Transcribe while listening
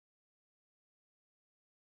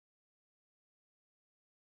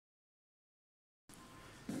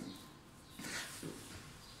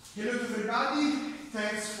Hello to everybody,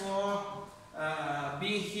 thanks for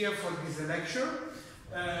being here for this lecture.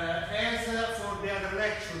 As for the other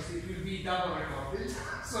lectures, it will be double recorded,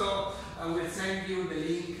 so I will send you the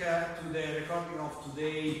link to the recording of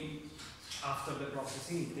today after the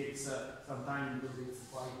processing. It takes some time because it's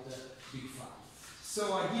quite a big file.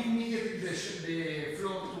 So I give immediately the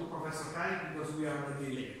floor to Professor Crainic because we are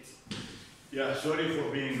already late. Yeah, sorry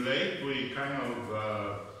for being late. We kind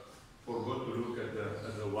of forgot to look at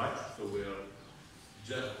the watch, so we are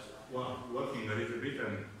just working a little bit,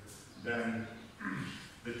 and then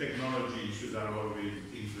the technology issues are always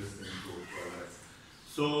interesting to us.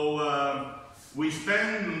 So we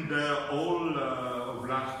spent all of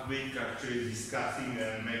last week actually discussing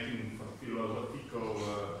and making philosophical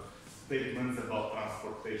statements about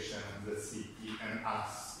transportation, the city, and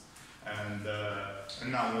us. And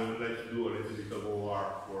now we would like to do a little bit of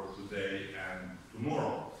OR for today and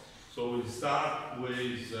tomorrow. So we'll start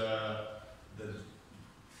with the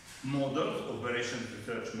models, operations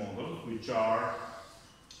research models, which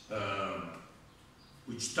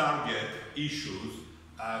target issues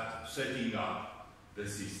at setting up the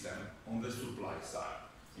system on the supply side.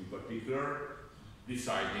 In particular,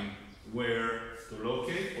 deciding where to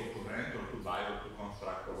locate or to rent or to buy or to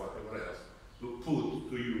construct or whatever else,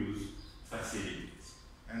 to use facilities.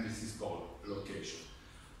 And this is called location.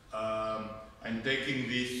 I'm taking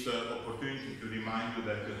this opportunity to remind you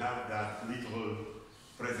that you have that little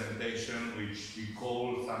presentation which we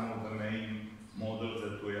call some of the main models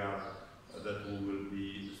that we will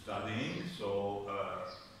be studying. So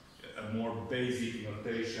a more basic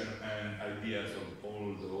notation and ideas of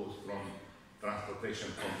all those from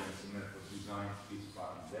transportation problems and method design is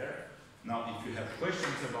found there. Now, if you have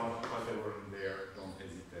questions about whatever in there, don't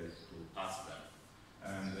hesitate to ask them,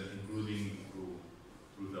 and including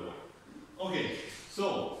through the web. Okay,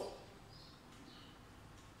 so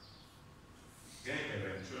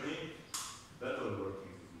eventually that was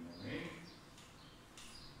working this morning.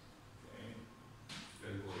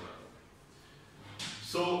 Okay,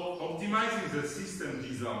 so optimizing the system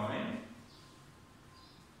design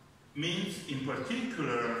means, in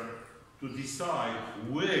particular, to decide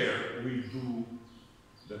where we do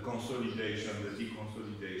the consolidation, the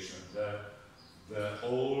deconsolidation, the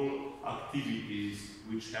all activities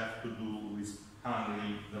which have to do with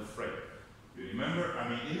handling the freight. You remember, I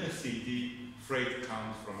mean, in a city, freight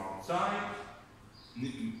comes from outside,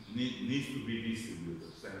 needs to be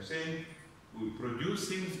distributed. Same thing, we produce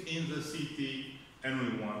things in the city and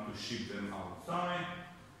we want to ship them outside,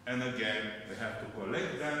 and again, we have to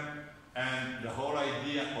collect them. And the whole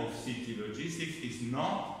idea of city logistics is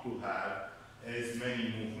not to have as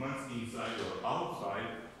many movements inside or outside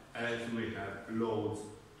as we have loads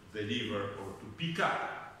to deliver or to pick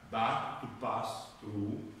up, but to pass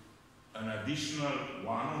through an additional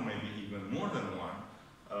one or maybe even more than one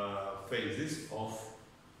phases of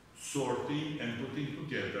sorting and putting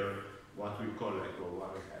together what we collect or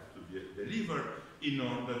what we have to deliver in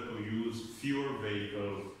order to use fewer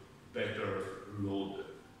vehicles, better loaded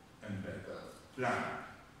and better planned.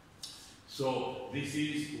 So this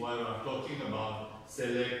is why we are talking about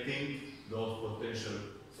selecting those potential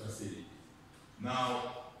facilities. Now,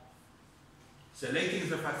 selecting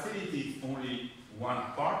the facility is only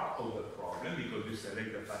one part of the problem because you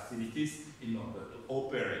select the facilities in order to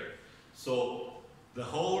operate. So the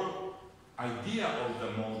whole idea of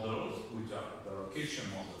the models, which are the location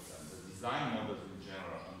models and the design models in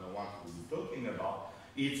general, and the ones we're talking about,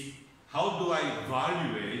 is how do I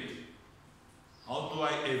evaluate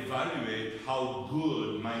how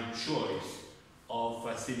good my choice of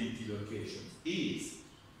facility locations is?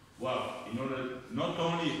 Well, in order not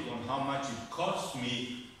only on how much it costs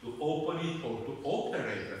me to open it or to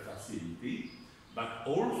operate the facility, but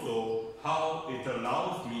also how it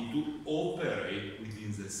allows me to operate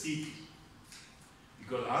within the city.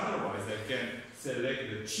 Because otherwise I can select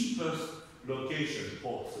the cheapest location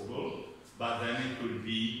possible, but then it will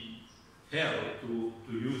be hell to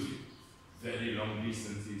use it. Very long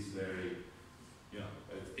distances,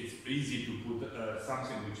 it's easy to put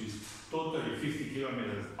something which is totally 50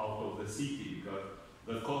 kilometers out of the city because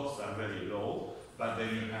the costs are very low, but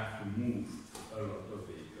then you have to move a lot of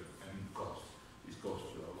vehicles and it costs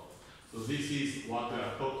you a lot. So this is what we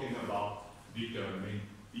are talking about, determining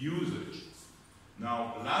usage.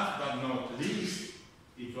 Now, last but not least,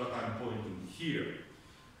 is what I'm pointing here.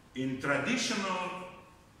 In traditional,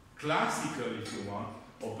 classical, if you want,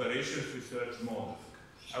 operations research model,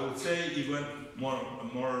 I would say even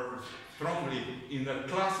more strongly in the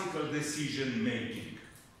classical decision making,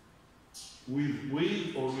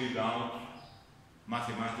 with or without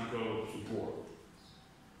mathematical support.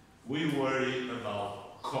 We worry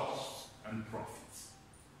about costs and profits.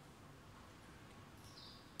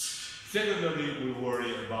 Secondly, we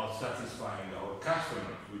worry about satisfying our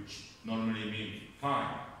customers, which normally means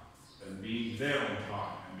time, and being there on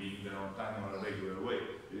time, and being there on time on a regular way,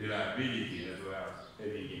 reliability that we are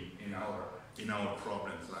having in our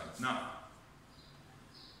problems right now.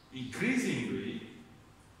 Increasingly,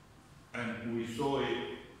 and we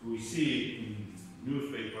see it in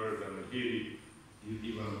newspapers and we hear it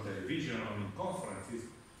even on television or in conferences,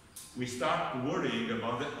 we start worrying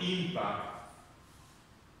about the impact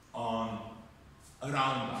around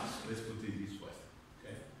us, let's put it this way.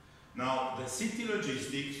 Okay? Now, the city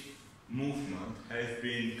logistics movement has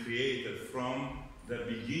been created from the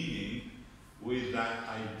beginning with that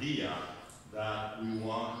idea that we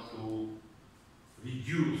want to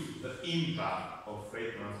reduce the impact of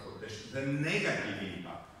freight transportation, the negative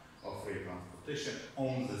impact of freight transportation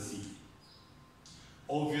on the city.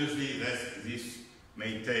 Obviously, this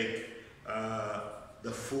may take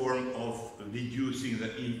the form of reducing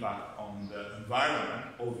the impact on the environment,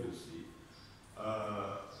 obviously,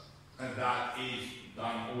 and that is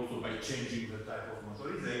done also by changing the type of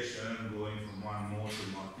motorization, going from one mode to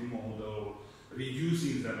multimodal,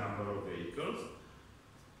 reducing the number of vehicles,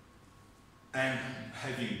 and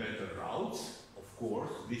having better routes. Of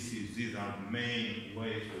course, these are main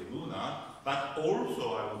ways to do that, but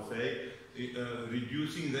also, I would say,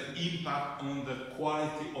 reducing the impact on the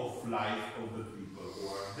quality of life of the people who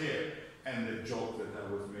are there. And the joke that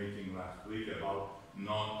I was making last week about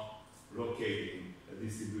not locating a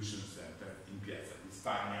distribution center in Piazza di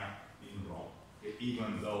Spagna in Rome,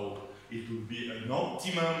 even though it would be an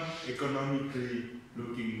optimum, economically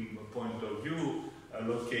looking point of view,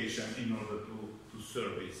 location in order to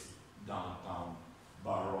service downtown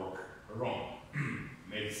Baroque Rome.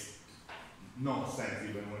 Makes no sense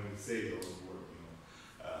even when we say those words. You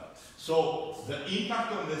know. So the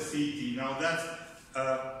impact on the city, now that's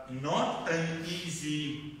not an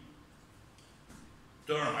easy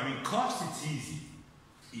term. I mean, cost is easy.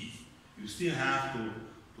 You still have to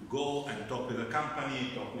go and talk with the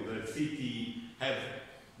company, talk with the city, have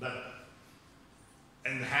that,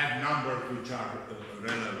 and have numbers which are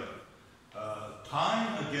relevant.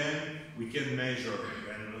 Time, again, we can measure,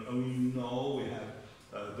 and we know we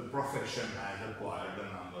have, the profession has acquired a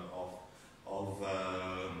number of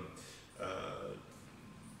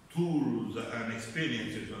tools and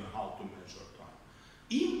experiences on how to measure time.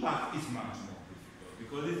 Impact is much more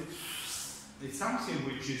difficult because it's something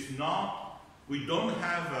which is not, we don't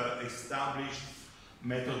have an established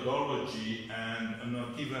methodology, and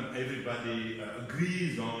not even everybody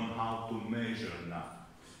agrees on how to measure that.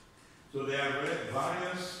 So there are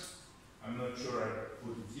various, I'm not sure I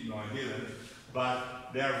put it in, no I didn't,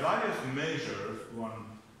 but there are various measures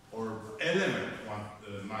or elements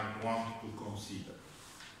one might want to consider.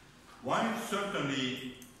 One is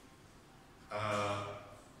certainly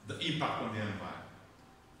the impact on the environment.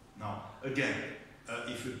 Now, again,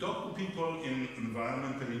 if you talk to people in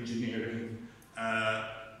environmental engineering,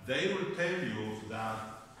 they will tell you that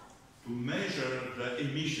to measure the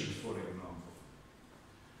emissions, for example,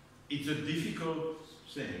 it's a difficult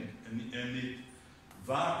thing, and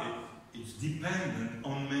it's dependent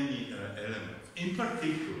on many elements. In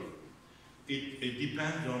particular, it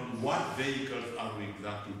depends on what vehicles are we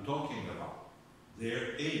exactly talking about,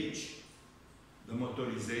 their age, the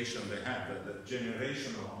motorization they have, the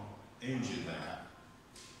generation of engine they have,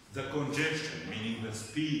 the congestion, meaning the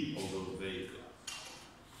speed of those vehicles.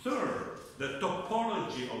 Third, the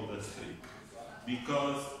topology of the street,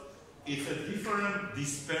 because it's a different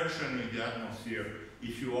dispersion in the atmosphere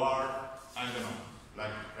if you are, I don't know,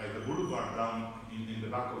 like the boulevard down in the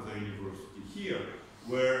back of the university here,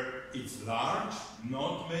 where it's large,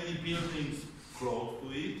 not many buildings close to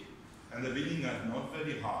it, and the buildings are not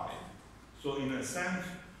very high. So in a sense,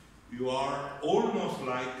 you are almost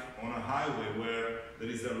like on a highway where there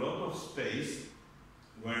is a lot of space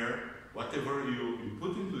where whatever you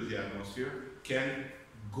put into the atmosphere can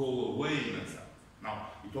go away in a sense. Now,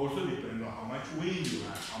 it also depends on how much wind you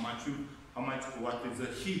have, what is the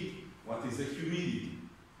heat, what is the humidity.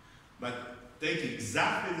 But take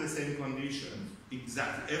exactly the same conditions,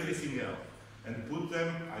 exactly everything else, and put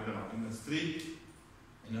them, I don't know, in a street,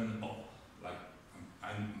 like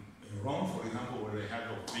in Rome, for example, where they have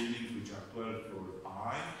those buildings which are 12 floors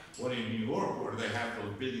high, or in New York, where they have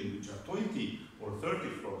those buildings which are 20 or 30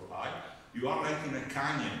 floors high, you are like in a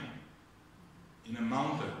canyon, in a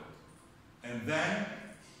mountain. And then,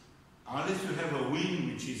 unless you have a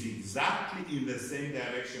wind which is exactly in the same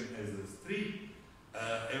direction as the street,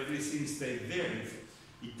 everything stays there.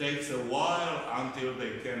 It takes a while until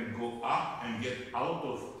they can go up and get out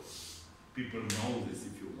of people know this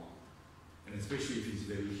if you want. And especially if it's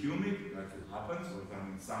very humid, like it happens, for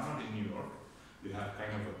example, in summer in New York, you have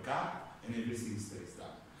kind of a cap and everything stays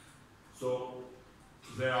down. So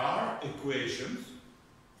there are equations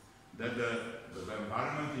that the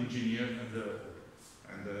environment engineer and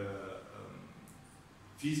the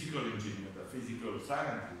physical engineer, the physical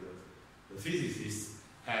scientist, the physicists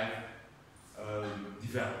have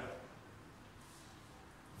developed.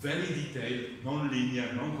 Very detailed,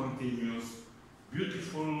 non-linear, non-continuous,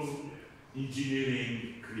 beautiful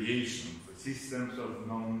engineering creations, systems of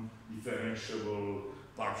non-differentiable,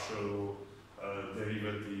 partial,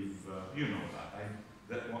 derivative, you know that.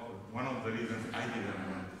 One of the reasons I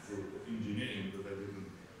didn't want to do engineering because I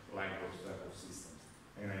didn't like those type of systems,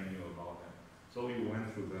 and I knew about them. So we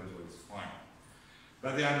went through them, so it's fine.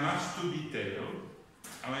 But they are much too detailed.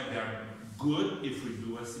 I mean, they are good if we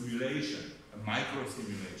do a simulation, a micro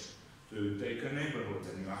simulation. So you take a neighborhood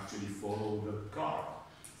and you actually follow the car,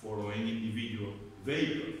 follow any individual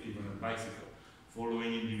vehicle, even a bicycle,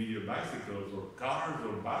 following individual bicycles or cars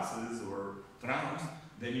or buses or trams,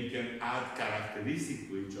 then you can add characteristics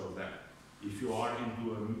to each of them. If you are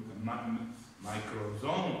into a micro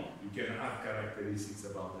zone, you can add characteristics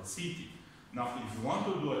about the city. Now, if you want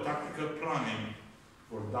to do a tactical planning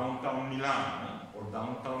for downtown Milan or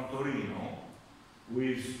downtown Torino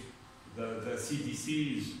with the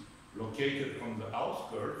CDCs located on the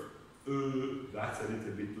outskirts, that's a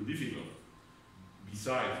little bit too difficult.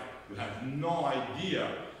 Besides, you have no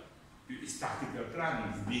idea tactical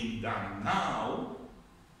planning is being done now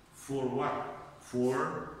for what?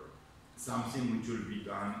 For something which will be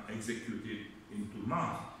done, executed in 2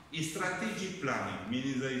 months. It's strategic planning,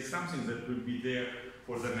 meaning there is something that will be there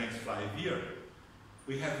for the next 5 years.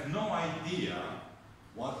 We have no idea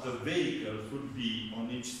what the vehicles will be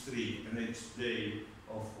on each street and each day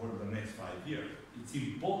for the next 5 years. It's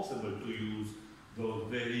impossible to use those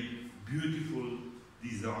very beautiful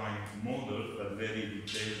design models, but very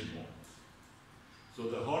detailed models. So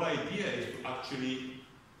the whole idea is to actually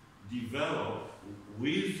develop,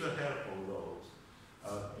 with the help of those,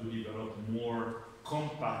 to develop more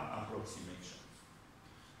compact approximations.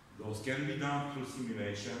 Those can be done through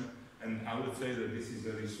simulation, and I would say that this is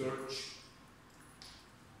a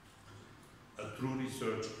true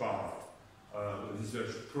research part,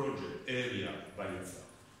 research project area by itself,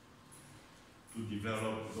 to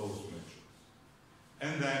develop those measures.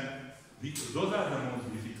 And then, those are the most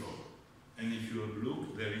difficult. And if you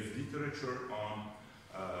look, there is literature on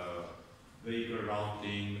vehicle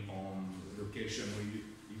routing, on location.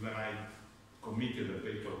 Even I committed a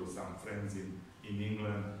paper with some friends in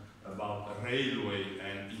England about railway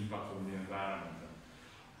and impact on the environment.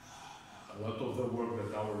 A lot of the work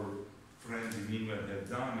that our friends in England have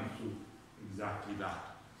done is to exactly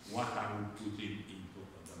that. What are we putting into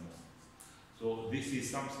the moment? So this is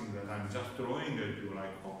something that I'm just throwing at you,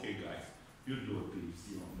 like, okay guys, you do a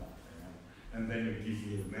PhD on that. And then you give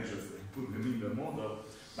me the measures and put them in the model,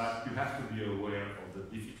 but you have to be aware of the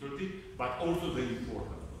difficulty, but also the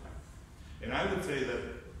importance of that. And I would say that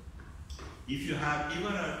if you have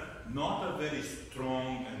even not a very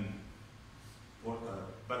strong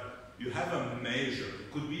but you have a measure,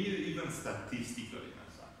 it could be even statistical in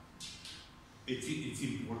a sense, it's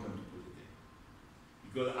important to put it in.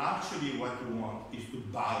 Because actually what you want is to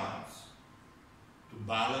balance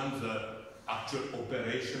the actual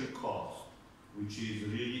operation cost, which is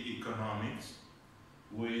really economics,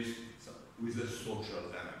 with a social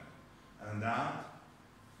element. And that,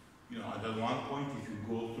 you know, at one point, if you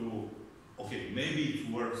go through, okay, maybe it's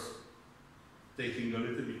worth taking a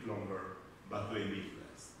little bit longer, but doing it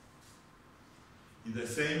less. In the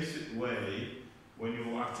same way, when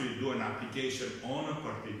you actually do an application on a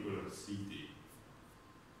particular city,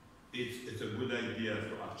 it's a good idea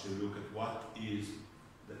to actually look at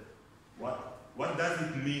what does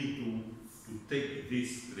it mean to take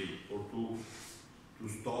this street, or to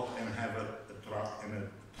stop and have a truck and a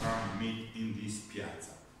tram meet in this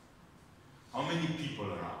piazza. How many people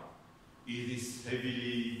around? Is this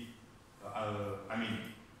heavily, I mean,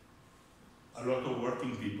 a lot of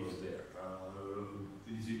working people there?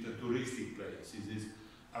 Is it a touristic place? Is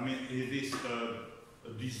this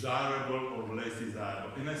desirable or less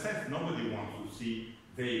desirable? In a sense, nobody wants to see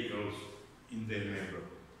vehicles in their neighborhood.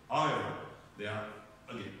 However, they are,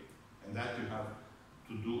 again, and that you have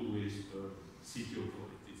to do with city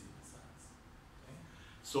authorities in a sense. Okay?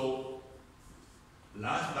 So,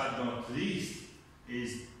 last but not least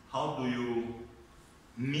is how do you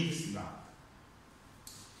mix that?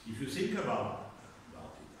 If you think about it,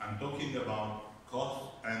 I'm talking about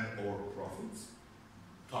cost and or profits,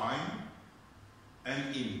 time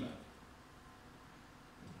and impact.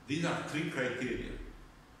 these are three criteria.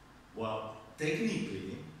 Well,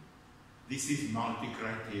 technically, this is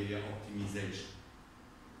multi-criteria optimization.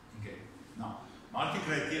 Okay. Now,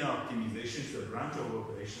 multi-criteria optimization is a branch of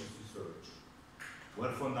operations research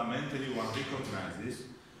where fundamentally one recognizes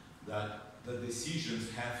that the decisions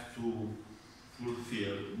have to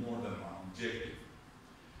fulfill more than one objective.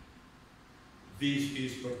 This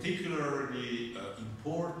is particularly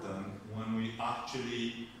important when we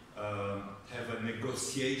actually have a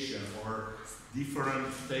negotiation or different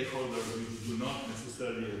stakeholders which do not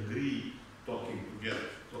necessarily agree talking together.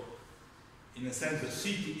 So, in a sense, the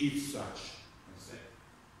city is such.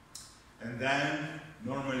 And then,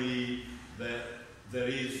 normally, there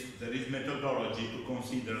is methodology to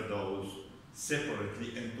consider those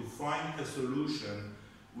separately and to find a solution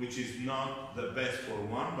which is not the best for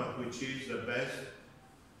one, but which is the best,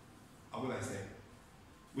 how would I say,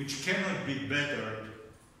 which cannot be bettered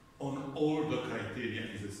on all the criteria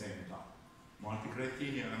at the same time.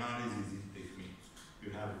 Multi-criteria analysis, it means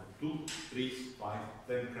you have 2, 3, 5,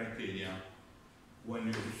 10 criteria. When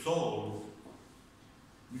you solve,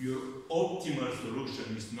 your optimal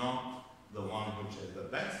solution is not the one which is the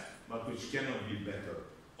best, but which cannot be better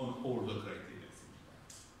on all the criteria.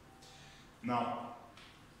 Now,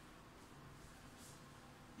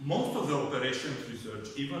 most of the operations research,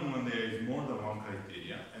 even when there is more than one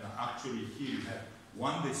criteria, and actually here you have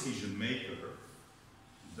one decision maker,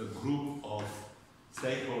 the group of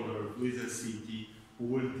stakeholders with the city who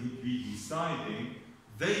will be deciding,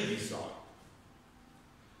 they decide.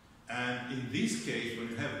 And in this case, when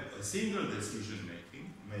you have a single decision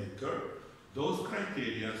maker, those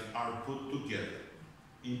criteria are put together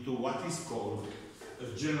into what is called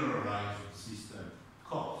a generalized system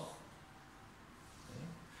cost. Okay?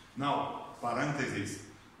 Now, parenthesis,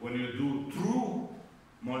 when you do true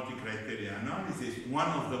multi-criteria analysis, one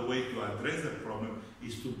of the ways to address the problem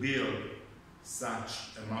is to build such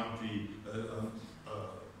a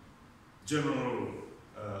general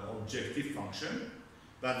objective function,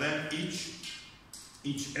 but then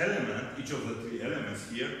each element, each of the three elements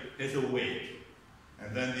here, has a weight.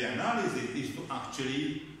 And then the analysis is to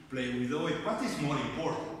actually play with the weight. What is more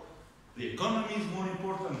important? The economy is more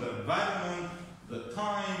important, the environment, the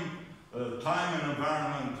time and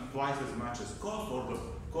environment twice as much as cost, or the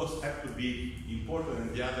costs have to be important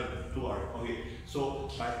and the other two are, okay. So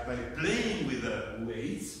by playing with the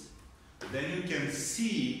weights, then you can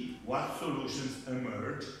see what solutions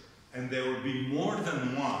emerge, and there will be more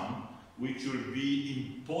than one which will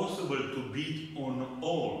be impossible to beat on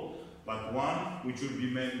all, but one which will be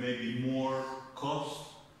maybe more cost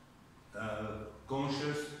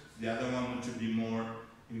conscious, the other one which will be more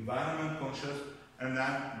environment conscious, and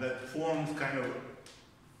that forms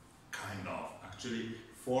actually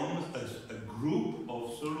forms a group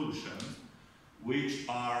of solutions which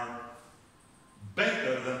are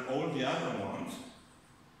better than all the other ones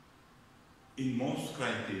in most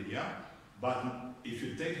criteria, but if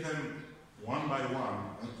you take them one by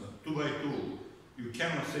one, 2 by 2, you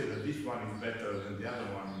cannot say that this one is better than the other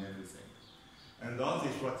one in everything. And that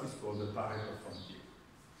is what is called the Pareto frontier.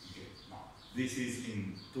 Okay, now, this is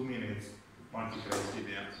in 2 minutes,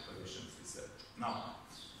 multi-criteria operations research. Now,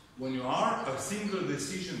 when you are a single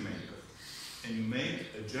decision maker and you make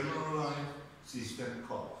a generalized system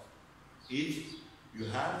call, you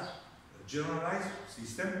have a generalized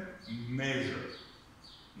system measure.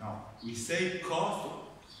 Now, we say cost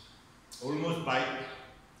almost by,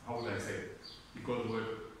 how would I say it? Because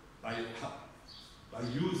by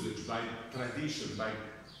usage, by tradition,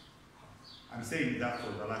 I'm saying that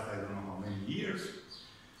for the last I don't know how many years.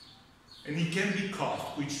 And it can be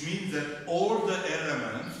cost, which means that all the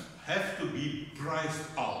elements have to be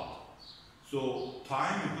priced out. So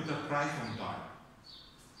time, you put a price on time.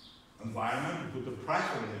 Environment, you put a price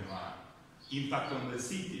on the environment. Impact on the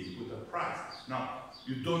city, you put a price. Now,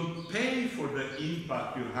 you don't pay for the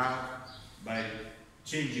impact you have by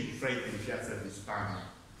changing freight in Piazza di Spagna.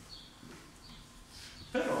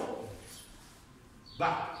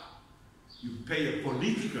 But you pay a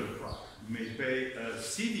political price, you may pay a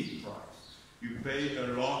civic price, you pay a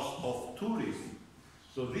loss of tourism.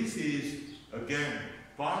 So this is, again,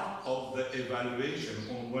 part of the evaluation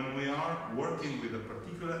on when we are working with a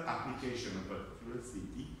particular application, a particular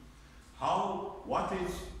city, what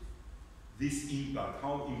is this impact,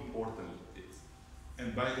 how important it is.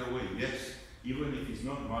 And by the way, yes, even if it's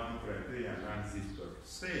not multi-criteria analysis per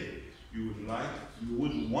se, you would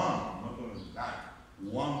want, not only that,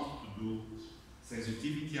 want to do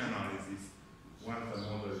sensitivity analysis once the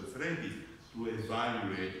model is ready to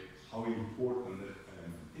evaluate how important that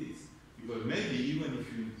element is. Because maybe even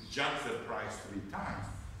if you judge the price 3 times,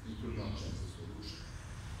 it will not change the solution.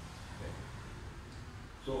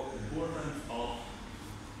 So importance of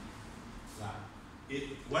that.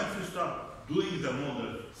 Once you start doing the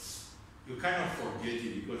model, you kind of forget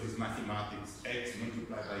it because it's mathematics, x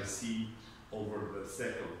multiplied by c over the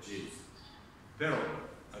set of j's. Pero,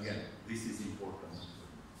 again, this is important.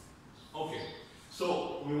 Okay,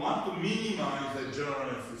 so we want to minimize the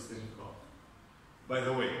general system cost. By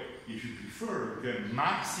the way, if you prefer, you can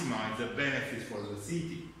maximize the benefits for the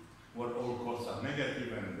city, where all costs are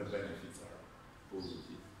negative and the benefits are positive.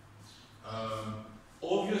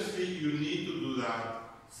 Obviously, you need to do that,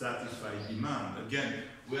 satisfy demand. Again,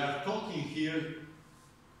 we are talking here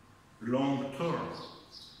long term.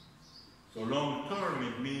 So long term,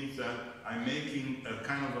 it means that I'm making a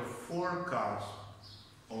kind of a forecast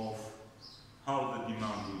of how the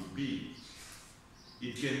demand will be.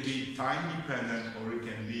 It can be time dependent or it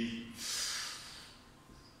can be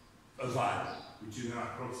a value, which is an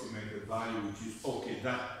approximated value, which is okay,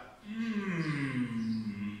 that,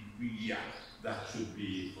 yeah, that should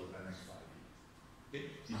be for the next 5 years. Okay?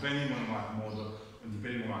 Depending on what model,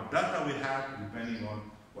 depending on what data we have, depending on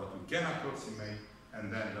what we can approximate,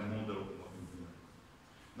 and then the model what we do.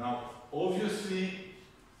 Now, obviously,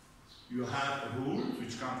 you have rules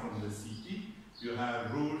which come from the city, you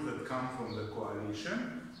have rules that come from the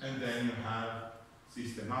coalition, and then you have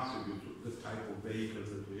system attributes, the type of vehicles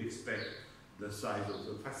that we expect, the size of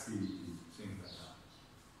the facilities, things like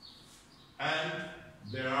that. And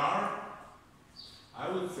there are, I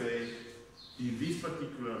would say, in this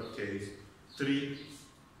particular case,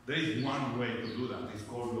 there is one way to do that. It's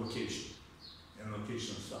called location and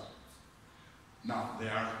location size. Now,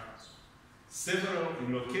 there are several,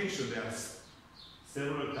 in location, there are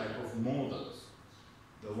several types of models.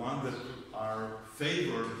 The ones that are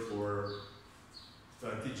favored for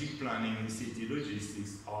strategic planning in city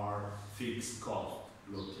logistics are fixed cost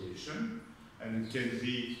location, and it can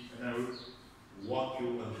be, and I will walk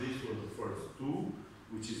you at least for the first two,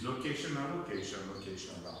 which is location allocation,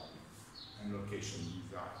 location routing, and location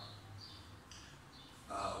design.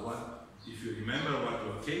 If you remember what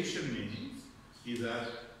location means, is that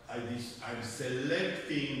I'm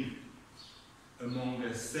selecting among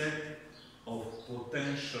a set of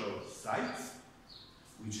potential sites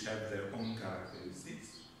which have their own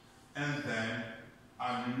characteristics, and then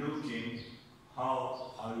I'm looking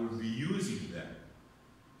how I will be using them.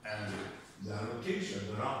 And the allocation,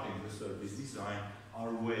 the routing, the service design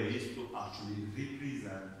are ways to actually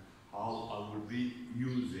represent how I will be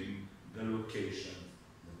using the location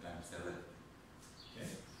that I'm selecting. Okay?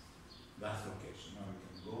 That's location. Now we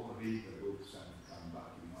can go read the books and come back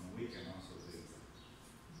in 1 week and answer the exam.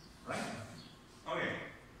 Right? Okay.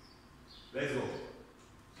 Let's go. Okay.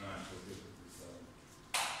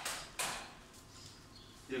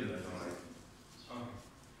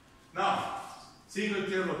 Now, single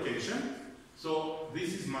tier location. So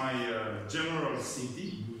this is my general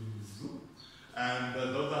city, and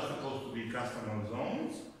those are supposed to be customer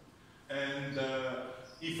zones. And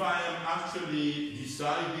if I am actually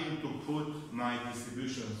deciding to put my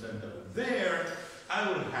distribution center there, I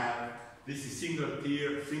will have, this is single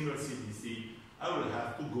tier, single CDC, I will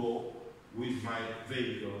have to go with my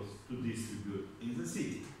vehicles to distribute in the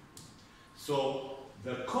city. So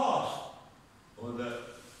the cost, or the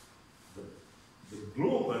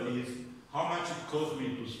global is how much it costs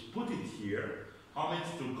me to put it here, how much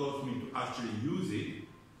it will cost me to actually use it,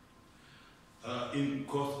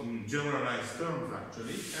 in generalized terms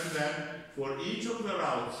actually, and then for each of the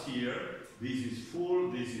routes here, this is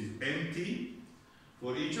full, this is empty.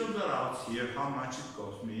 For each of the routes here, how much it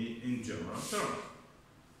costs me in general terms.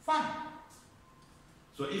 Fine.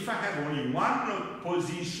 So if I have only one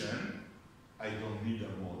position, I don't need a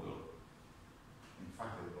model. In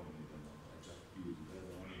fact, I don't need a model. I just use it as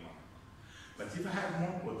the only one. But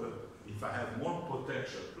if I have more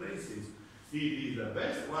potential places, it is the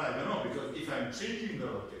best. Well, I don't know, because if I'm changing the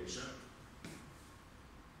location,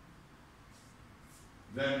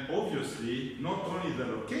 then obviously not only the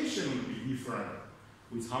location will be different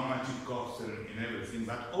with how much it costs in everything,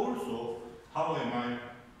 but also how am I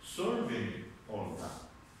serving all that.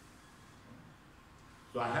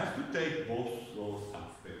 So I have to take both those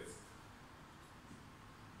aspects,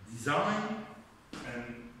 design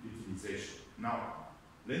and utilization. Now,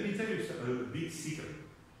 let me tell you a big secret.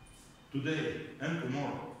 Today and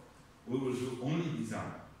tomorrow, we will do only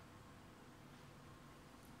design.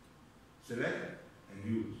 Select and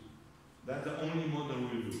use. That's the only model we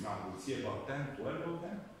will do. Now, we'll see about 10, 12 of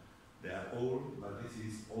them. They are all, but this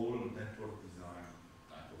is all network design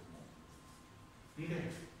type of model. Okay.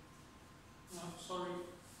 Sorry.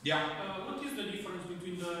 Yeah. What is the difference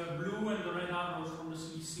between the blue and the red arrows from the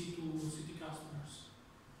CDC to city customers?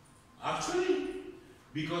 Actually,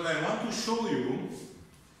 because I want to show you,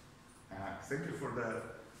 thank you for that.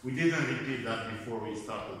 We didn't repeat that before we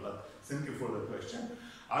started, but thank you for the question.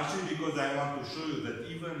 Actually, because I want to show you that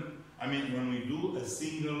even, I mean, when we do a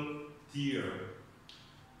single tier,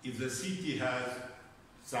 if the city has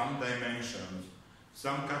some dimensions,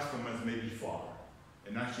 some customers may be far,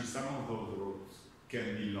 and actually some of those routes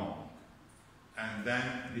can be long. And then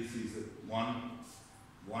this is one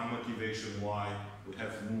motivation why we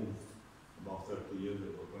have moved about 30 years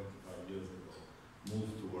ago, 25 years ago,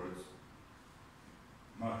 moved towards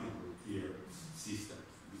multiple tier systems,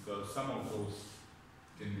 because some of those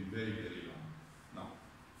can be very, very long. Now,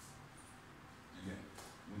 again,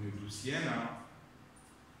 when you do Siena,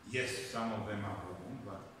 yes, some of them are long,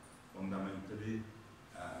 but fundamentally,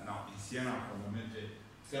 now in Siena, fundamentally,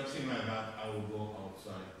 something like that, I will go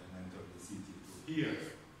outside and enter the city to here,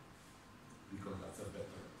 because that's a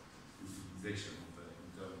better utilization of the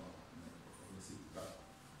internal network of the city.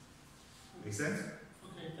 Make sense?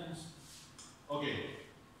 Okay, thanks. Okay,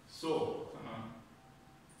 so,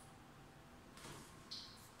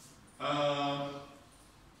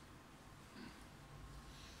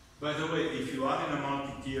 by the way, if you are in a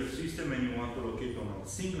multi-tier system and you want to locate on a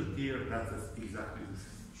single tier, that's exactly the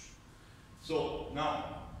same issue. So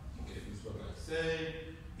now, okay, this is what I say.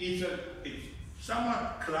 It's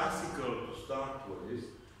somewhat classical to start with,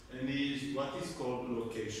 and is what is called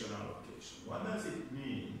location allocation. What does it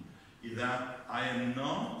mean? Is that I am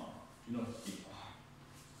not,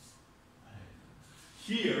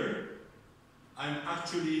 here, I'm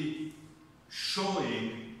actually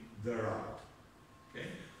showing the route. Okay?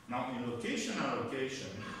 Now, in location allocation,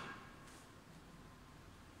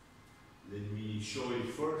 let me show it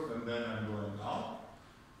first and then I'm going out.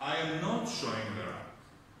 I am not showing the route.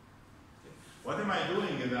 Okay? What am I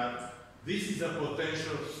doing is that this is a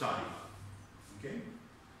potential site. Okay?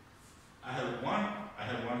 I have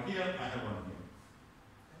one here, I have one here.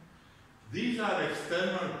 These are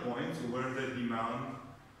external points where the demand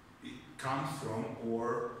comes from,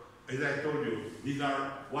 or as I told you, these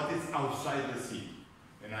are what is outside the city.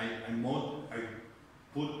 And I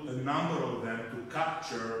put a number of them to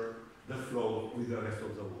capture the flow with the rest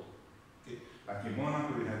of the world. Okay? Like in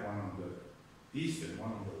Monaco, we have one on the east and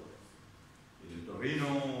one on the west. In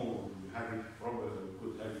Torino, we have it, probably we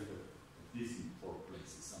could have it at least in 4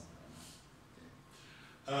 places sometimes. Okay?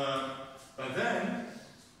 But then,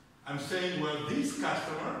 I'm saying, well, this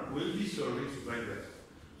customer will be serviced by that.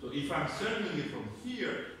 So if I'm serving it from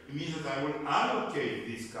here, it means that I will allocate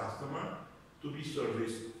this customer to be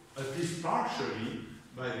serviced, at least partially,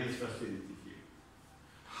 by this facility here.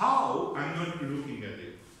 How? I'm not looking at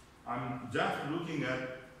it. I'm just looking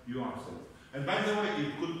at yourself. And by the way,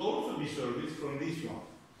 it could also be serviced from this one,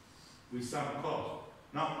 with some cost.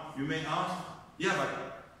 Now, you may ask, yeah,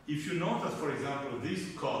 but if you notice, for example,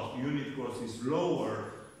 this cost, unit cost, is lower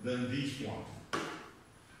than this one,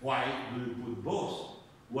 why do you put both?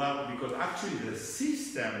 Well, because actually the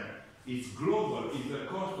system is global. It's the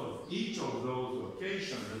cost of each of those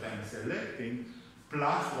locations that I'm selecting,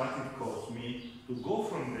 plus what it costs me to go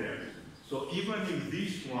from there. So even if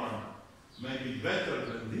this one may be better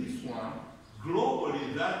than this one,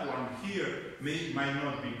 globally that one here might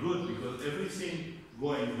not be good, because everything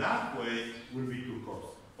going that way will be too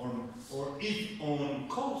costly. Or its own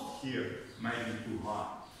cost here might be too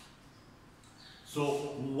high. So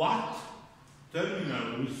what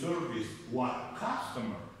terminal will service what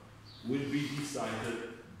customer will be decided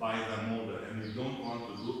by the model, and we don't want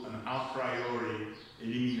to do an a priori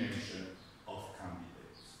elimination of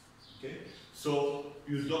candidates. Okay? So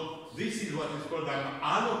you don't, this is what is called I'm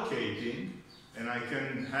allocating, and I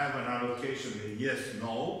can have an allocation yes,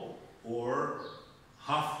 no, or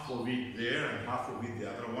half of it there and half of it the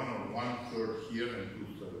other one, or 1/3 here and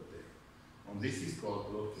 2/3 there. And this is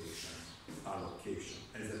called location allocation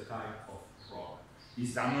as a type of problem.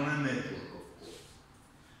 It's done on a network, of course.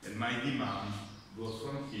 And my demand goes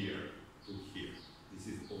from here to here. This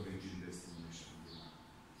is origin destination demand.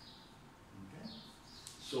 Okay?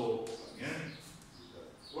 So again, does that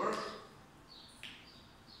work?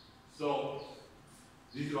 So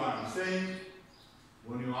this is what I'm saying.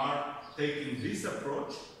 When you are taking this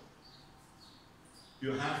approach,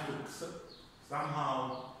 you have to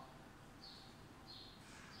somehow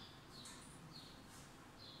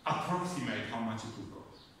approximate how much it will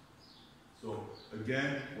cost. So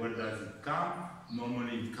again, where does it come?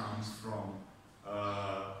 Normally it comes from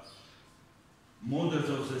models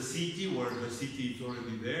of the city, where the city is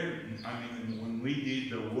already there. I mean, when we did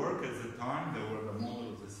the work at the time, there were the model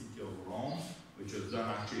of the city of Rome, which was done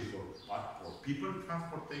actually for people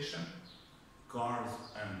transportation, cars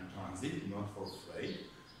and transit, not for freight.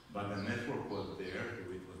 but the network was there,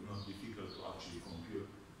 so it was not difficult to actually compute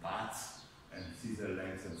paths and see the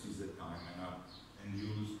length and see the time and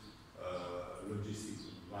use logistic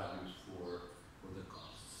values for the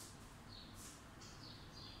costs.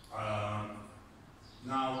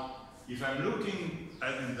 Now, if I'm looking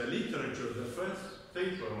at in the literature, the first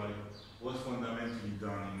paper was fundamentally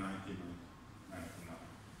done in 1999.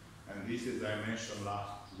 And this, as I mentioned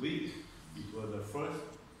last week, it was the first,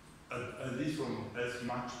 at least from as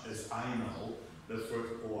much as I know, the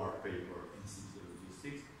first OR paper in city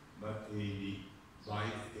logistics, but by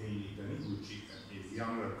Taniguchi and his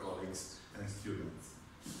younger colleagues and students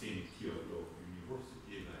in Kyoto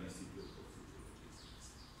University and the Institute of City Logistics.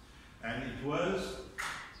 And it was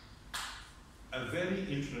a very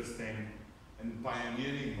interesting and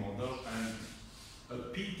pioneering model, and a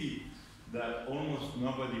pity that almost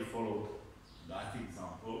nobody followed that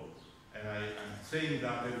example. And I'm saying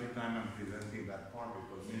that every time I'm presenting that part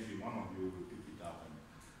because maybe one of you will pick it up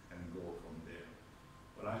and go from there.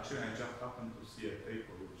 But actually I just happened to see a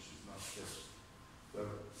paper which is not just,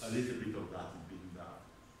 well, a little bit of that is being done.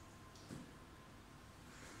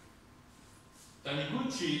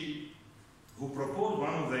 Taniguchi, who proposed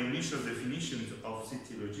one of the initial definitions of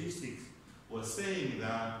city logistics, was saying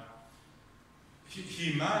that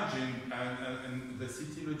he imagined the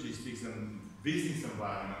city logistics and business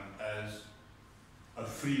environment as a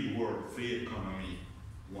free world, free economy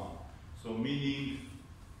one. So meaning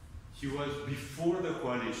he was before the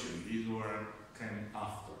coalition, these were kind of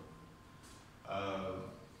after.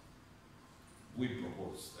 We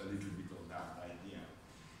proposed a little bit of that idea.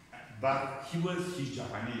 But he's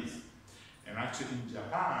Japanese. And actually in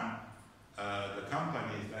Japan, the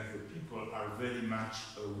companies, like the people, are very much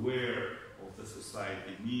aware of the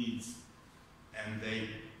society needs, and they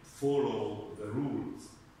follow the rules.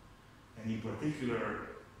 And in particular,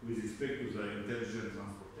 with respect to the intelligent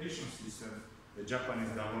transportation system, the Japanese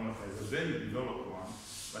government has a very developed one,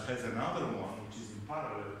 but has another one which is in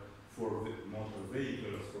parallel for motor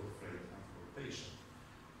vehicles, for freight transportation,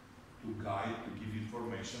 to guide, to give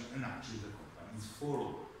information, and actually the companies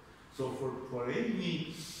follow. So for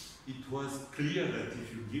Amy, it was clear that if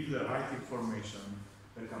you give the right information,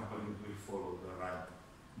 the company will follow the right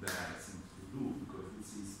thing to do, because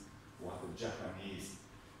this is what a Japanese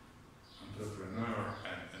entrepreneur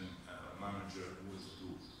and manager would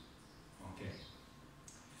do. Okay.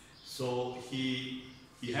 So he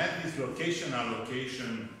had this location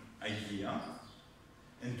allocation idea,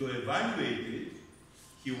 and to evaluate it,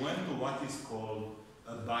 he went to what is called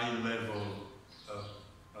a bi-level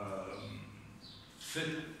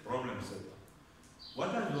problem setup.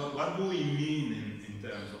 What do we mean in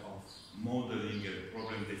terms of modeling and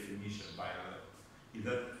problem definition bi-level? Is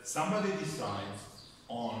that somebody decides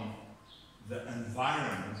on the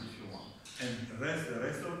environment, if you want, and the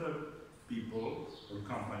rest of the people or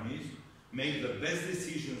companies make the best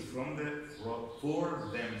decisions for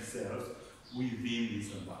themselves within this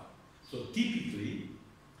environment. So typically,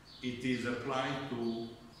 it is applied to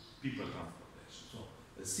people transportation. So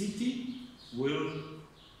the city will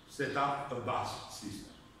set up a bus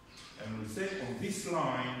system, and will say on this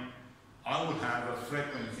line, I will have a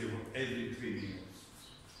frequency of every 3 minutes,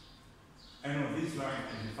 and on this line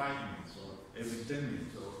every 5 minutes, or every 10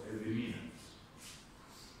 minutes, or every minute.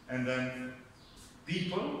 And then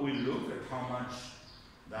people will look at how much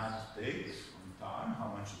that takes on time, how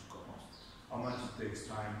much it costs, how much it takes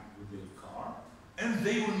time with the car, and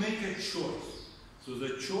they will make a choice. So the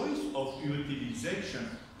choice of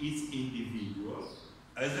utilization is individual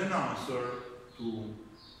as an answer to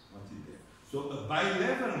what is there. So a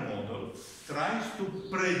bi-level model tries to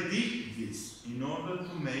predict this in order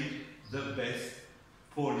to make the best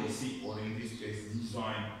policy, or in this case,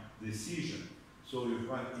 design decision. So you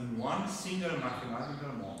find in one single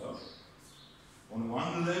mathematical model, on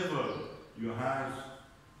one level, you have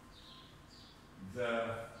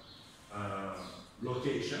the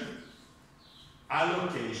location,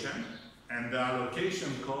 allocation, and the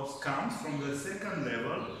allocation cost comes from the second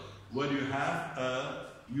level, where you have a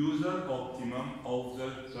user optimum of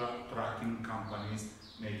the tracking companies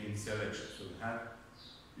making selection. So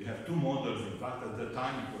you have two models. In fact, at the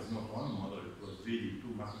time, it was not one model, it was really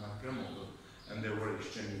two mathematical models, and they were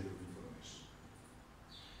exchanging the information.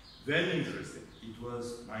 Very interesting. It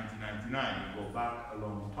was 1999. We go back a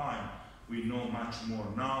long time. We know much more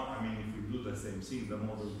now. I mean, if we do the same thing, the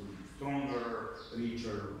models will be stronger,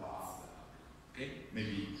 richer, blah, blah, blah. Okay?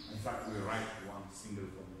 Maybe, in fact, we write one single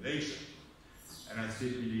formulation. And I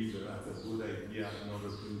still believe that that's a good idea in order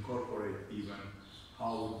to incorporate even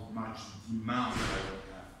how much demand I would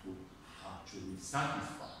have to actually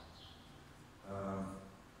satisfy.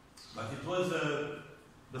 But it was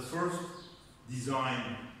the first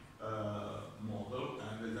design model,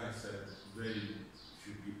 and as I said, very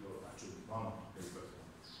few people, actually one of the papers,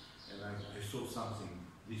 and I saw something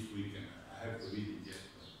this week, and I have to read it yet,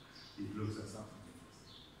 but it looks at something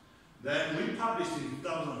interesting. Then we published in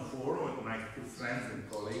 2004 with my two friends and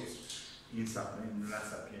colleagues in La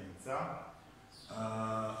Sapienza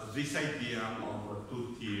this idea of a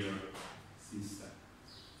two-tier system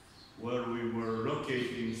where we were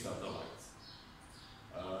locating satellites.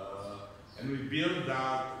 And we built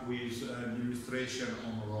that with an illustration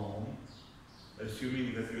on Rome,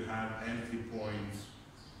 assuming that you have entry points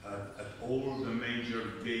at all the major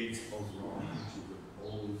gates of Rome, which is the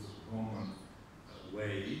old Roman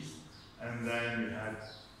ways, and then you had,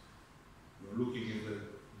 you're looking in the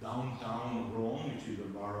downtown Rome, which is the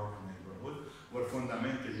Baroque neighborhood, where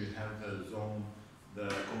fundamentally you have the zone, the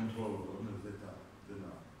control zone,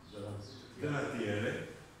 the Ratiere.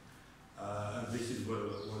 This is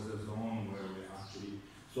was a zone where we actually,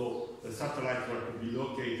 so the satellites were to be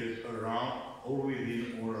located around, or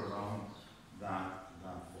within, or around that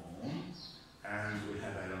zone. And we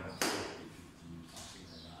had, I don't know, 40, 50, something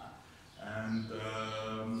like that.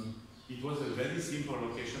 And it was a very simple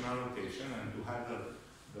location allocation, and to have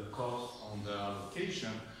the cost on the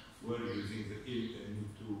allocation, we're using the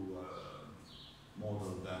into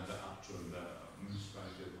model that the actual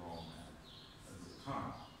municipality of Rome had at the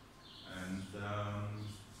time. And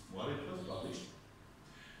well, it was published.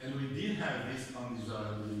 And we did have this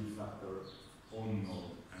undesirability factor on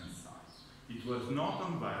node and size. It was not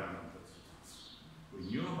environmental. We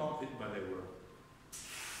knew about it, but there were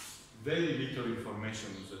very little information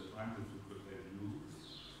at the time that we could have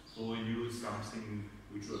used. So we used something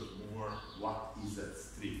which was more what is at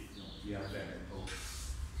street. You know, via Veneto,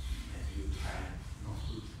 maybe you can not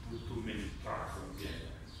put too many cars on the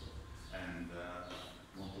end. And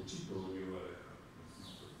Montecito, you were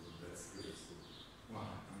not the best place to,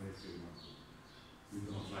 well, unless you want to. We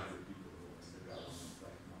don't like the people who are in the government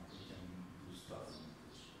right now. We can do stuff in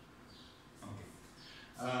English. Okay.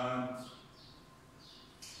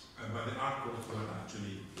 But the art costs were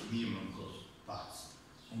actually minimum cost parts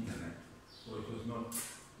on the net. So it was not,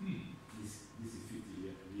 this is 50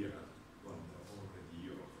 lira when they're already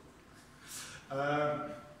euro.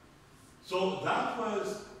 So that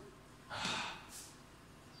was,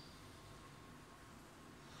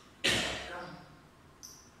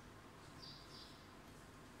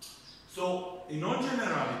 so in all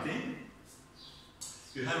generality,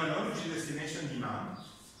 you have an origin destination demand.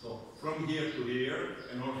 So from here to here,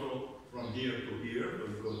 and also from here to here, so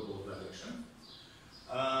it goes both directions.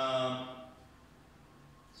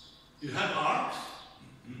 You have arcs,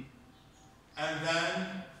 and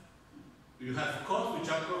then you have costs which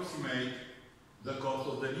approximate the cost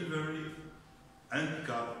of delivery and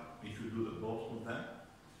pickup, if you do the both of them.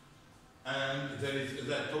 And there is,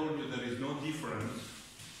 as I told you, there is no difference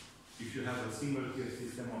if you have a single tier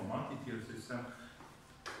system or multi-tier system,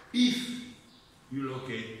 if you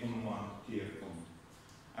locate on one tier only.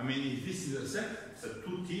 I mean, if this is a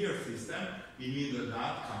two-tier system, it means that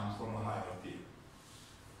that comes from a higher tier.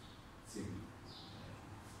 Simple.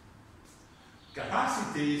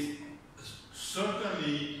 Capacities,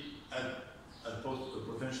 certainly at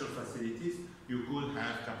potential facilities, you could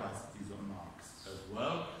have capacities on arcs as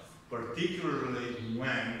well, particularly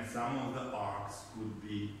when some of the arcs could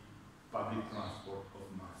be public transport of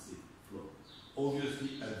massive flow.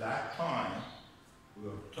 Obviously, at that time, we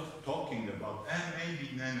were talking about, and maybe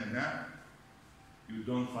you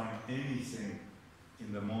don't find anything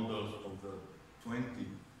in the models of the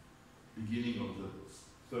beginning of the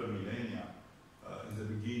third millennia. In the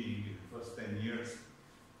beginning, the first 10 years,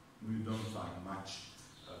 we don't find much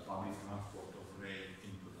public transport of rail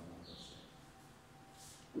into the motor.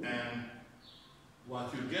 And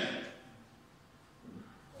what you get,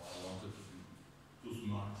 I wanted to be too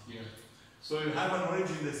smart here. So you have an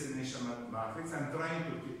origin destination matrix. I'm trying,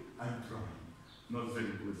 not very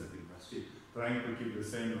good at it, but still trying to keep the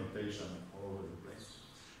same notation all over the place.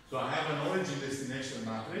 So I have an origin destination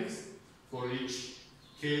matrix for each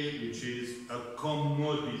K, which is a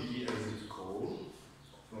commodity as it's called,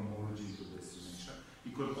 from origin to destination.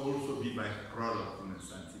 It could also be by product in a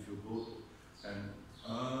sense. If you go to, and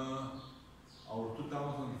our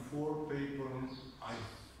 2004 paper, I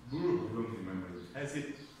don't remember it. Has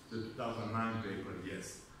it? The 2009 paper,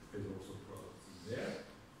 yes, there's also products in there.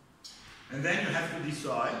 And then you have to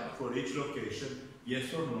decide for each location,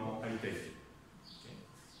 yes or no, I take it. Okay.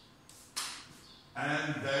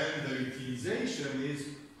 And then the utilization is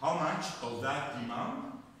how much of that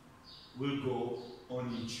demand will go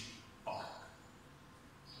on each arc.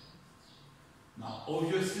 Now,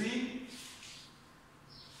 obviously,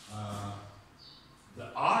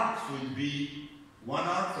 be one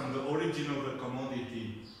arc from the origin of the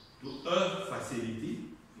commodity to a facility,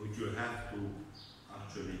 which you have to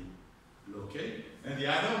actually locate, and the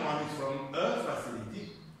other one is from a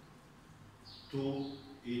facility to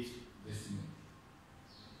its destination.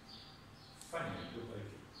 Fine, I put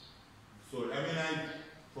like it. So, I mean, I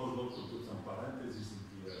forgot to put some parentheses in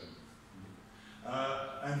here.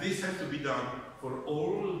 And this has to be done for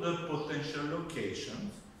all the potential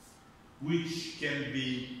locations which can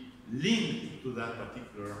be linked to that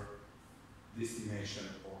particular destination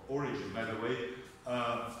or origin. By the way,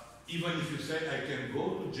 even if you say I can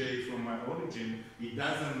go to J from my origin, it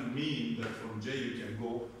doesn't mean that from J you can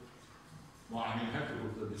go, well, I mean, you have to go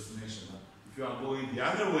to the destination. If you are going the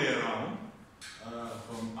other way around,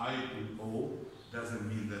 from I to O, doesn't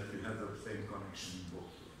mean that you have the same connection in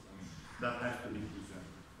both ways. I mean, that has to be present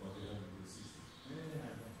what you have in the system.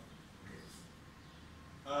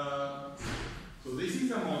 So this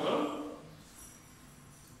is a model.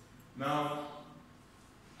 Now,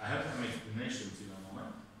 I have some explanations in a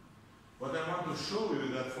moment. What I want to show you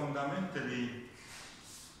is that fundamentally,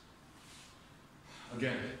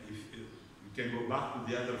 again, if you can go back to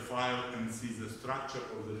the other file and see the structure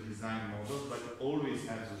of the design model, but it always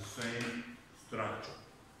has the same structure,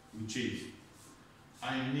 which is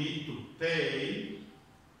I need to pay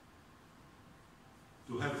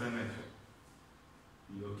to have the network.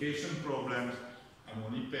 In location problems, I'm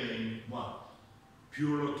only paying what?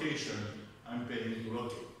 Pure location, I'm paying to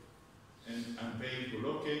locate. And I'm paying to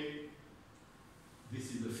locate,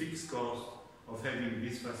 this is the fixed cost of having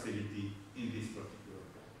this facility in this particular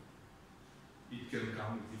problem. It can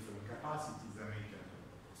come with different capacities and it can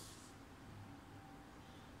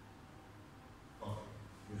have okay,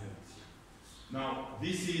 you have it here. Now,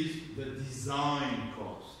 this is the design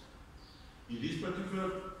cost. In this particular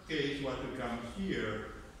case, what will come here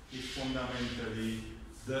is fundamentally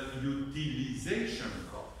the utilization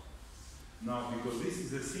cost. Now, because this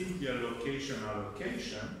is a simple location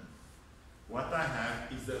allocation, what I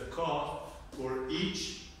have is the cost for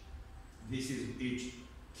each, this is each,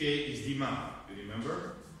 K is demand, you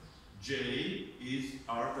remember? J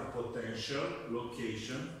are the potential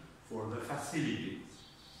location for the facilities.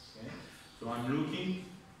 Okay? So I'm looking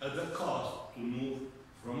at the cost to move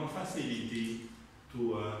from a facility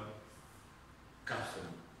to a customer.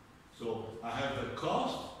 So I have the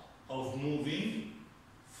cost of moving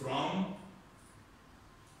from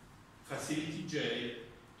facility J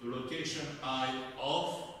to location I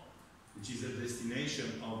of, which is a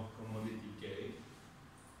destination of commodity K.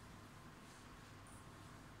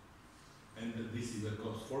 And this is the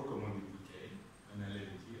cost for commodity K, and I leave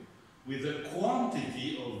it here, with the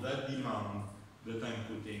quantity of that demand that I'm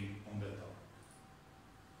putting on the top.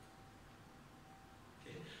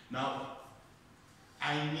 Okay. Now,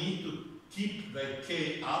 I need to keep the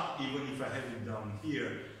K up even if I have it down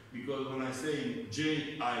here, because when I say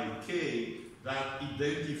JIK, that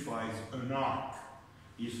identifies an arc.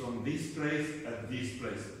 It's from this place at this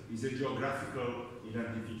place. It's a geographical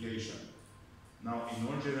identification. Now, in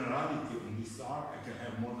all generality, on this arc, I can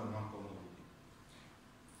have more than one commodity.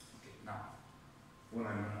 Okay, now, when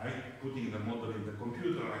I'm putting the model in the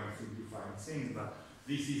computer, I'm simplifying things, but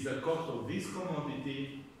this is the cost of this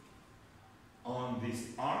commodity on this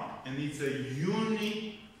arc, and it's a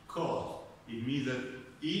unique cost. It means that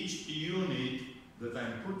each unit that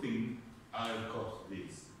I'm putting, I'll cost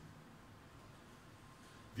this.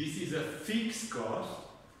 This is a fixed cost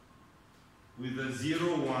with a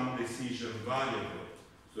 0-1 decision variable.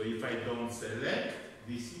 So if I don't select,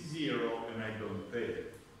 this is 0 and I don't pay.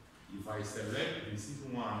 If I select, this is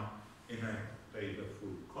 1 and I pay the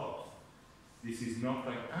full cost. This is not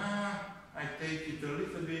like, I take it a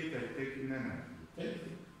little bit, I take it, no, you take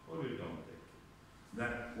it or you don't take it.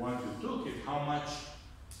 Then once you took it, how much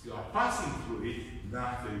you are passing through it,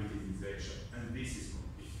 that's the utilization, and this is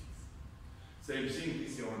complete. Same thing,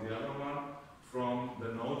 this is on the other one, from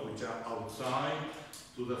the nodes which are outside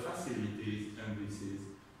to the facilities, and this is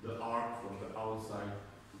the arc from the outside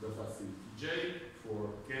to the facility J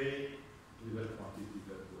for K with the quantity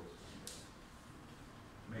that goes from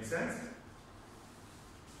there. Make sense?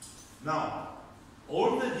 Now,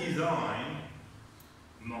 all the design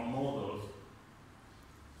models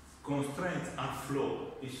constraints are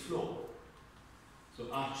flow. It's flow. So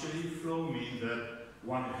actually, flow means that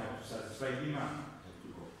one you have to satisfy demand, you have to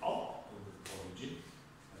go out of the origin,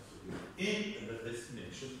 have to go in the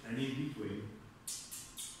destination, and in between,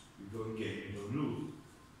 you don't gain, you don't lose.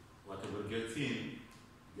 Whatever gets in,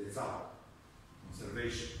 gets out.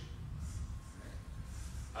 Conservation.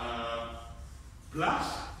 Plus,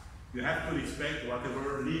 you have to respect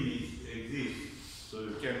whatever limits exist. So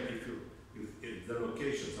you can, if you if the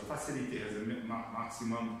location, the facility has a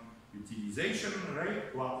maximum utilization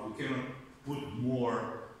rate, well, you cannot put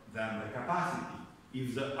more than the capacity.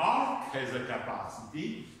 If the arc has a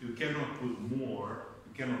capacity, you cannot put more,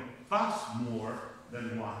 you cannot pass more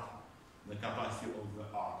than what the capacity of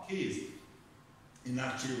the arc is. And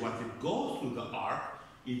actually what it goes through the arc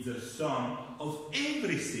is the sum of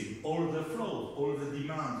everything, all the flows, all the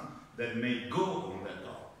demand that may go on that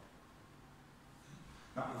arc.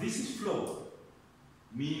 Now this is flow,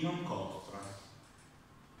 minimum constraint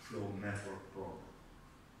flow network problem.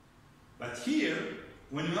 But here,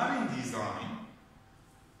 when you are in design,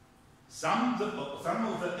 some of the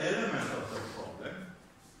elements of the problem,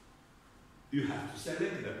 you have to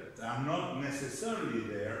select them. They are not necessarily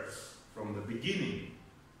there from the beginning.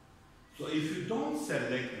 So if you don't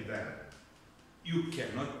select them, you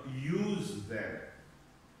cannot use them.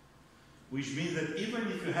 Which means that even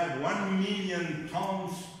if you have 1 million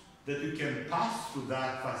tons that you can pass through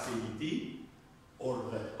that facility or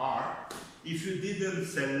that arc, if you didn't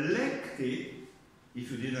select it,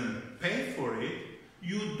 if you didn't pay for it,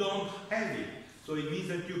 you don't have it. So it means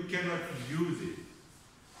that you cannot use it.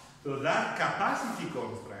 So that capacity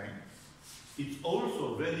constraint is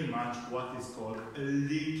also very much what is called a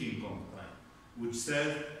linking constraint, which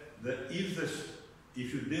says that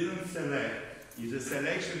if you didn't select, if the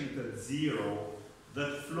selection is at 0, the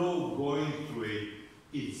flow going through it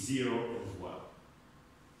is 0 as well.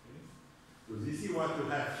 Okay? So this is what you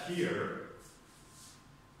have here.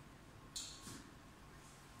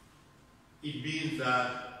 It means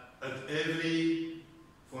that at every,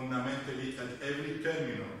 fundamentally, at every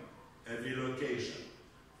terminal, every location,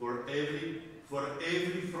 for every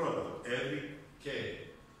product, every K,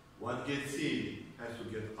 what gets in has to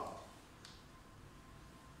get out.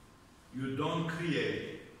 You don't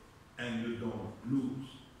create and you don't lose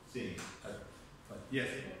things. Yes?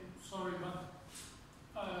 Sorry, but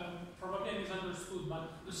probably I misunderstood,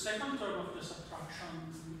 but the second term of the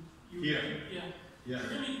subtraction, Here? Yeah. Yeah.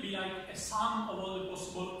 Shouldn't it be like a sum of all the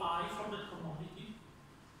possible I for the commodity?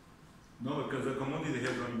 No, because the commodity has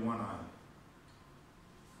only one I.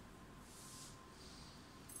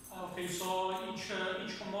 Okay, so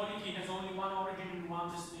each commodity has only one origin and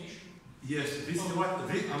one destination? Yes, this is what,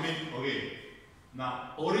 okay.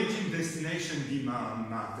 Now, origin, destination,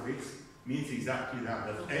 demand matrix means exactly that.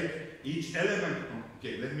 That each element,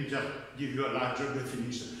 okay, let me just give you a larger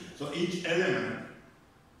definition. So each element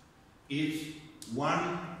is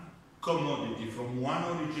one commodity from one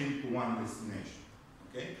origin to one destination.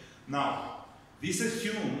 Okay? Now, this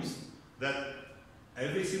assumes that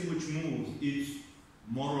everything which moves is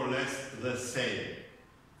more or less the same.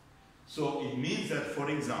 So it means that, for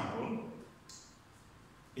example,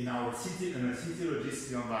 in a city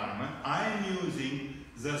logistics environment, I am using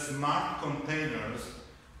the smart containers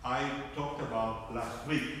I talked about last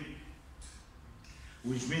week,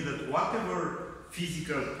 which means that whatever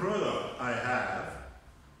physical product I have,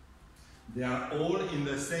 they are all in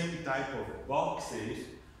the same type of boxes,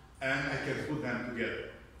 and I can put them together.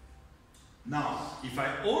 Now, if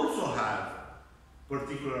I also have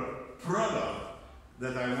particular product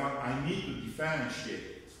that I need to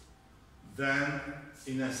differentiate, then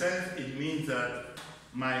in a sense it means that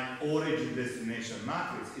my origin destination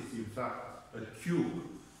matrix is in fact a cube,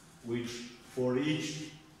 which for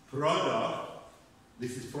each product,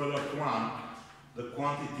 this is product 1, the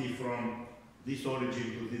quantity from this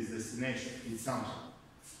origin to this destination is something.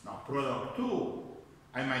 Now product 2,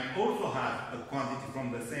 I might also have a quantity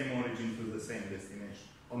from the same origin to the same destination,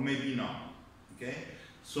 or maybe not. Okay?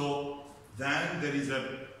 So then there is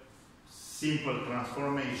a simple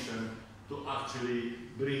transformation to actually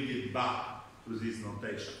bring it back to this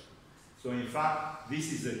notation. So in fact,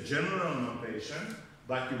 this is a general notation,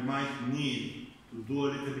 but you might need to do a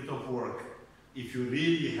little bit of work if you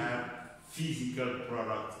really have physical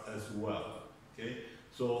products as well. Okay?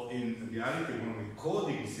 So in reality, when we're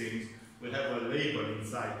coding things, we have a label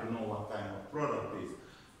inside to know what kind of product it is.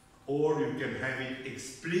 Or you can have it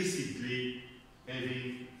explicitly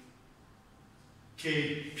having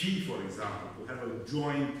KP, for example, to have a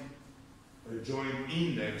joint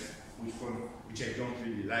index, which I don't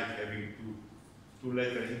really like having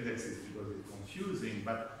two-letter indexes because it's confusing,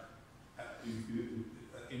 but how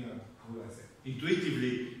would I say?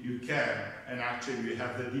 Intuitively you can, and actually you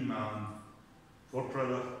have the demand for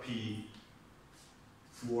product P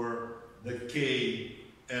for the K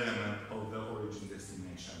element of the origin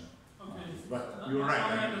destination. Okay. But you're right.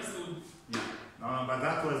 I understood. Yeah. No, but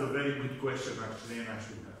that was a very good question actually, and I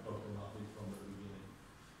should have talked about it from the beginning.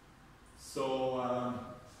 So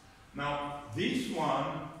now this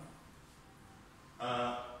one,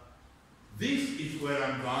 this is where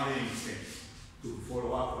I'm varying things.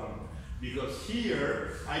 Because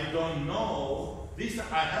here, I don't know, this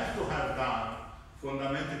I have to have done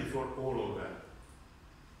fundamentally for all of them.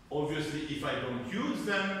 Obviously, if I don't use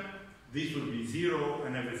them, this will be 0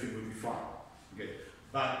 and everything will be fine. Okay.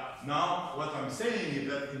 But now what I'm saying is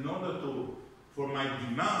that in order to, for my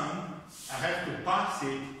demand, I have to pass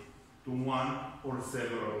it to one or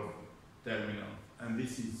several terminals. And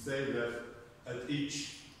this is say that at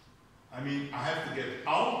each, I mean, I have to get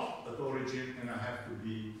out at origin and I have to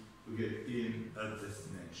get in at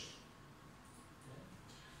destination.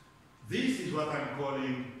 This is what I'm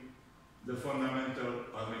calling the fundamental,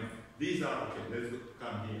 I mean, these are, okay, let's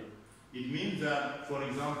come here. It means that, for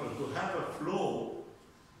example, to have a flow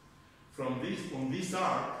from this, on this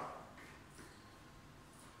arc,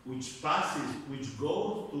 which passes, which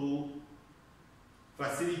goes to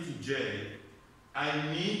facility J,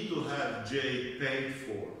 I need to have J paid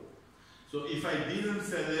for. So if I didn't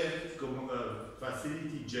select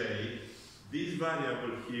facility J, this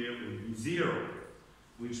variable here will be 0,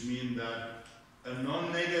 which means that a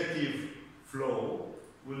non-negative flow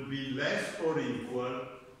will be less or equal,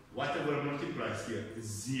 whatever multiplies here is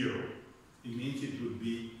 0. It means it will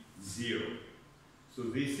be 0. So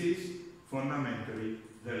this is fundamentally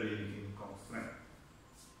the linking constraint.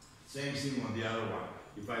 Same thing on the other one.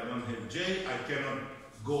 If I don't have J, I cannot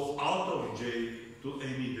go out of J to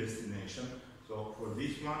any destination. So for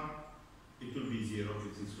this one, it will be 0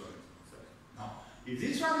 if this one is selected. Now, if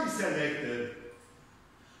this one is selected,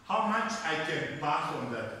 how much I can pass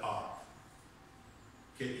on that arc?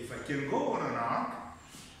 Okay, if I can go on an arc,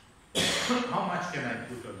 how much can I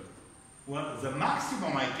put on it? Well, the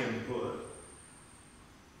maximum I can put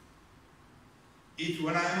is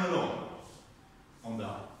when I am alone on the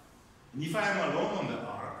arc. And if I am alone on the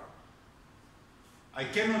arc, I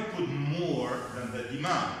cannot put more than the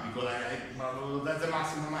demand because well, that's the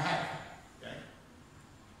maximum I have. Okay?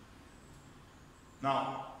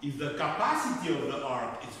 Now, if the capacity of the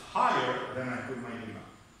arc is higher, then I put my demand.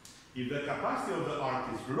 If the capacity of the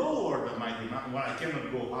arc is lower than my demand, well, I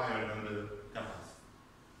cannot go higher than the capacity.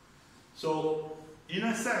 So, in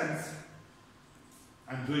a sense,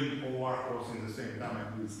 I'm doing OR course in the same time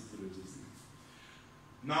I'm doing logistics.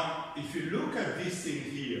 Now, if you look at this thing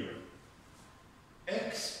here,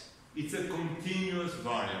 X, it's a continuous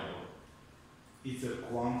variable. It's a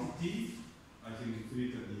quantity, I think it's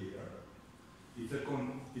written here. It's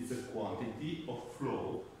a quantity of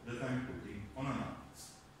flow that I'm putting on an arc.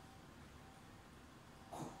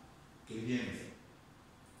 Che viene.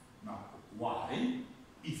 Now, Y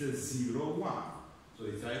is a 0, 1. So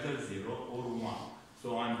it's either 0 or 1.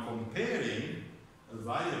 So I'm comparing a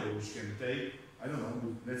variable which can take, I don't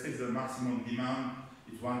know, let's say the maximum demand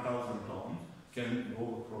is 1,000 tons, can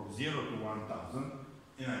go from 0 to 1,000,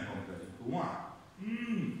 and I'm comparing to 1.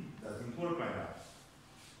 Doesn't work like that.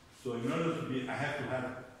 So in order to be, I have to have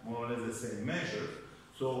more or less the same measure.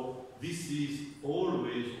 So this is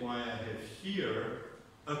always why I have here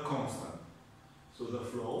a constant. So the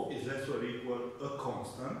flow is less or equal a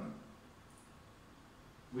constant,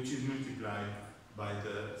 which is multiplied by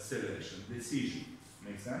the selection decision.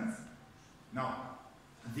 Make sense? Now,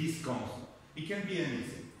 this constant, it can be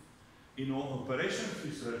anything. In operations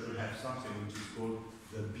research, we have something which is called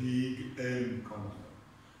the big M constant,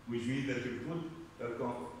 which means that you put a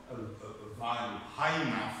value high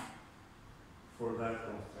enough for that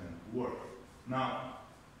constant to work. Now,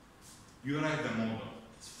 you write the model,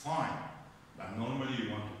 it's fine, but normally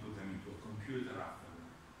you want to put them into a computer after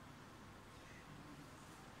that.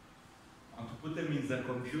 And to put them in the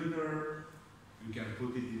computer, you can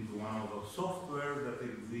put it into one of those software that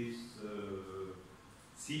exists,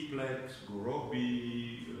 Cplex,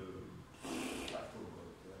 Gorobi, I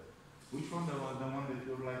forgot. Which one? The one that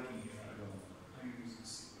you're liking here? I don't know. I'm using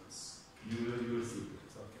Cplex. You will use Cplex,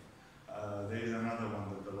 okay. There is another one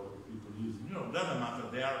that a lot of people use. You know, doesn't matter.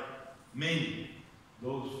 There are many.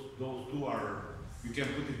 Those two are. You can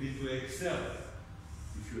put it into Excel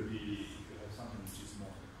if you have something which is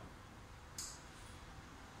more.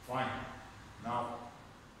 Fine. Now,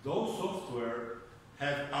 those software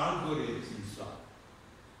have algorithms inside.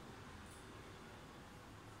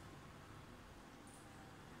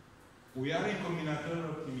 We are in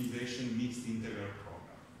combinatorial optimization mixed integral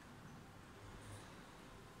program.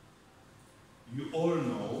 You all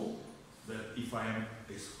know that if I am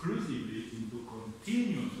exclusively into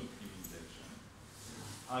continuous optimization,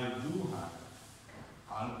 I do have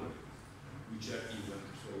algorithms which are even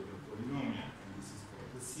to solve the polynomial, and this is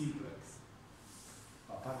called the simplex.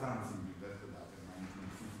 Papatanzin invented that in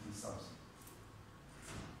 1950 something.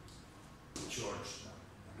 Georgetown,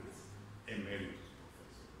 emeritus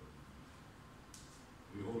professor.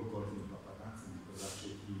 We all call him Papatanzin because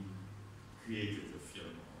actually he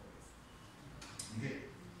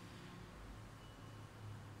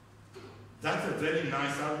very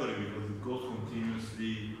nice algorithm because it goes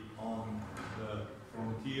continuously on the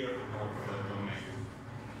frontier of the domain.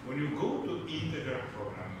 When you go to integral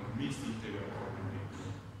programming, or mixed integral programming,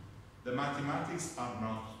 the mathematics are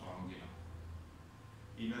not strong enough.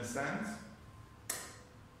 In a sense,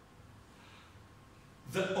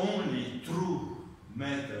 the only true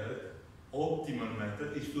method, optimal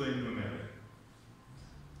method, is to enumerate.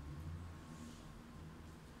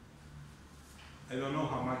 I don't know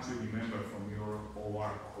how much you remember from your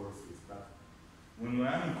OR courses, but when we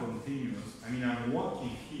are in continuous, I mean, I'm walking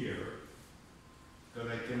here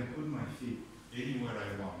because I can put my feet anywhere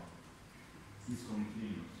I want. It's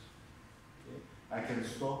continuous. Okay? I can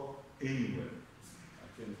stop anywhere.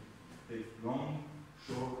 I can take long,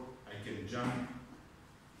 short, I can jump,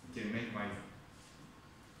 I can make my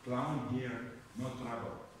clown here, no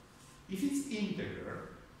trouble. If it's integral,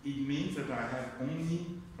 it means that I have only,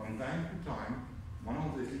 from time to time, one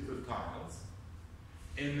of the little tiles,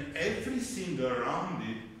 and everything around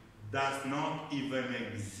it does not even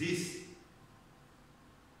exist.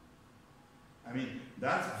 I mean,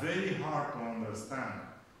 that's very hard to understand.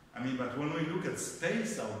 I mean, but when we look at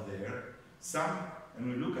space out there,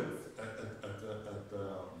 and we look at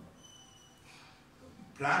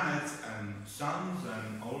planets and suns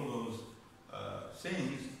and all those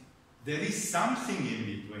things, there is something in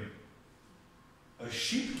between. A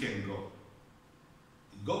ship can go.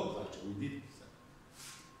 It goes, actually, we did this.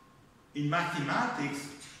 In mathematics,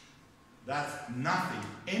 that's nothing,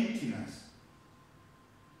 emptiness.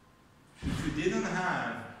 If you didn't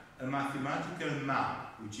have a mathematical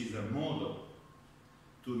map, which is a model,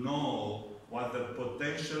 to know what the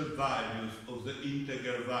potential values of the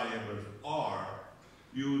integral variables are,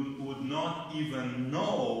 you would not even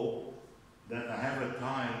know that I have a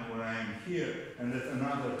tile where I am here and that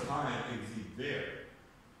another tile exists there.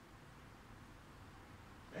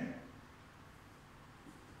 Okay?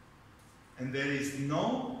 And there is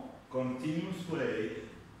no continuous way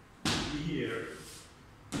here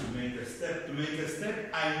to make a step. To make a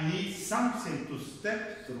step, I need something to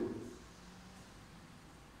step through.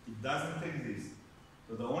 It doesn't exist.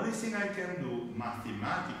 So the only thing I can do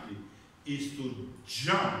mathematically is to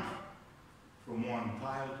jump from one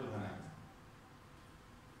tile to the next.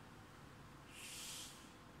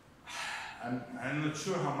 I'm not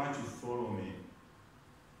sure how much you follow me.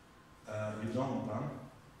 You don't, huh?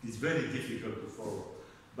 It's very difficult to follow.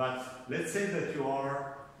 But let's say that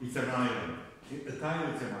it's an island. A tile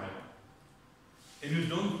is an island. And you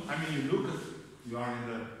don't, I mean, you are in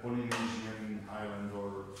the Polynesian island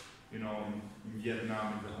or, in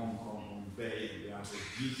Vietnam, in the Hong Kong Bay, they have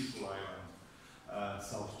a beautiful island,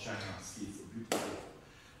 South China Sea, it's a beautiful.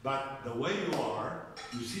 But the way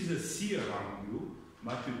you see the sea around you,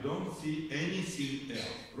 but you don't see anything else.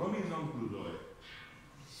 Robinson Crusoe.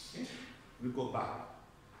 Okay? We go back.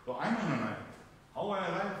 So I'm on an island. How I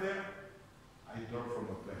arrived there? I dropped from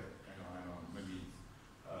a plane. I know, maybe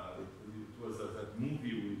it was that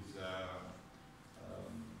movie with,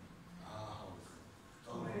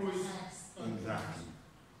 exactly.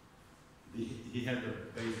 He had a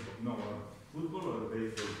baseball, a football or a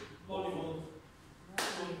baseball? Volleyball.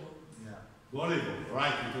 Yeah. Volleyball,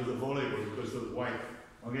 right, it was a volleyball because it was white.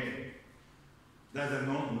 Okay. That's a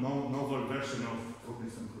novel version of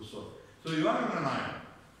Robinson Crusoe. So you are on an island.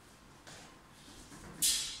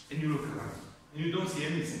 And you look around. And you don't see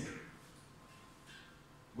anything.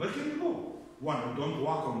 Where can you go? One, you don't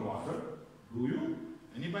walk on water. Do you?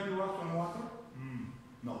 Anybody walk on water?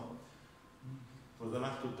 No. For the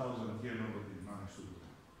last 2,000 years, nobody managed to do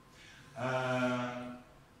that.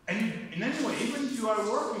 And in any way, even if you are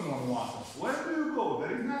working on water, where do you go?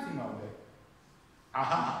 There is nothing out there.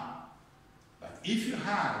 Aha! But if you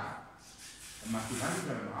have a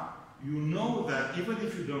mathematical map, you know that even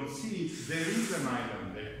if you don't see it, there is an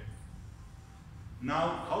island there.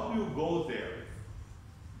 Now, how do you go there?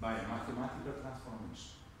 By a mathematical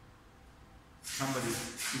transformation. Somebody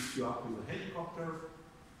picks you up with a helicopter,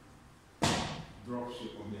 drops you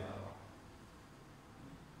on the other.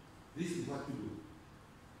 This is what you do.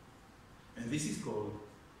 And this is called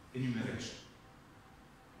enumeration.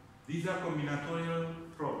 These are combinatorial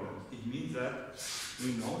problems. It means that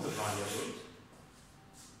we know the variables.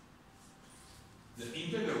 The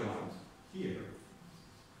integral ones here,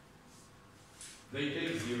 they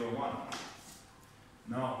take 0, 1.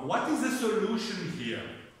 Now, what is the solution here?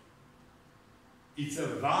 It's a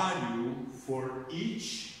value for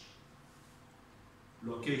each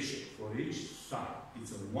location, for each side.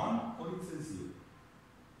 It's a 1 or it's a 0.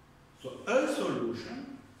 So a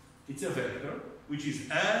solution, it's a vector, which is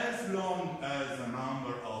as long as the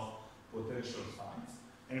number of potential sides,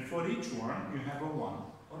 and for each one you have a 1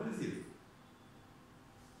 or a 0.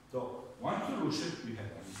 solution, you have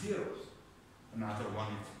only zeros. Another one,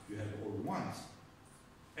 you have all ones.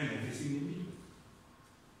 And everything in between.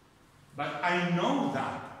 But I know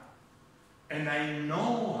that. And I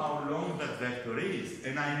know how long that vector is.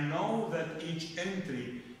 And I know that each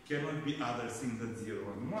entry cannot be other things than 0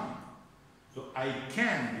 and 1. So I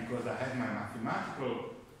can, because I have my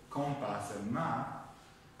mathematical compass and math,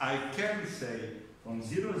 I can say from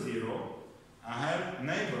 0, 0, I have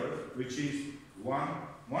neighbor, which is one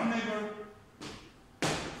neighbor,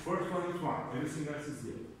 first one is 1, everything else is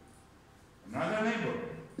 0. Another neighbor,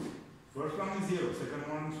 first one is 0, second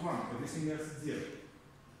one is 1, everything else is 0.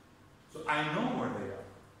 So I know where they are.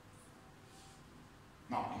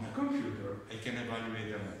 Now, in a computer, I can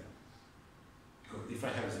evaluate them. Because if I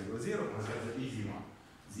have 0, 0, that's the easy one.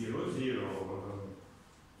 0, 0,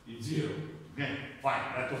 it's 0. Okay,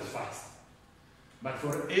 fine, that was fast. But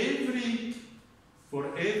for every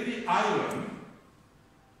island,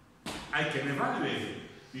 I can evaluate it.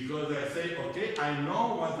 Because I say, okay, I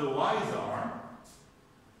know what the y's are.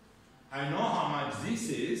 I know how much this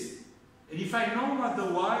is. And if I know what the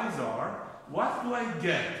y's are, what do I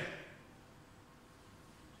get?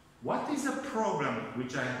 What is a problem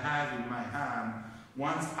which I have in my hand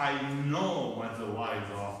once I know what the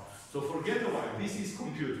y's are? So forget the y. This is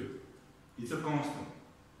computed. It's a constant.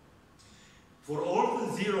 For all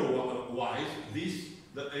the 0 y's,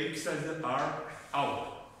 the x's are out.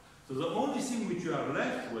 So the only thing which you are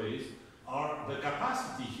left with are the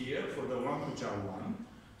capacity here for the ones which are 1.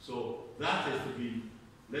 So that has to be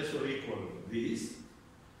less or equal to this.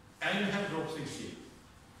 And you have those things here.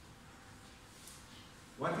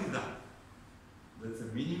 What is that? That's a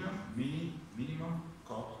minimum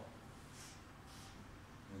cost.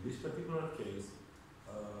 In this particular case,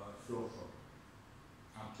 flow flow,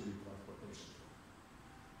 actually transportation flow.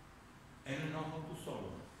 And you know how to solve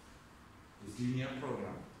it. It's linear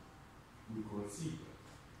program. We call it simple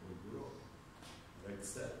or below. Right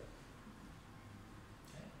step.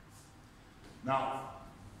 Okay. Now,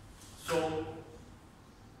 so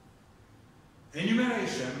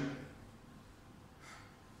enumeration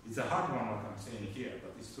is a hard one what I'm saying here,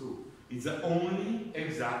 but it's true. It's the only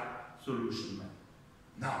exact solution method.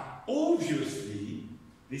 Now, obviously,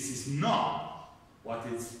 this is not what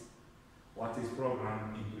is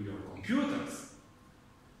programmed into your computers.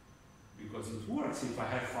 Because it works if I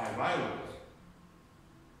have 5 islands.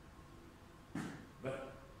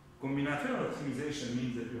 But combinatorial optimization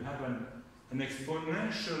means that you have an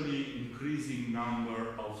exponentially increasing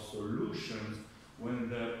number of solutions when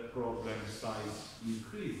the problem size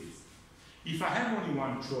increases. If I have only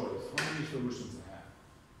one choice, how many solutions I have?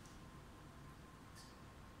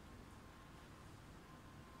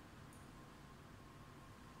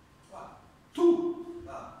 What? 2.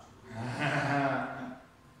 Ah.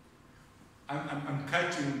 I'm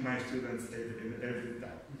catching my students every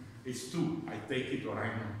time. It's 2. I take it or I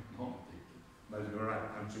don't take it. But you're right,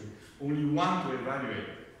 actually. Only 1 to evaluate.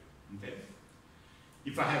 Okay?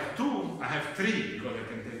 If I have 2, I have 3 because I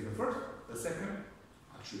can take the first, the second,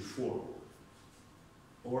 actually 4.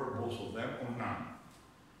 Or both of them, or none.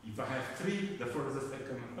 If I have 3, the first, the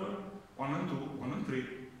second, and third, 1 and 2, 1 and 3,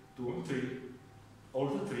 2 and 3, all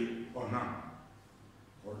the 3, or none.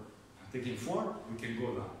 Or I'm taking 4, we can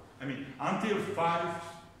go down. I mean, until 5,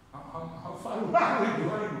 how far are we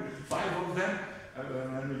going? 5 of them,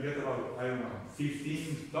 and we get about, I don't know,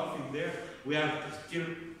 15 stuff in there. We are still,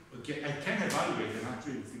 okay, I can evaluate, and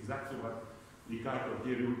actually it's exactly what Ricardo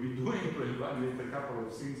here will be doing to evaluate a couple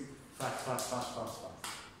of things fast.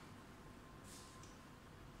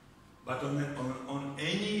 But on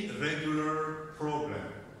any regular problem,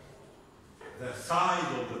 the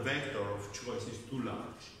size of the vector of choice is too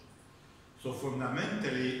large. So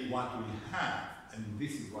fundamentally, what we have, and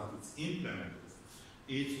this is what it's implemented,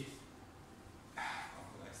 is, how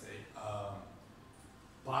can I say,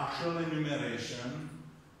 partial enumeration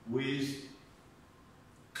with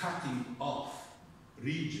cutting off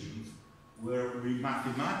regions where we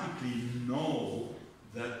mathematically know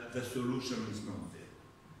that the solution is not there.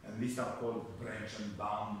 And these are called branch and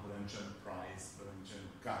bound, branch and price, branch and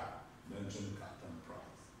cut and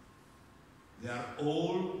price. They are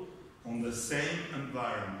all on the same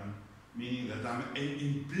environment, meaning that I'm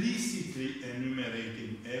implicitly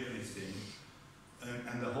enumerating everything,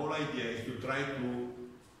 and the whole idea is to try to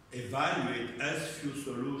evaluate as few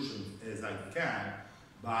solutions as I can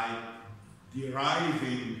by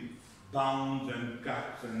deriving bounds and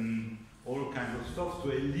cuts and all kinds of stuff to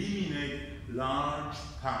eliminate large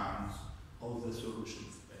pounds of the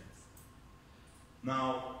solution space.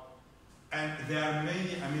 Now, and there are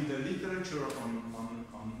many, I mean, the literature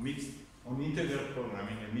on integer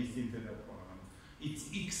programming and mixed integer programming, it's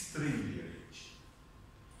extremely rich.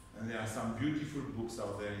 And there are some beautiful books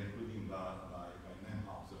out there, including by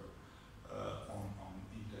Nemhauser, on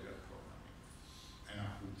integral programming, and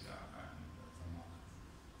Ahuja and some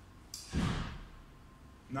others.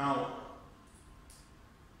 Now,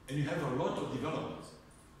 and you have a lot of developments.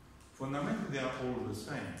 Fundamentally, they are all the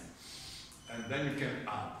same. And then you can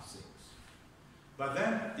add things. But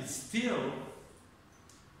then it's still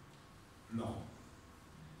long.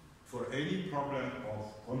 For any problem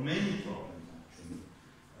or many problems actually,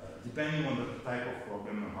 depending on the type of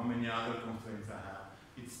problem and how many other constraints I have,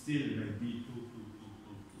 it still may be too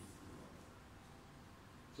long.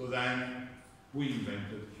 So then we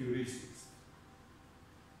invented heuristics.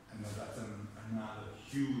 And that's another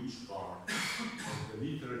huge part of the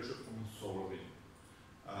literature on solving.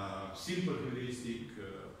 Simple heuristic,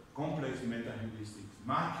 complex meta-heuristics,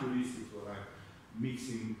 math heuristics, where I'm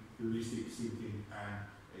mixing heuristic thinking and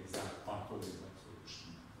exact part of the exact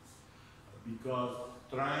solution. Because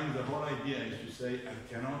the whole idea is to say,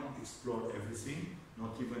 I cannot explore everything,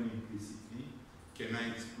 not even implicitly. Can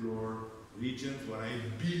I explore regions where I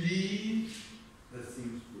believe that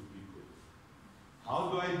things could be good? How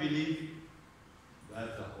do I believe?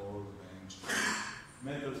 That's a whole range of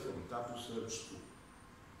methods from tabu search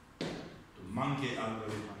to monkey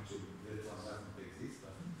algorithm. Actually, that one doesn't exist,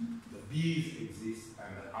 but the bees exist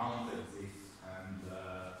and the ant exists, and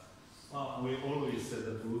well, we always said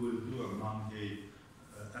that we will do a monkey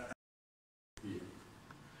here.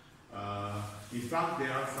 In fact,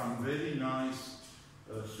 there are some very nice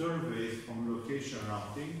surveys on location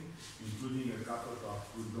routing, including a couple of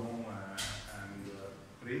Houdon and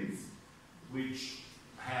Prince, which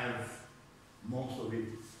have most of it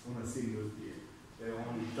on a single tier. They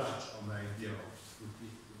only touch on the idea of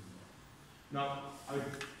statistics. Now, I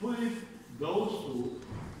put those two.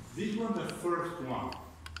 This was the first one,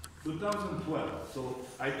 2012. So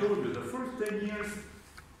I told you the first 10 years,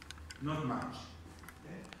 not much.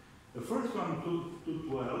 Okay? The first one,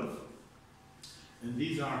 2012, and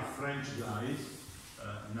these are French guys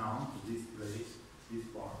now to this place, this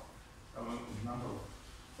part. A number of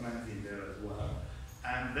friends in there as well.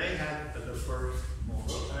 And they had the first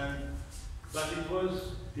model, but it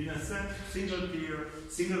was, in a sense, single tier,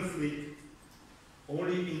 single fleet,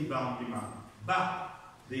 only inbound demand. But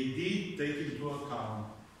they did take into account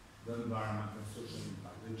the environment and social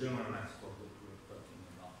impact, the general aspect that we were talking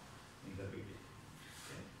about in the beginning.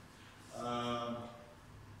 Okay?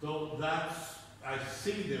 So that's, I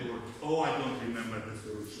think they were, I don't remember the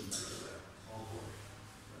solution. Oh boy.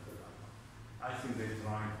 I think they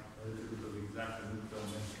tried a little bit of exact and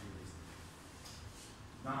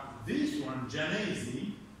now this one,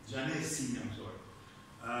 Janesi, I'm sorry,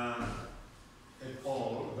 et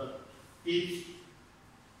al. It's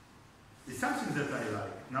something that I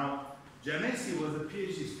like. Now, Janesi was a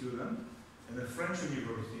PhD student at a French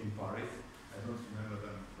university in Paris. I don't remember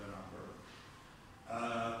the number.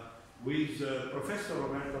 With Professor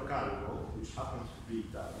Roberto Calvo, which happens to be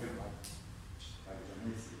Italian, like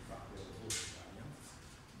Janesi, in fact, they were both Italian.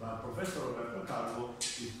 But Professor Roberto Calvo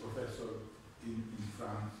is professor in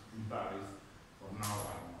France, in Paris, for now,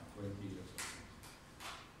 I don't know, 20 years.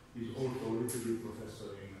 He's also a little bit professor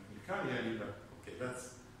in Cagliari, but okay, that's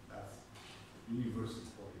university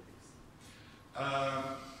politics.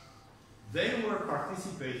 They were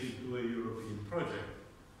participating to a European project,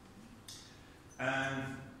 and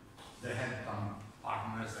they had some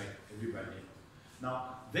partners like everybody. Now,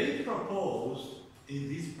 they proposed in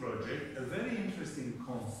this project a very interesting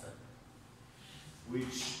concept,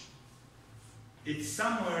 which it's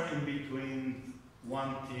somewhere in between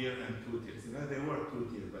one tier and two tiers. You know, they were two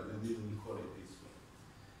tiers, but they didn't call it this way.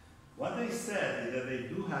 What they said is that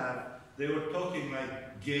they were talking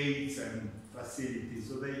like gates and facilities,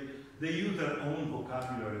 so they use their own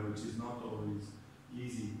vocabulary, which is not always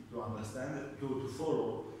easy to understand, to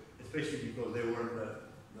follow, especially because they were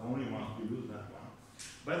the only ones who used that one.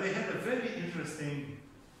 But they had a very interesting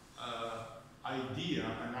idea,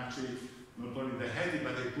 and actually, not only they had it,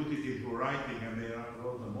 but they put it into writing and they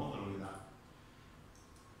wrote a model with that.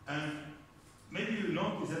 And maybe you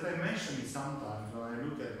notice that I mention it sometimes when I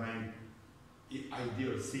look at my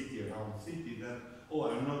ideal city, around city, that, I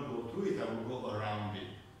will not go through it, I will go around it.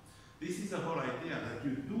 This is the whole idea that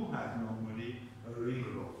you do have normally a ring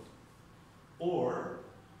road. Or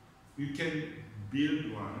you can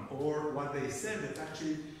build one, or what they said that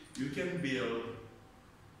actually you can build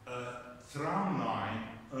a tram line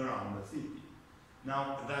around the city.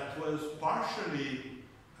 Now, that was partially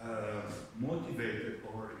motivated,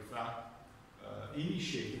 or in fact,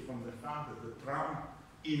 initiated from the fact that the tram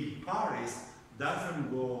in Paris doesn't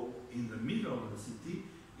go in the middle of the city,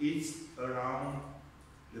 it's around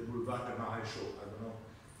the Boulevard de Maréchaux. I don't know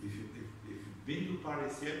if you've been to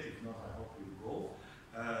Paris yet, if not, I hope you go.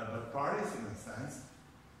 But Paris, in a sense,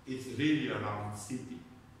 it's really a round city.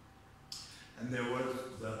 And there was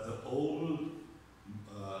the old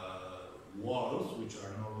walls, which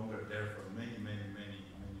are no longer there for many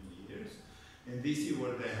years. And this is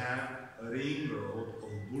where they have a ring road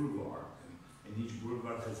of boulevard, and each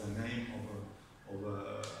boulevard has a name of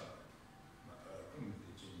a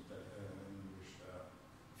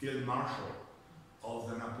field marshal of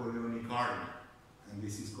the Napoleonic army, and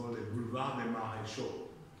this is called the Boulevard des Maréchaux.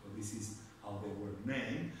 So this is how they were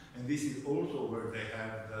named, and this is also where they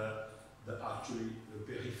have the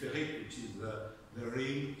périphérique, which is the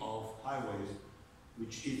ring of highways,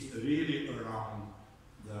 which is really around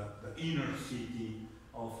the inner city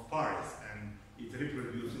of Paris, and it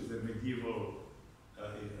reproduces the medieval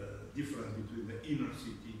difference between the inner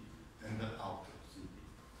city and the outer city.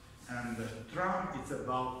 And the tram, it's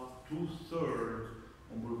about 2/3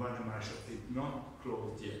 on Boulevard des Maréchaux. It's not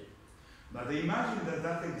closed yet. But imagine that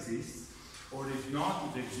that exists, or if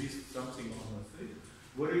not, it exists something on the street,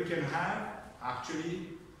 where you can have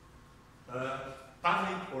actually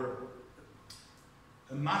public or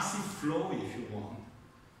a massive flow, if you want,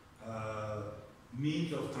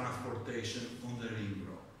 means of transportation on the ring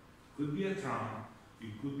road. Could be a tram,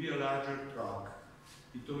 it could be a larger truck.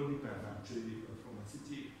 It all depends actually from a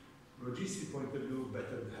city logistic point of view.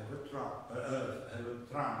 Better to have a truck, have a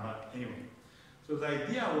tram. But anyway, so the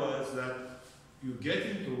idea was that you get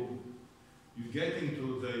into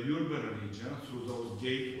the urban region through those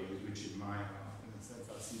gateways, which in my in a sense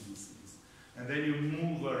are CDCs, and then you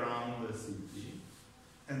move around the city,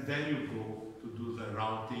 and then you go to do the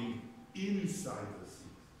routing inside the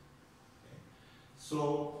city. Okay? So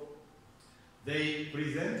they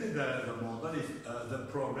presented the model. The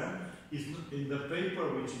problem is in the paper,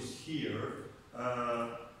 which is here.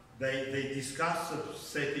 They discuss the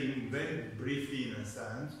setting very briefly in a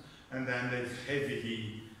sense, and then there's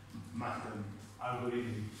heavily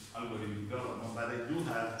algorithm development, but they do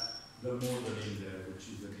have the model in there, which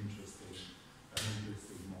is an interesting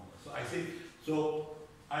model. So I think, so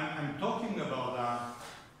I'm talking about that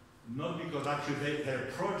not because actually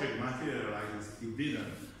their project materialized, it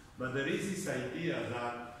didn't, but there is this idea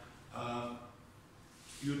that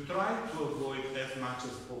you try to avoid as much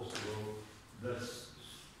as possible the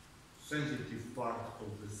sensitive part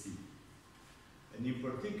of the city. And in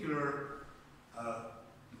particular,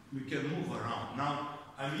 we can move around. Now,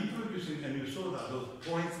 I'm introducing, and you saw that, those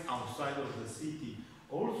points outside of the city,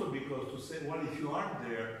 also because to say, well, if you are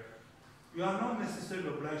there, you are not necessarily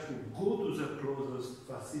obliged to go to the closest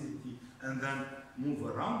facility and then move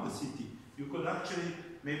around the city. You could actually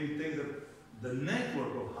maybe take the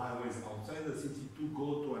network of highways outside the city to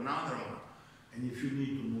go to another one. And if you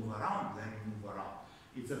need to move around, then you move around.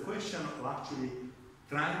 It's a question of actually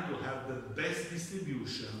trying to have the best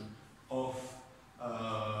distribution of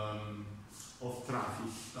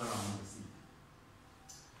traffic around the city.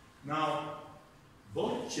 Now,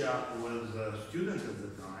 Boccia was a student at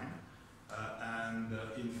the time, and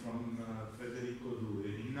from Federico Due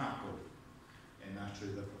in Napoli. And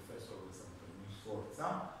actually the professor was Antonio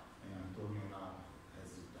Sforza, and Antonio now has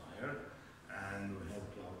retired. And we had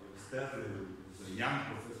Claudio Sterri, who was a young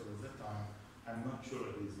professor at the time. I'm not sure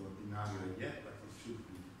he's ordinario yet, but it should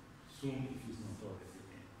be soon if he's not already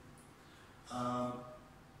in.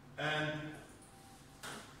 And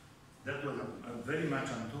that was a very much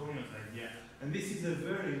Antonio's idea. And this is a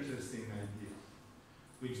very interesting idea,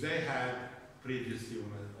 which they had previously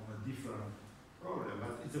on a different problem,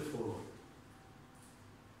 but it's the following.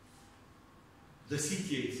 The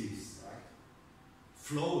city exists, right?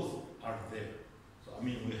 Flows are there. So, I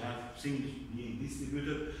mean, we have things being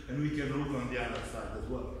distributed, and we can look on the other side as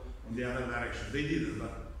well, on the other direction. They didn't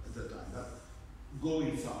at the time, but go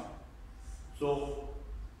inside. So,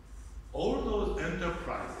 all those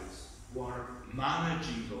enterprises who are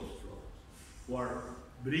managing those flows, who are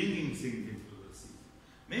bringing things into the city,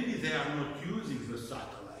 maybe they are not using the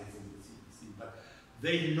satellites in the city, but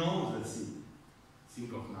they know the city.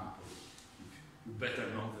 Think of Napoli. You better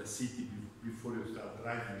know the city before you start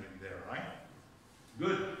driving in there, right?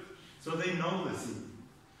 Good. So they know the city.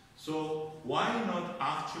 So why not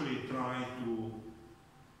actually try to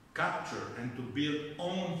capture and to build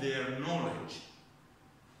on their knowledge?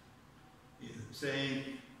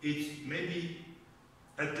 Saying it's maybe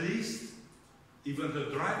at least even the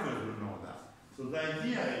driver will know that. So the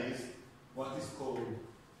idea is what is called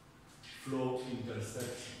flow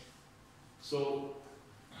interception. So,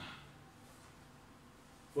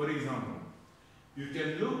 for example, you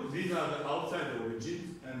can look, these are the outside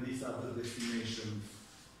origins and these are the destinations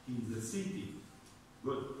in the city.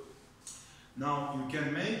 Good. Now you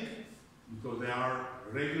can make, because there are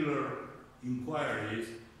regular inquiries,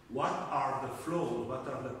 what are the flows, what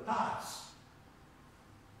are the paths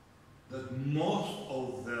that most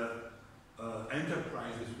of the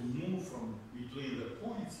enterprises who move from between the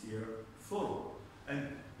points here follow.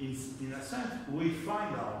 And in a sense, we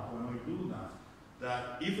find out when we do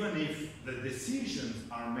that even if the decisions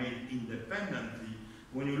are made independently,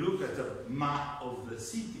 when you look at the map of the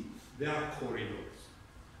city, there are corridors.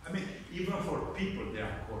 I mean, even for people, there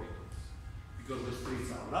are corridors. Because the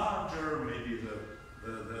streets are larger, maybe the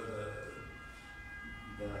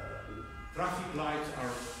traffic lights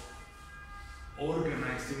are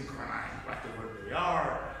organized, synchronized, whatever they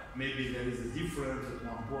are. Maybe there is a difference at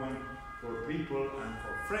one point for people and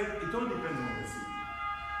for freight. It all depends on the city.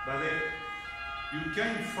 But you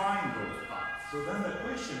can find those paths. So then the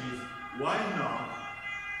question is, why not?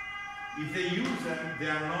 If they use them, they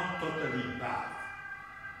are not totally bad.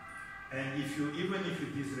 And even if you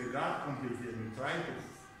disregard completely and you try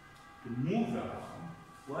to move around,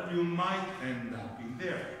 well, you might end up in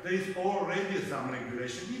there. There is already some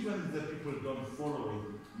regulation, even if the people don't follow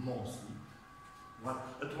it mostly.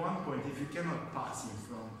 But at one point, if you cannot pass in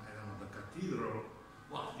front, I don't know, the cathedral,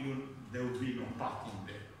 well, there will be no parking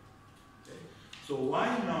there. Okay? So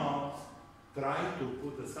why not try to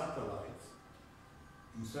put the satellites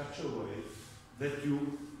in such a way that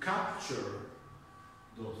you capture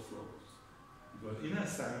those flows? But in a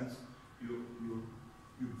sense,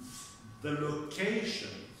 the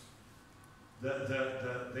locations,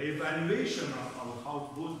 the evaluation of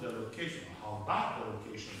how good the location, how bad the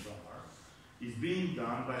locations are, is being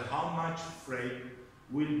done by how much freight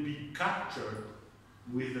will be captured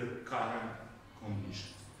with the current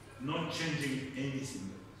conditions, not changing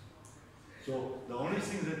anything. So the only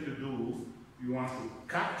thing that you do, you want to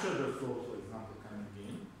capture the flow, for example, coming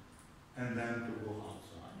in, and then to go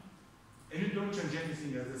outside. And you don't change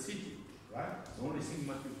anything as a city, right? The only thing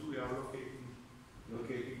what you do, you are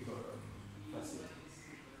locating facilities.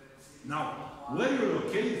 Now, where you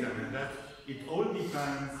locate them, and that it all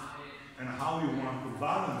depends on how you want to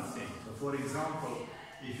balance things. So for example,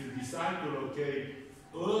 if you decide to locate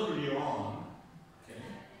early on, okay,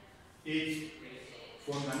 it's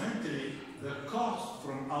fundamentally the cost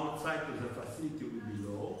from outside to the facility will be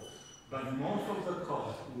low, but most of the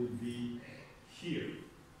cost will be here.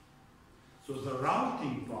 So the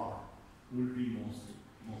routing part will be most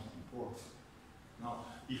important. Now,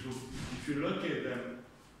 if you look at them,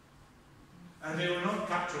 and they will not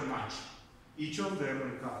capture much. Each of them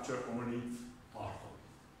will capture only part of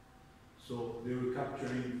it. So they will capture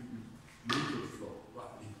in little flow,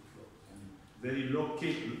 and very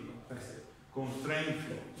located, constrained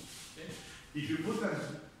flow. Okay? If you put them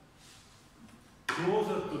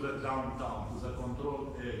closer to the downtown, to the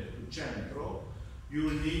control area, to Centro, you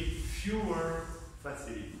will need fewer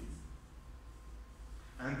facilities.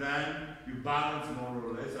 And then you balance more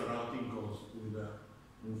or less a routing cost with the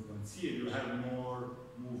movements here. You have more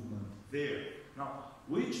movement there. Now,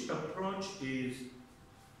 which approach is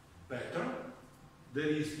better? There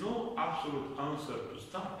is no absolute answer to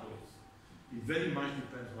start with. It very much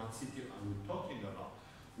depends what city are we talking about.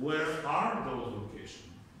 Where are those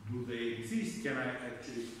locations? Do they exist? Can I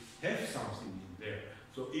actually have something in there?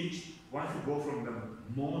 So once you go from the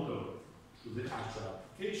model to the actual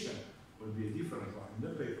application, will be a different one. In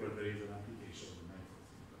the paper, there is an application of the micro.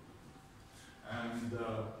 And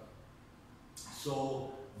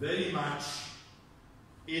so very much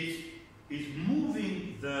it's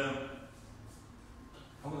moving the,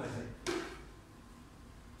 how would I say?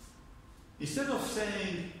 Instead of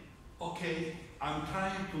saying, okay, I'm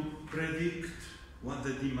trying to predict what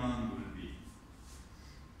the demand will be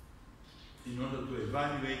in order to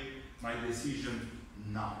evaluate my decision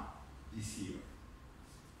now, this year.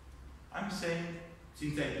 I'm saying,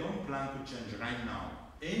 since I don't plan to change right now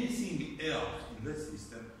anything else in the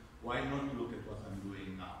system, why not look at what I'm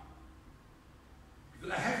doing now?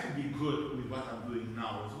 Because I have to be good with what I'm doing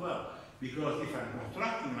now as well. Because if I'm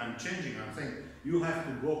constructing and I'm changing, I'm saying, you have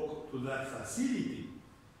to go to that facility.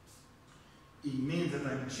 It means that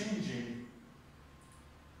I'm changing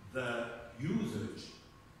the usage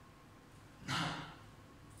now.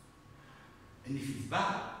 And if it's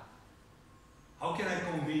bad, how can I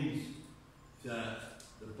convince the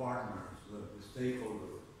partners, the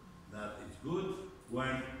stakeholders, that it's good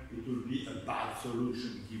when it will be a bad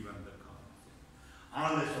solution given the current thing?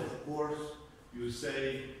 Unless, of course, you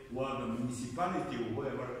say, well, the municipality or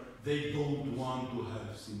whoever, they don't want to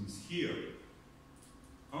have things here.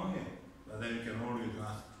 Okay, but then you can always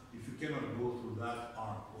ask, if you cannot go through that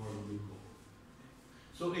arc, where will you go?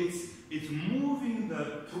 So it's moving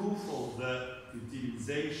the proof of the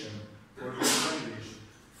utilization for the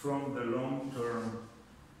from the long-term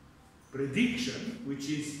prediction, which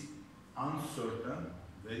is uncertain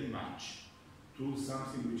very much, to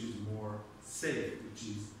something which is more safe, which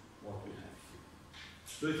is what we have here.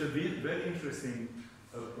 So it's a very interesting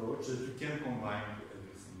approach that you can combine to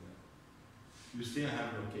everything else. You still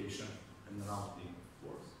have location and routing, of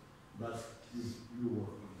course, but you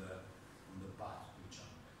work on the path to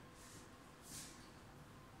jump.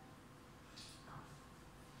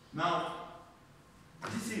 Now,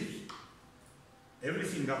 this is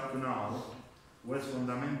everything up to now was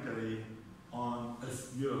fundamentally on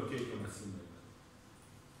you locate on a single level.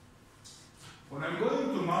 When I'm going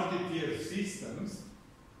to multi-tier systems,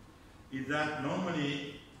 is that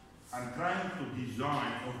normally I'm trying to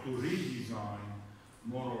design or to redesign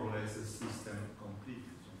more or less a system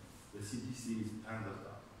completely. So the CDCs and the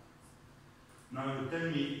data. Now you tell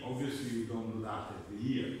me, obviously you don't do that every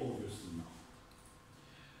year, obviously not.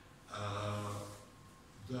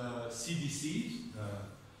 The CDCs, the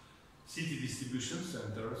city distribution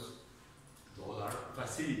centers, those are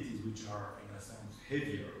facilities which are, in a sense,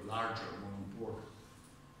 heavier, larger, more important.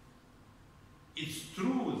 It's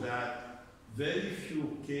true that very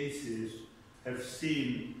few cases have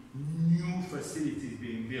seen new facilities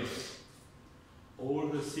being built. All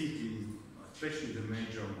the cities, especially the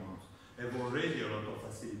major ones, have already a lot of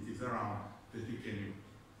facilities around that you can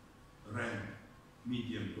rent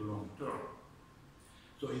medium to long term.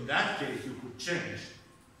 So in that case, you could change.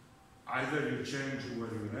 Either you change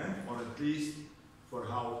where you rent, or at least for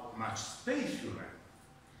how much space you rent.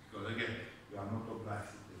 Because again, you are not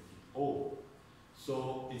obliged to take it all.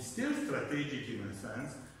 So it's still strategic in a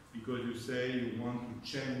sense, because you say you want to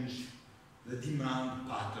change, the demand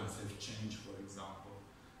patterns have changed, for example.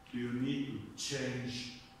 So you need to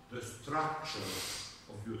change the structure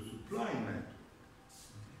of your supply network.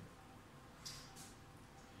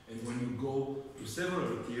 And when you go to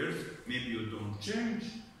several tiers, maybe you don't change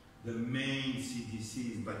the main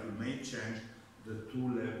CDCs, but you may change the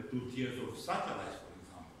two tiers of satellites, for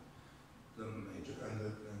example, the major and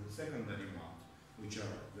the secondary ones, which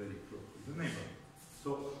are very close to the neighborhood. So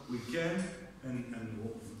we can and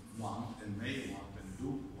want and may want and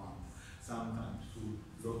do want sometimes to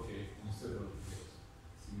locate on several tiers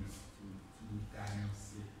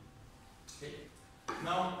simultaneously. Okay.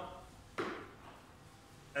 Now,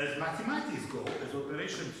 as mathematics go, as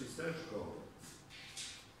operations research go,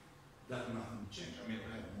 that nothing changed. I mean,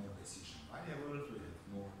 we have more decision variables, we have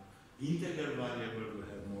more integral variables, we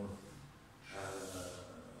have more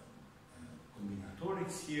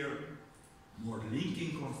combinatorics here, more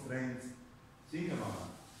linking constraints. Think about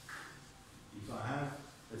it. If I have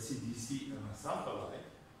a CDC and a satellite,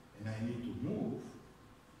 and I need to move,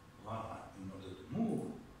 well, in order to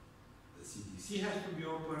move, the CDC has to be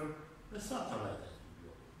open, the satellite has to be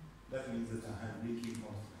open. That means that I have linking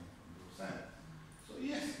constraints on both ends. So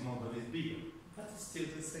yes, model is bigger, but it's still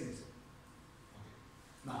the same thing. Okay.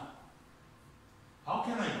 Now, how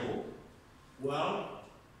can I go? Well,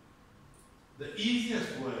 the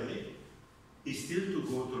easiest way is still to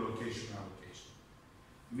go to location allocation.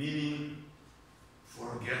 Meaning,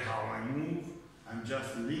 forget how I move, I'm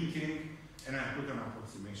just linking, and I put an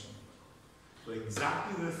approximation of the code. So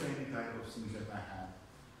exactly the same type of things that I had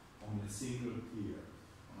on the single tier.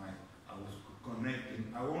 I was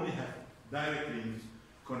connecting, I only have direct links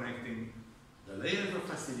connecting the layers of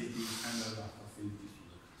facilities and the facilities to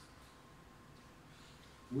the customers,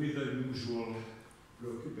 with the usual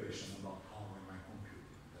preoccupation about how am I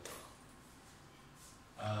computing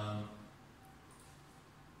that.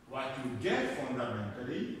 What you get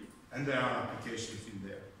fundamentally, and there are applications in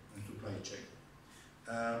there, in supply chain,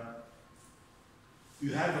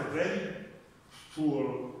 you have a very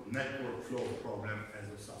poor network flow problem as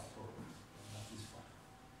a sub-problem. That is fine.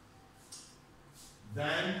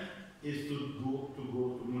 Then is to go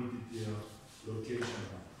to multi-tier location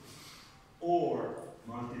or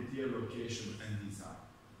multi-tier location and design.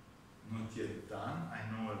 Not yet done.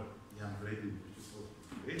 I know a young lady who is supposed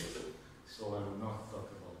to do it, so I will not talk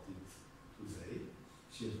about it today.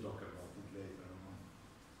 She'll talk about it later on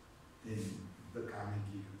in the coming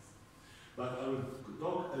years. But I will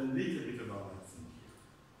talk a little bit about that thing here.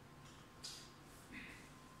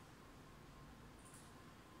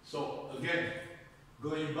 So again,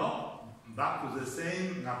 going back to the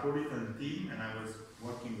same Napolitan team, and I was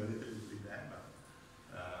working a little bit with them, but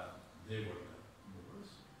they were the movers.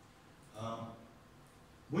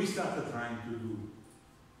 We started trying to do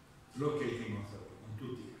locating on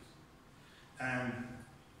two tiers. And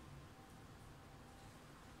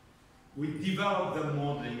we developed the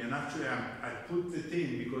modeling, and actually I put it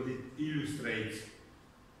in because it illustrates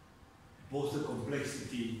both the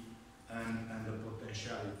complexity and the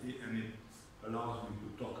potentiality, and it allows me to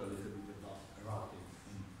talk a little bit about routing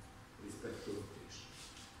in respect to rotation.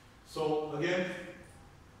 So again,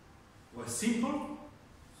 was simple.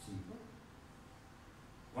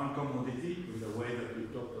 One commodity with the way that we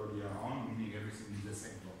talked earlier on, meaning everything in the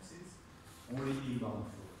same boxes. Only inbound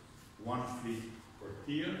flows. One fleet per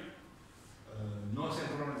tier. No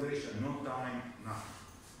synchronization, no time, nothing.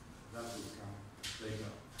 That will come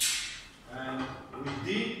later. And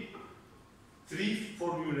we did 3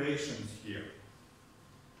 formulations here.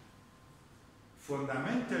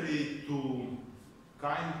 Fundamentally to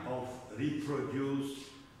kind of reproduce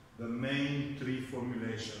the main 3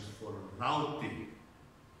 formulations for routing.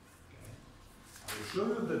 Okay. I will show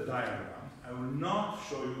you the diagram. I will not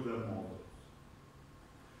show you the model,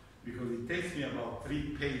 because it takes me about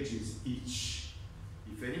 3 pages each.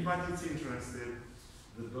 If anybody is interested,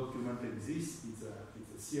 the document exists. It's a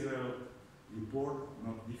serial report,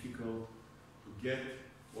 not difficult to get,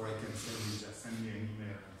 or I can send you, just send me an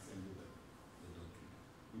email and send you the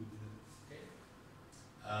document. Okay.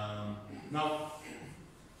 Now,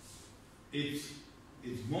 it's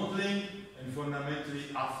modeling, and fundamentally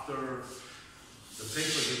after the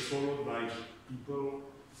paper gets followed by people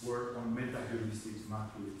work on meta-heuristics,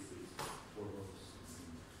 math-heuristics for those.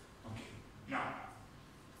 Okay, now,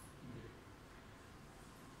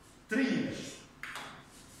 3 index.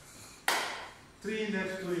 3 index,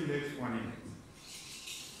 2 index, 1 index.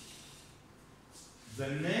 The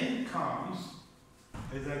name comes,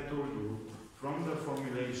 as I told you, from the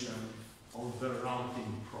formulation of the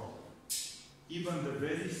routing problem. Even the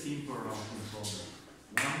very simple routing problem.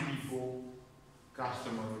 1 depot,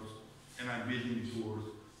 customers, and I'm building tours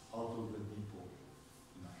out of the depot.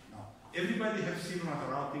 Now, everybody have seen what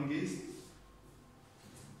routing is?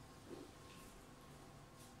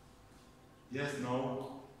 Yes,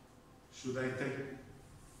 no? Should I take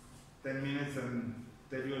 10 minutes and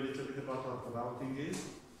tell you a little bit about what routing is?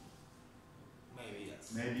 Maybe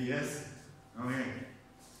yes. Maybe yes? Okay.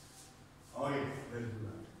 Okay, let's do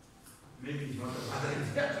that. Maybe it's not a bad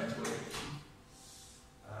idea to do it.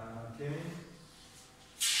 Okay.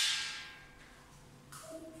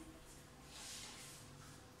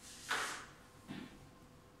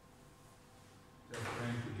 Just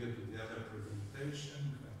trying to get to the other presentation.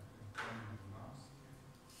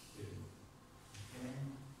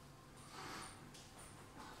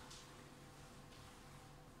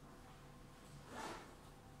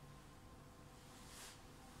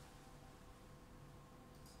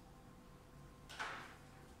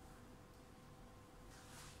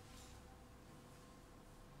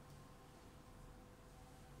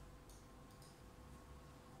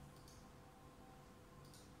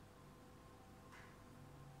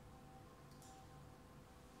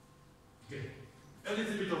 Okay, a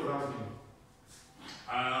little bit of routing.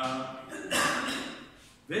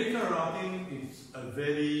 Vehicle routing is a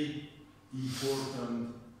very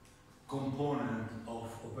important component of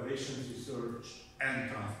operations research and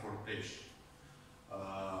transportation.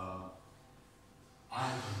 I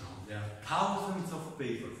don't know, there are thousands of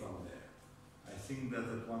papers out there. I think that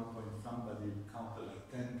at one point somebody counted like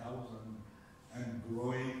 10,000 and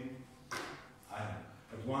growing.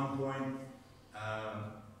 At one point,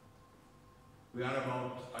 we are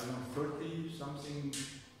about, I don't know, 30 something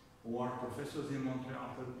who are professors in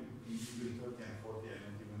Montreal, between 30 and 40, I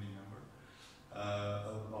don't even remember.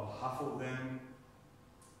 About half of them,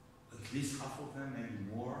 at least half of them,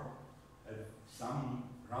 maybe more, have some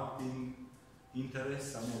routing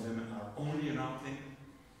interest. Some of them are only routing.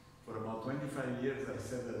 For about 25 years, I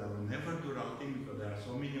said that I will never do routing because there are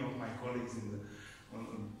so many of my colleagues in the,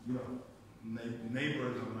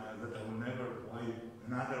 neighbors of mine that I will never, why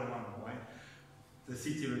another one, why? The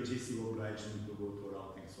city logistics obliged me to go to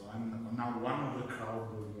routing, so I'm now one of the crowd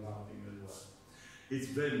doing routing as well. It's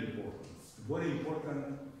very important. Very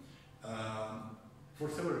important for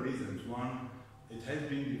several reasons. One, it has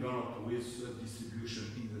been developed with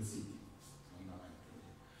distribution in the city, fundamentally.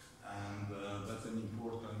 And that's an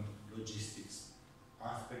important logistics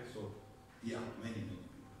aspect, so yeah, many people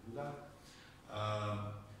do that.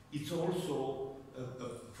 It's also a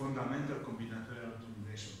fundamental combinatorial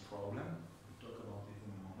optimization problem.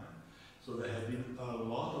 So there have been a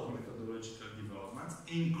lot of methodological developments,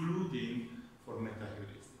 including for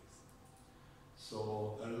meta-heuristics.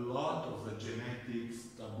 So a lot of the genetics,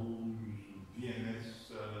 taboos,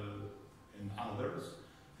 VNS, and others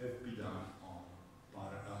have been done on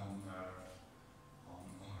routing.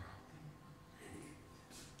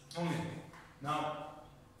 Okay. Now,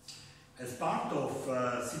 as part of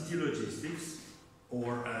city logistics,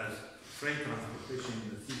 or as freight transportation in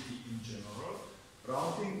the city in general,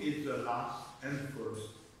 routing is the last and first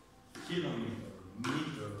kilometer,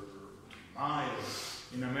 meter, mile.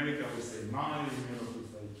 In America we say mile, in Europe we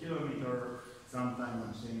say kilometer. Sometimes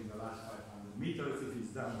I'm saying the last 500 meters if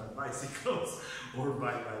it's done by bicycles or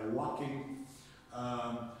by walking.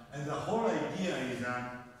 And the whole idea is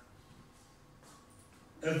that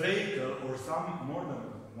a vehicle or some more than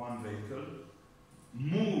one vehicle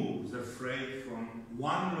moves the freight from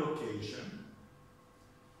one location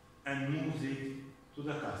and moves it to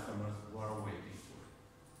the customers who are waiting for it.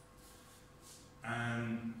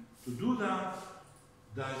 And to do that,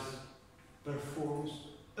 performs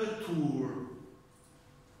a tour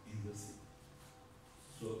in the city.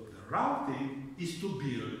 So the routing is to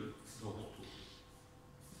build those tours.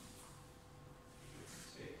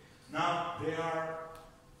 Okay. Now they are,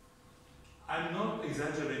 I'm not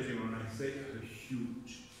exaggerating when I say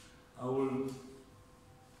huge. I will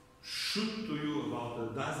shoot to you about a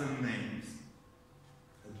dozen names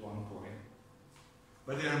at one point,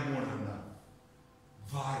 but there are more than that.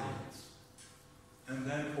 Variants. And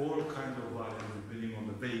then all kinds of variants depending on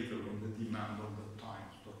the vehicle, on the demand, on the time,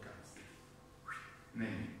 stochastic.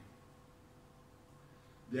 Name.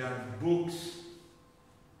 There are books,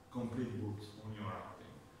 complete books on your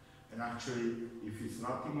routing. And actually, if it's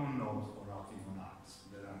routing on nodes or routing on arcs,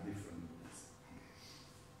 there are different books.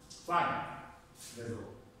 Fine. Let's go.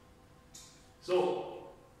 So,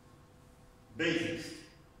 basics.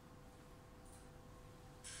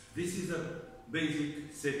 This is a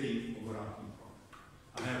basic setting of a routing problem.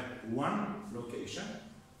 I have one location,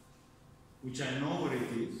 which I know where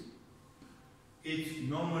it is. It's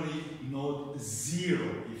normally node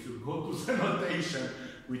 0. If you go to the notation,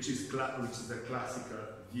 which is the classical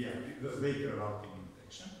vehicle routing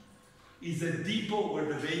notation, is a depot where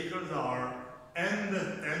the vehicles are and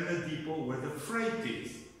the depot where the freight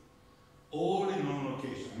is. All in one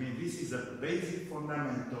location. I mean, this is a basic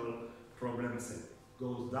fundamental problem set.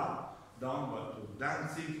 Goes down but to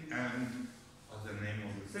Danzig and what's the name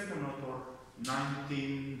of the second author?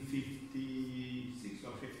 1956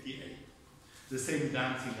 or 58. The same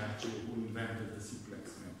Danzig actually who invented the simplex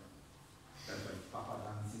method. That's like Papa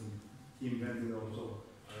Danzig. He invented also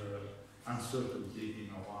uncertainty in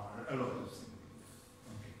a lot of things.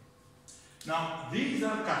 Okay. Now these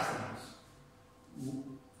are customers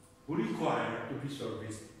who require to be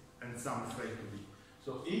serviced and some freight to be.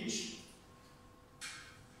 So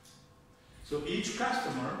each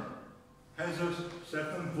customer has a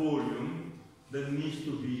certain volume that needs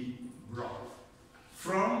to be brought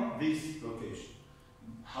from this location.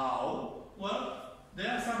 How? Well,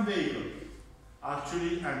 there are some vehicles.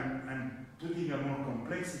 Actually, I'm putting a more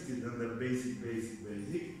complexity than the basic,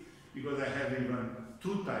 because I have even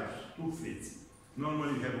two types, two fleets.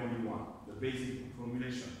 Normally you have only one, the basic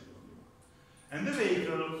formulation is only one. And the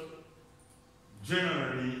vehicles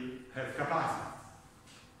generally have capacity.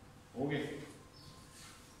 Okay.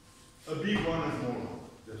 A big one and a small one,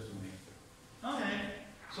 just to make it. Okay.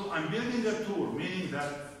 So I'm building a tour, meaning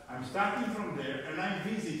that I'm starting from there and I'm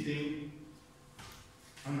visiting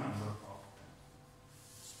a number of them.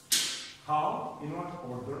 How, in what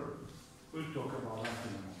order, we'll talk about that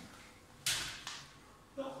in a moment.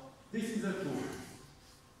 So, this is a tour.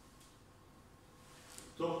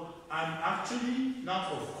 So, I'm actually,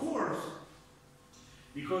 now of course,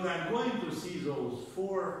 because I'm going to see those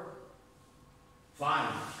 4,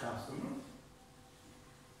 5 customers,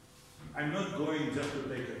 I'm not going just to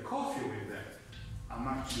take a coffee with them. I'm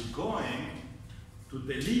actually going to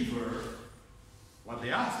deliver what they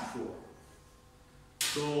asked for.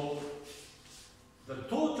 So the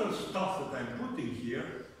total stuff that I'm putting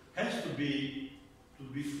here has to be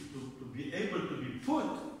able to be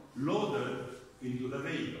loaded into the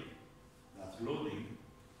vehicle. That's loading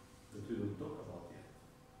that we don't talk about yet.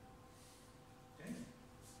 Okay?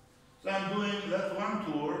 So I'm doing that one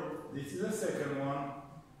tour. This is the second one.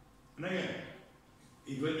 And again,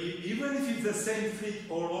 even if it's the same fleet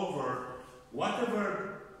all over,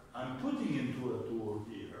 whatever I'm putting into a tour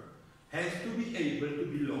here has to be able to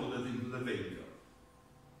be loaded into the vehicle.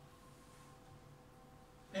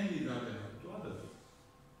 And these are the 2 other things.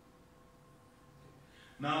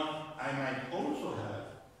 Now, I might also have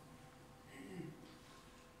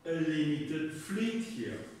a limited fleet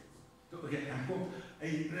here. Okay, I'm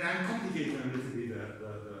complicating a little bit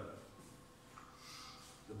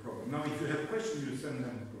the problem. Now, if you have questions, you send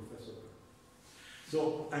them to Professor.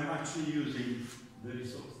 So, I'm actually using the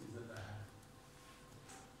resources that I have.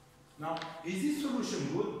 Now, is this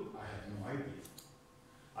solution good? I have no idea.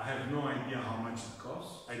 I have no idea how much it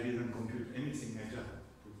costs. I didn't compute anything, I just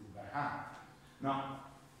put it by hand. Now,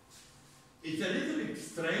 it's a little bit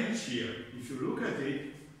strange here. If you look at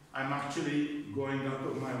it, I'm actually going out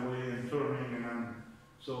of my way and turning and I'm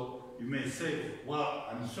So you may say, well,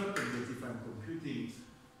 I'm certain that if I'm computing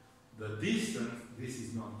the distance, this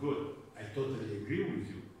is not good. I totally agree with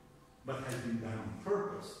you, but has been done on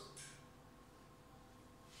purpose.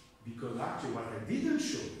 Because actually what I didn't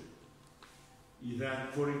show you is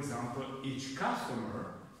that, for example, each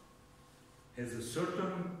customer has a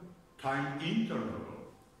certain time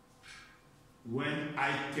interval when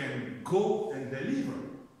I can go and deliver.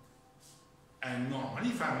 And normally,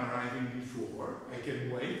 if I'm arriving before, I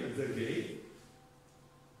can wait at the gate.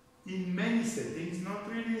 In many settings, not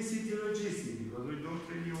really in city logistics, because we don't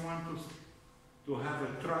really want to have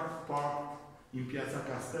a truck parked in Piazza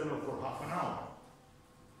Castello for half an hour.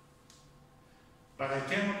 But I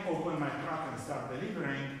cannot open my truck and start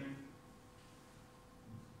delivering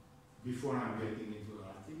before I'm getting into the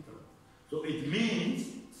article. So it means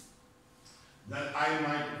that I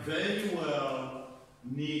might very well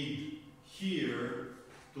need here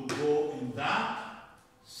to go in that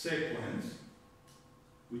sequence,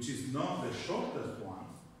 which is not the shortest one,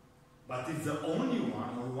 but it's the only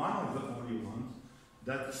one, or one of the only ones,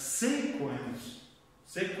 that sequences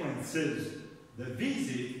the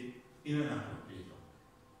visit in an appropriate order.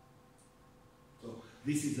 So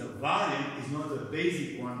this is a variant, it's not a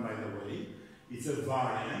basic one, by the way. It's a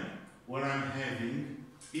variant where I'm having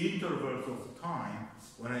intervals of time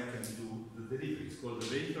when I can do the delivery. It's called the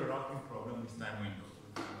vehicle routing problem with time windows.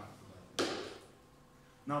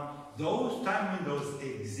 Now, those time windows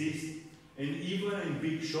exist, and even in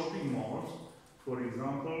big shopping malls, for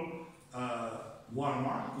example,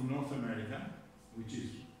 Walmart in North America, which is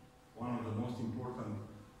one of the most important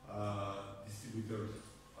distributors,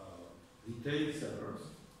 retail sellers,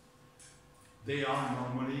 they are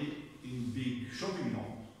normally in big shopping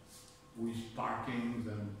malls with parkings,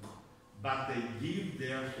 but they give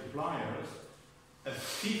their suppliers a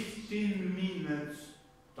 15 minutes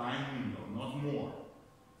time window, not more.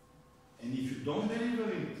 And if you don't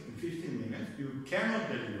deliver in 15 minutes, you cannot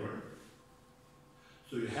deliver.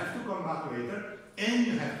 So you have to come back later, and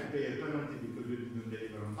you have to pay a penalty because you didn't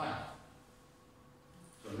deliver on time.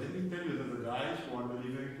 So let me tell you that the guys who are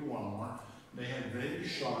delivering to Walmart, they have very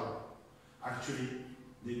sharp, actually,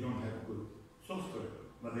 they don't have good software,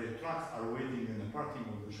 but their trucks are waiting in the parking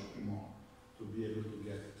of the shopping mall to be able to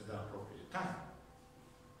get at the appropriate time.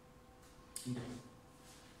 Okay.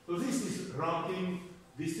 So this is routing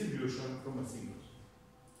distribution from a single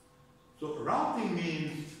source. So routing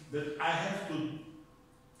means that I have to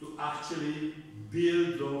actually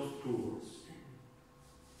build those tools.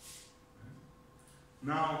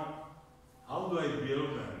 Now, how do I build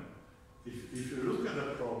them? If you look at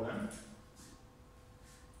the problem,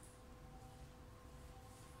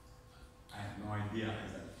 I have no idea,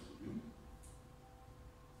 as I told you.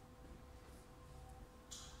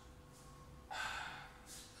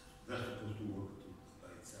 That's supposed to work by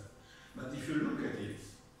itself. But if you look at it,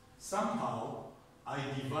 somehow I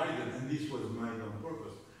divided, and this was made on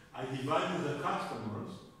purpose, I divided the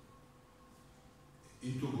customers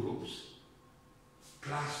into groups,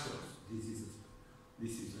 clusters. This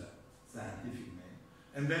is a scientific name.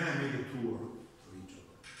 And then I made a tour for each of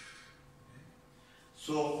them. Okay?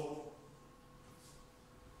 So,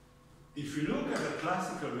 if you look at the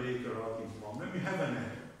classical vehicle routing problem, you have a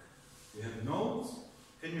network. You have nodes,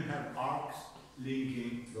 and you have arcs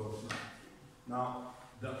linking those nodes. Now,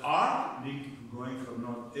 the arc going from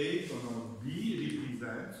node A to node B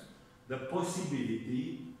represents the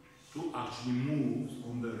possibility to actually move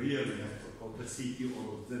on the real network of the city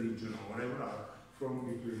or the region or whatever from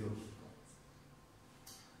between those two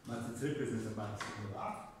points. But it's represented by a single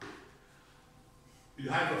arc. You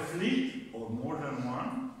have a fleet or more than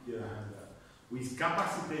one, here I have that, with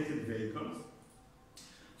capacitated vehicles.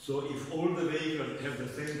 So if all the vehicles have the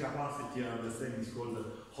same capacity are the same, it's called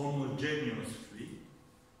a homogeneous fleet.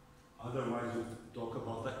 Otherwise, we talk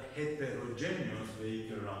about the heterogeneous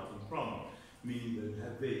vehicle routing problem, meaning that you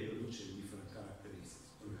have vehicles which have different characteristics,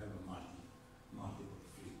 or you have a multiple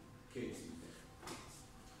fleet case in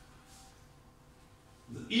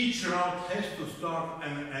there. Each route has to start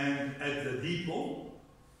and end at the depot.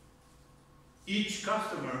 Each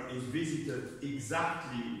customer is visited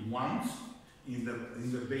exactly once in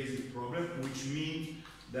the basic problem, which means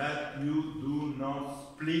that you do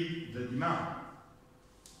not split the demand.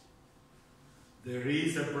 There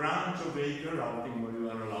is a branch of vehicle routing where you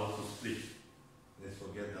are allowed to split. Let's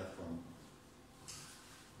forget that from.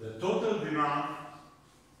 The total demand,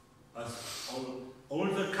 as all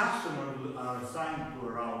the customers who are assigned to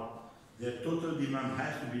a route, their total demand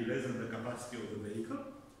has to be less than the capacity of the vehicle.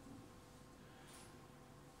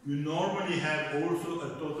 You normally have also a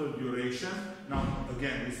total duration. Now,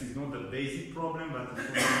 again, this is not a basic problem, but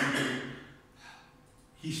it's fundamentally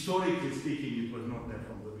Historically speaking, it was not there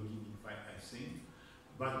from the beginning, I think.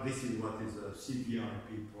 But this is what is a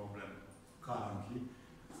CVRP problem currently.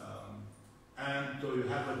 And so you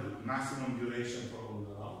have a maximum duration for all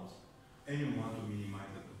the routes, and you want to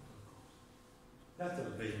minimize the total cost. That's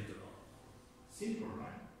a basic law. Simple,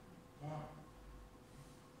 right? Wow.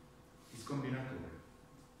 It's combinatory.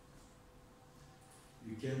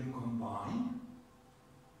 You can combine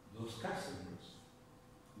those customers,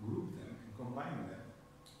 group them, and combine them.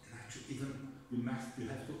 And actually, even you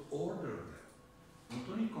have to order them. Not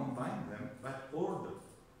only combine them, but order.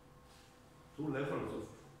 Two levels of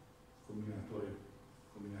combinatory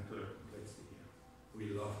complexity here. We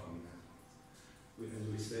love combinatories. As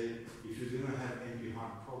we say, if you didn't have NP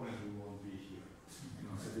hard problems, we won't be here. You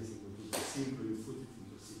know, everything will be simple, you put it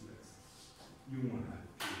into sequence. You won't have a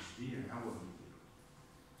PhD, and I won't be here.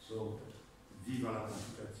 So, viva la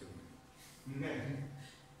complicazione.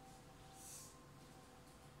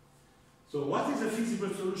 So what is a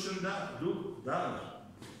feasible solution that do?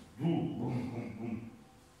 Boom, boom, boom.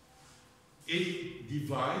 It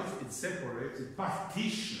divides, it separates, it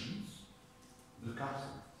partitions the customers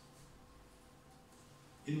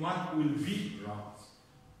in what will be routes.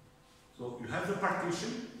 So you have the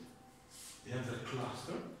partition, you have the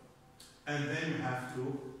cluster, and then you have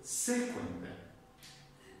to sequence them.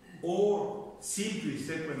 Or simply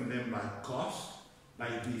sequence them by cost, by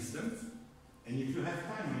distance, and if you have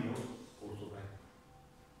time, you also by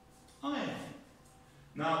time. Okay.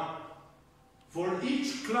 Now, for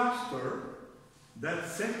each cluster, that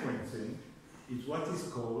sequencing is what is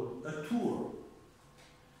called a tour.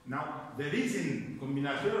 Now, there is in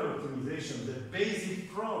combinatorial optimization the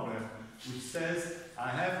basic problem which says I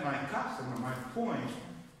have my customer, my point,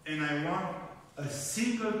 and I want a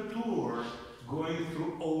single tour going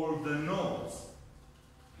through all the nodes.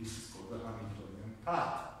 This is called the Hamiltonian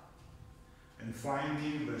path. And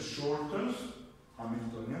finding the shortest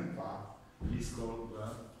Hamiltonian path is called the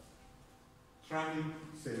traveling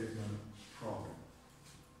salesman problem.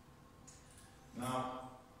 Now,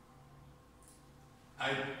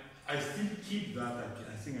 I still keep that,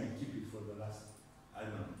 I think I keep it for the last, I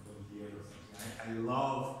don't know, 20 years or something. I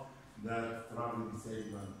love that traveling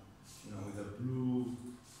salesman, you know, with a blue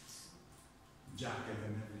jacket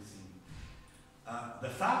and everything. The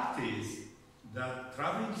fact is that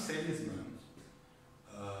traveling salesmen,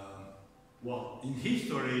 well, in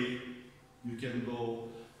history, you can go,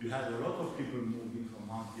 you had a lot of people moving from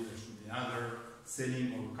one village to the other,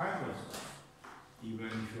 selling all kinds of stuff. Even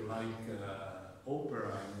if you like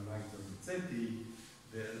opera and you like the Mazzetti,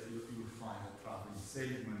 you find a traveling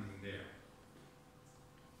salesman in there.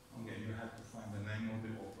 Okay, you have to find the name of the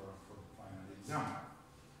opera for the final exam.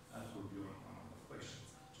 That would be one of the questions,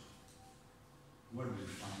 actually. Where do you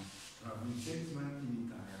find traveling salesman in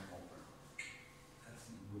Italian opera? That's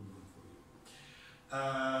a good one for you.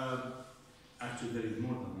 Actually, there is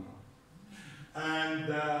more than one. And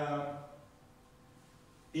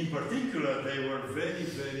in particular, they were very,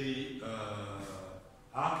 very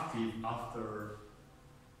active after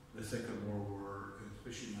the Second World War,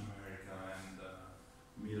 especially in America, and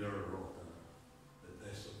Miller wrote The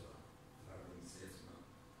Death of the Traveling Salesman,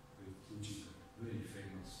 which is a very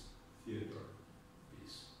famous theater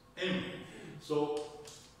piece. Anyway, so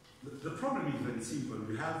the problem is very simple.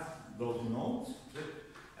 You have those nodes,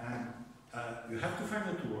 and you have to find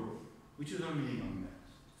a tour, which is a minimum net.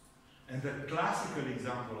 And the classical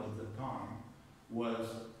example at the time was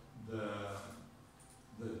the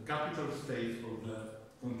capital state of the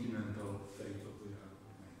continental state of the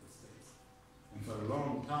United States. And for a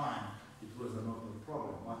long time, it was another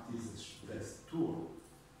problem. What is the best tour?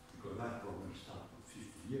 Because that problem started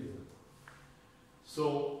 50 years ago.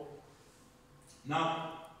 So,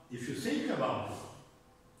 now, if you think about it,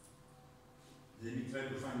 then you try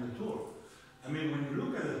to find the tour. I mean, when you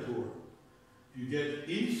look at the tour, you get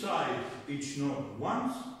inside each node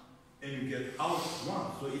once, and you get out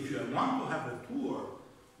once. So if you want to have a tour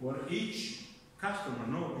where each customer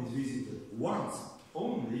node is visited once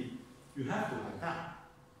only, you have to have that.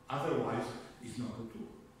 Otherwise, it's not a tour,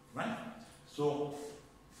 right? So,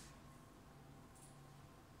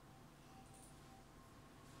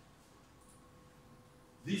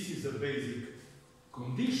 this is a basic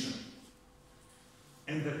condition.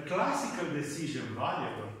 And the classical decision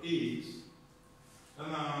variable is,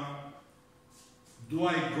 do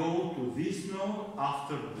I go to this node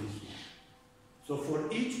after this one? So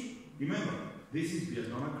for each, remember, this is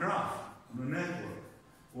built on a graph, on a network,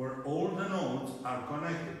 where all the nodes are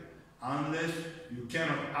connected, unless you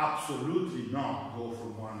cannot absolutely not go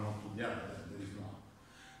from one node to the other, there is not.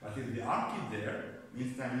 But if the arc is there,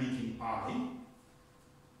 means I'm linking I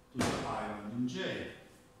to the island in J.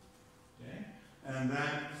 And then,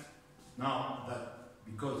 now that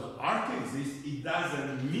because the arc exists, it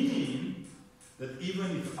doesn't mean that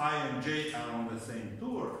even if I and J are on the same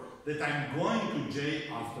tour, that I'm going to J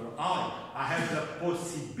after I. I have the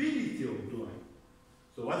possibility of doing.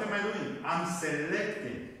 So what am I doing? I'm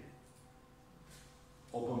selecting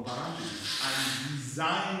open parentheses. I'm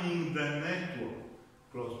designing the network,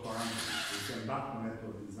 close parentheses. We come back to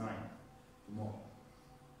network design tomorrow.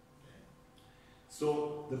 Okay.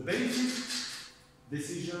 So the basic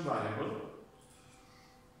decision variable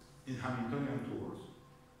in Hamiltonian tours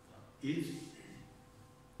is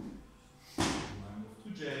I move to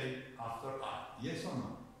J after I. Yes or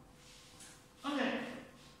no? Okay.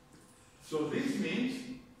 So this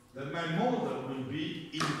means that my model will be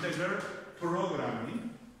integer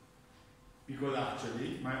programming, because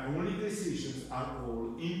actually my only decisions are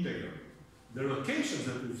all integer. The locations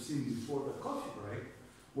that we've seen before the coffee break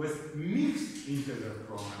was mixed integer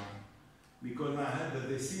programming, because I had the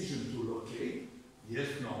decision to locate, yes,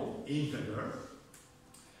 no, integer,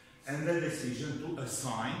 and the decision to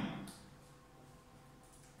assign,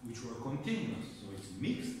 which were continuous. So it's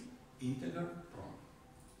mixed integer programming.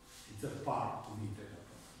 It's a part of integer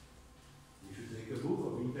programming. If you take a book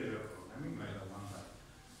of integer programming, like the one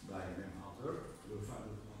by them author, you'll find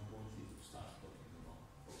that one point it starts talking about.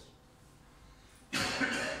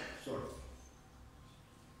 Sorry.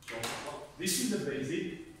 So this is the basic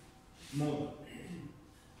model.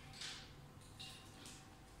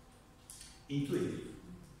 Intuitive.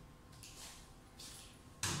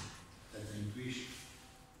 That's an intuition.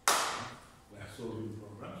 We are solving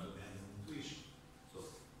programs, so we have an intuition. So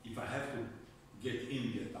if I have to get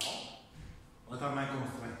in, get out, what are my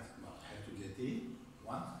constraints? Well, I have to get in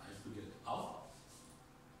once, I have to get out,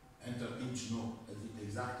 enter each node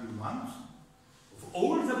exactly once, of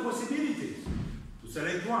all the possibilities to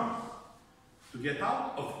select one. To get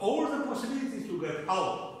out, of all the possibilities to get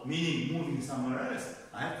out, meaning moving somewhere else,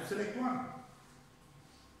 I have to select one.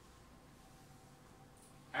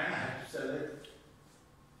 And I have to select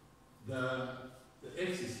the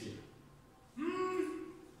axis here.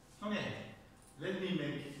 Okay, let me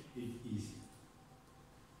make it easy.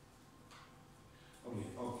 Okay.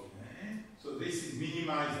 So this is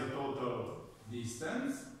minimize the total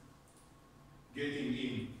distance, getting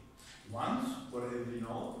in once for every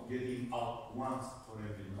node, getting out once for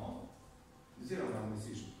every node. 0-1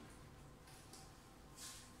 decision.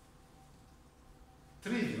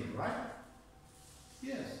 Trivial, right?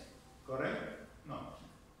 Yes. Correct? No.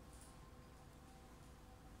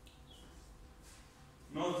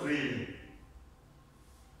 Not really.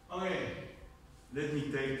 Okay. Let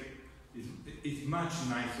me take, it's much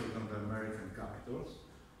nicer than the American capitals,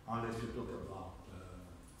 unless you talk about,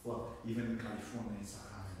 well, even in California, in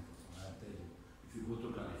Sacramento. I'll tell you, if you go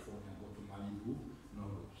to California, go to Malibu, no,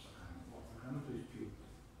 go to Sacramento. Well, Sacramento is cute,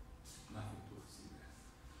 but nothing to see there.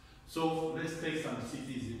 So let's take some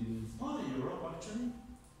cities in Europe, actually.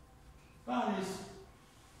 Paris,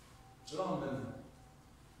 London,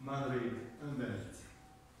 Madrid, and Venice.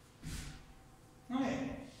 Okay.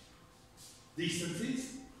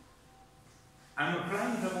 Distances. I'm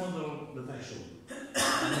applying the model that I showed you.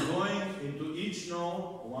 I'm going into each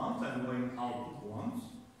node once, I'm going out once,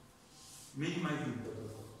 minimizing total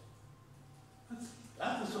cost.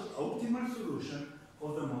 That's the optimal solution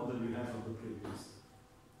of the model you have on the previous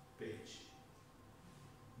page.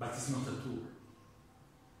 But it's not a tool.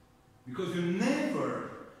 Because you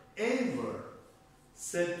never, ever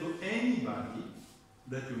said to anybody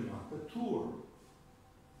that you want a tour.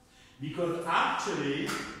 Because actually,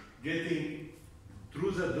 getting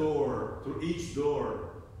through the door, through each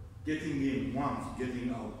door, getting in once, getting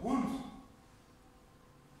out once,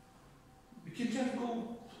 you can just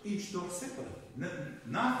go to each door separately.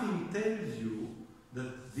 Nothing tells you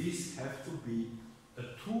that this has to be a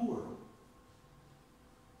tour.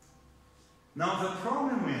 Now the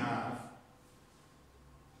problem we have,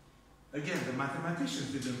 again, the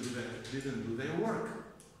mathematicians didn't do their work.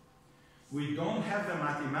 We don't have the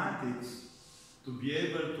mathematics to be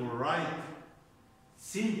able to write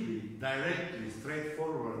simply, directly,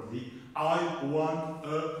 straightforwardly, I want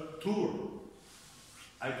a tour.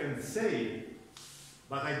 I can say it,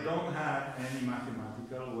 but I don't have any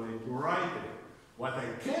mathematical way to write it. What I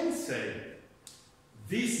can say,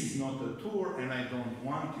 this is not a tour and I don't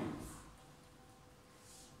want you.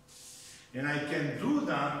 And I can do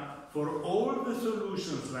that for all the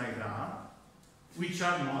solutions like that, which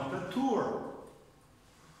are not a tour.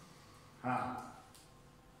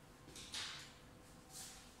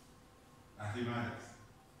 Mathematics.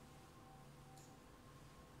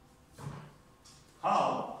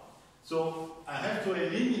 How? So I have to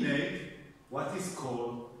eliminate what is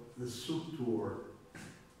called the subtour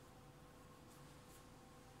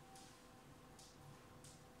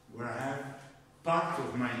where I have parts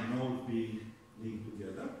of my node being linked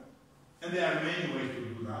together. And there are many ways to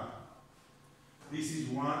do that. This is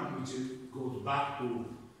one which goes back to,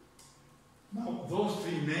 now those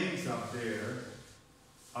three names up there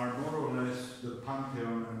are more or less the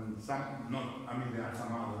pantheon, and some, I mean there are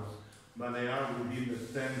some others, but they are within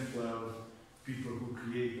the 10, 12 people who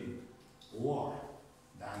created war.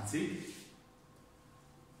 Danzig,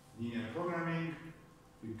 linear programming,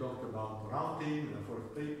 we talked about routing, the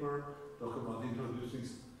first paper, talked about introducing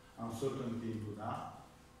uncertainty into that.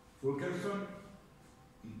 Fulkerson,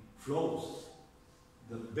 flows,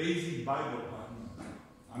 the basic Bible,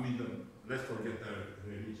 I mean, let's forget the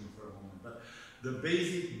religion for a moment, but the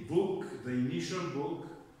basic book, the initial book,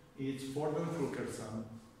 is Ford and Fulkerson,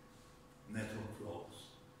 network flows,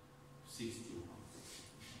 61.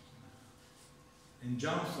 And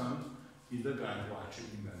Johnson is the guy who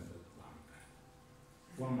actually invented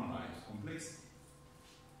formalized complexity.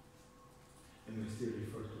 And we still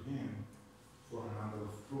refer to him for a number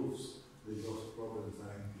of proofs that those problems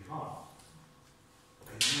are NP-hard.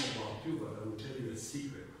 I don't know about you, but I will tell you a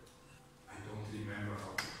secret. I don't remember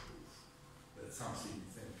how to prove that something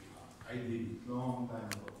is NP-hard. I did it long time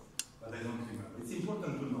ago, but I don't remember. It's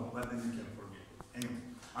important to know, but then you can forget it. Anyway,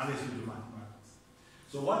 unless you do mathematics.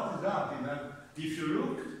 So what is that? Is that if you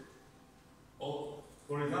look,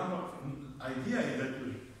 for example, idea is that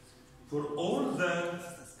for all the,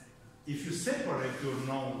 if you separate your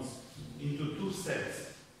nodes into two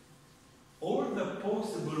sets, all the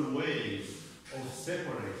possible ways of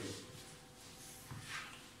separating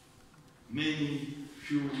many,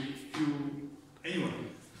 few, anyway,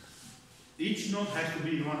 each node has to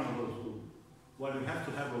be in one of those two. Well, you have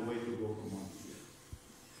to have a way to go from one to the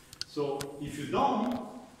other. So if you don't,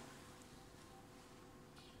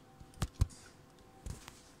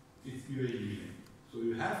 it's you eliminate. So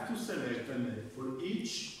you have to select a net for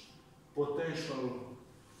each potential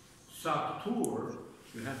subtour,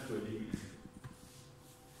 you have to eliminate.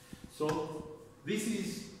 So this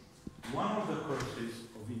is one of the curses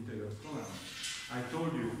of integral programming. I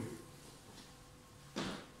told you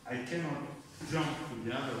I cannot jump to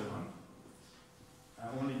the other one. I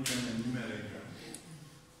only can enumerate them.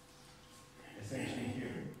 Essentially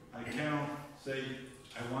here, I cannot say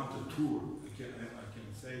I want a tour. I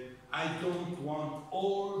can say I don't want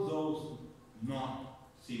all those not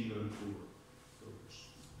single tours.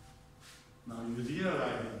 Now you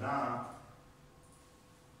realize that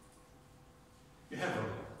you have a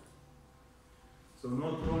lot. So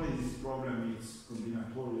not only this problem is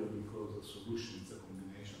combinatorial because the solution is a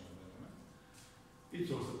combination of elements,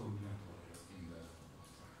 it's also combinatorial in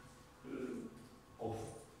the of.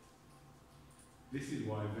 This is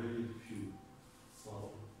why very few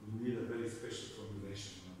follow. We need a very special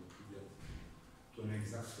formulation in order to get to an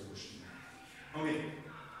exact solution. Okay.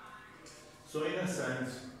 So in a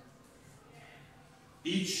sense,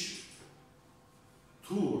 each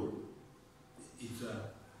tour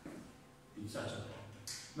it's such a problem.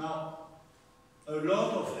 Now, a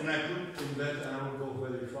lot of, and I put in that, and I will go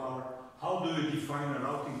very far, how do you define a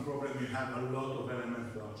routing problem? You have a lot of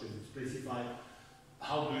elements to actually specify.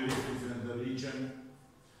 How do you represent the region?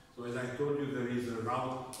 So as I told you, there is a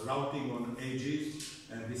routing on edges,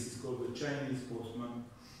 and this is called the Chinese postman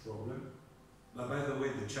problem. But by the way,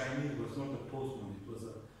 the Chinese was not a postman, it was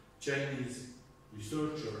a Chinese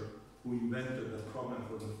researcher who invented the problem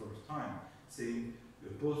for the first time, saying the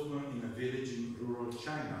postman in a village in rural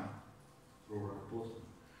China, rural postman,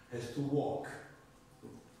 has to walk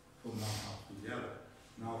from one house to the other.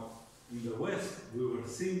 Now, in the West, we were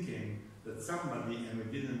thinking that somebody, and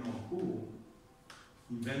we didn't know who,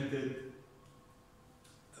 invented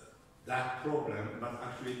that problem, but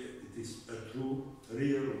actually it is a true,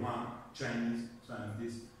 real one Chinese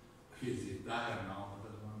scientist. He's retired now,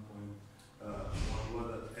 but at one point, what was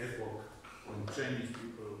that epoch when Chinese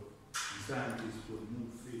people, scientists would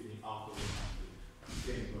move freely out of the country. He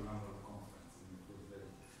came to a number of conferences, and it was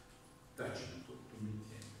very touching to meet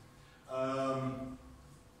him.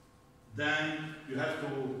 Then you have to,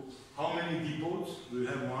 how many depots? Do you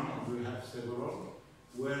have one or do you have several?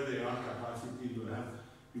 Where they are capacity, you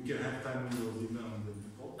can have time windows even on the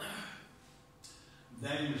depot.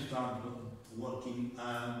 Then you start working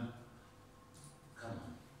and, come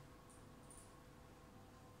on.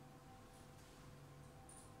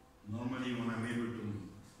 Normally when I'm able to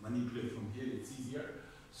manipulate from here, it's easier.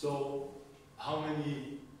 So how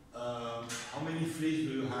many fleets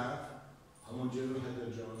do you have? Homogeneous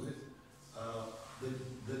heterogeneous.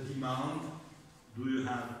 The demand, do you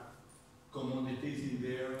have commodities in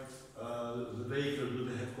there? The vehicle, do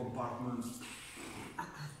they have compartments?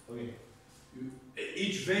 Okay.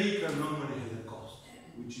 Each vehicle normally has a cost.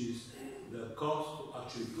 which is the cost to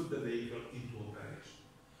actually put the vehicle into operation.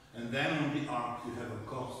 And then on the arc you have a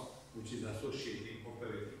cost which is associating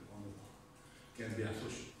operating on the arc. Can be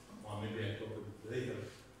associated, or maybe I talk about later,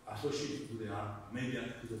 associated to the arc, maybe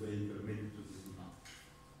to the vehicle, maybe to the demand.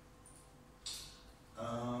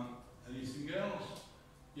 Anything else?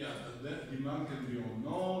 Yeah, that demand can be on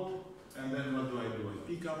node, and then what do? I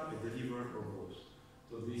pick up, I deliver, or both.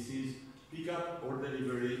 So this is pick up or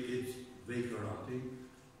delivery, it's vehicle routing.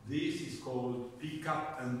 This is called pick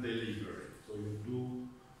up and delivery. So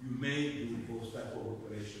you may do both type of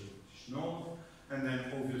operations with each node, and then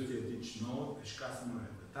obviously at each node, each customer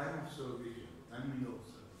has the time of service, you have the time window of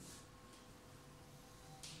service,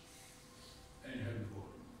 and you have the volume.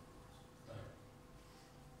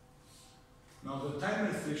 Now the time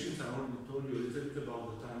restrictions, I already told you a little bit about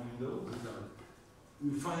the time window.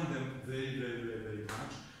 You find them very, very, very, very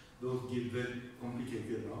much. Those give very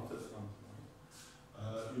complicated routes at some point.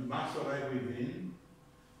 You must arrive within.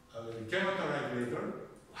 You cannot arrive later.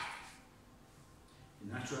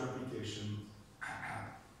 In actual application,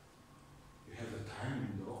 you have the time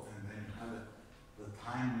window, and then you have the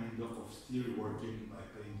time window of still working by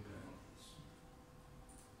paying penalties.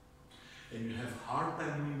 And you have hard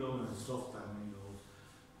time window and soft time windows,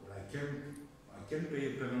 where I can pay a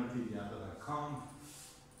penalty, the other I can't.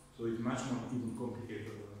 So it's much more even complicated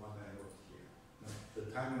than what I wrote here. Now, the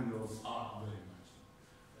time windows are very much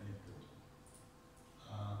important.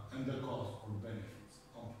 And the cost or benefits.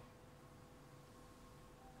 Oh.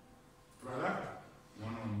 Product,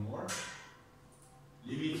 one or more.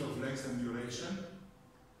 Limits of length and duration.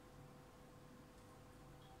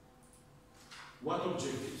 What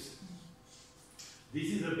objectives? This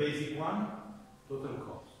is the basic one, total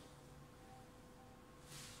cost.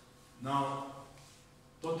 Now,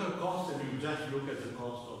 total cost, and you just look at the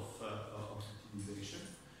cost of utilization.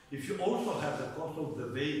 If you also have the cost of the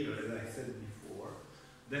vehicle, as I said before,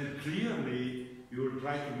 then clearly you will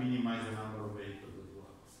try to minimize the number of vehicles as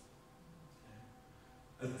well.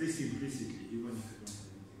 Okay. At least implicitly, even if you don't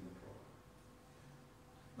have anything in the product.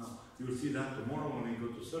 Now, you'll see that tomorrow when we go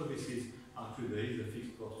to services, actually there is a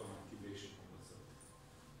fixed cost on activation of the service.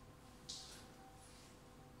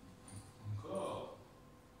 Okay.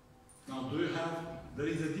 Now, there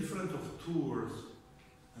is a difference of tours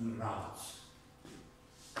and routes.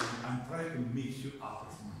 And I'm trying to mix you up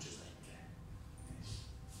as much as I can.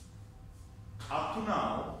 Up to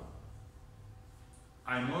now,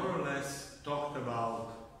 I more or less talked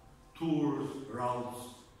about tours, routes,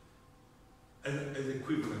 as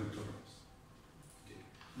equivalent terms. Okay.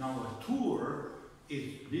 Now, a tour is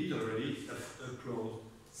literally a closed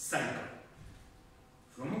cycle.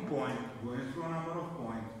 From a point, going through a number of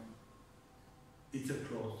points, it's a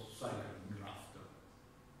closed cycle in graph terms.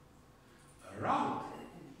 A route,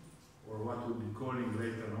 or what we'll be calling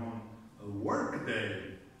later on a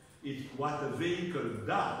workday, is what a vehicle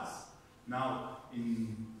does. Now,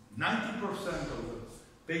 in 90% of the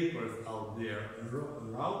papers out there, a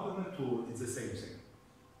route and a tour is the same thing.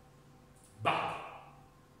 But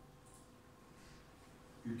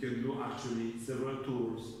you can do actually several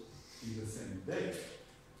tours in the same day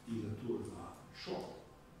if the tours are short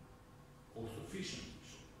or sufficiently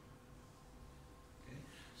short. Okay?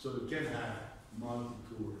 So you can have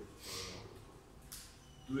multi-tour.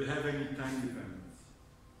 Do you have any time dependence?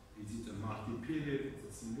 Is it a multi-period? Is it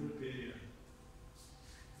a single period?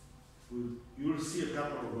 You'll see a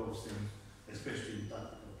couple of those things, especially in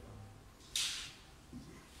tactical plan.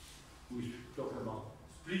 We talk about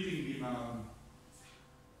splitting demand.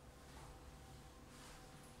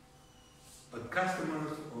 But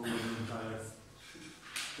customers over the entire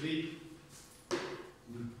street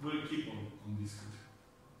will keep on this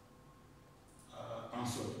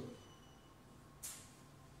uncertain.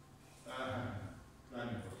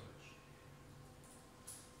 Climate protection.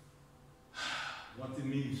 What it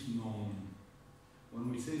means known. When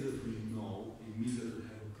we say that we know, it means that we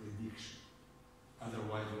have a prediction.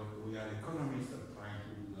 Otherwise, we are economists and trying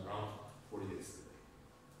to do the route for yesterday.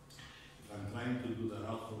 If I'm trying to do the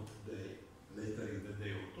route for today, later in the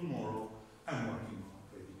day or tomorrow, I'm working on a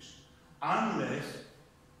prediction. Unless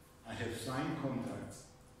I have signed contracts,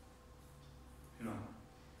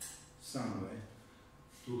 some way,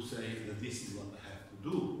 to say that this is what I have to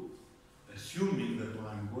do, assuming that when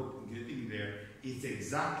I'm getting there, it's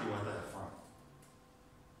exactly what I found.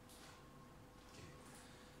 Okay.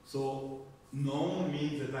 So, known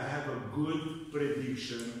means that I have a good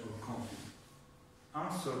prediction or confidence.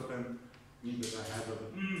 Uncertain means that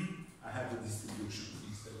I have a distribution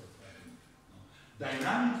instead of having. No.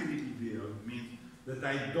 Dynamically revealed means that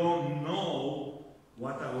I don't know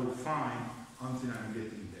what I will find until I'm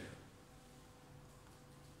getting there.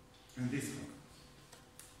 and this one,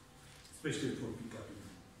 especially for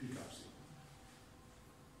pickups.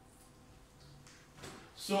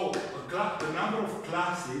 So the number of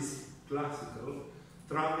classes, classical,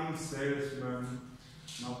 traveling salesman,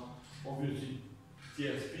 now obviously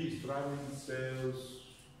TSP is traveling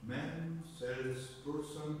salesman,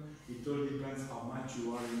 salesperson. It all depends how much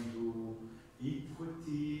you are into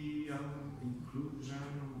equity, inclusion,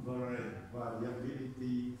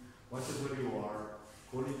 variability, whatever you are,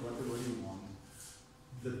 call it whatever you want.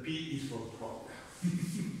 The P is for problem.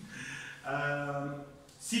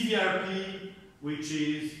 CVRP, which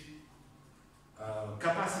is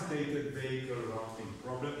capacitated vehicle routing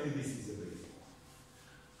problem, and this is a basic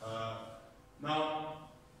one. Now,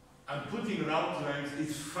 I'm putting route lengths.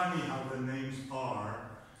 It's funny how the names are,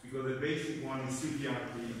 because the basic one is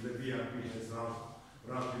CVRP, the VRP has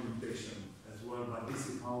route limitation as well, but this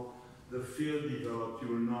is how the field developed. You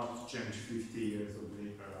will not change 50 years of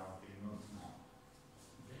vehicle routing, not now.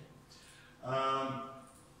 Okay.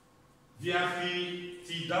 VRP,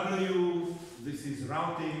 TW, this is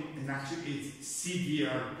routing, and actually it's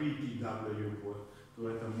CVRP, TW, to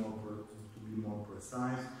be more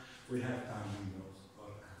precise. We have time windows for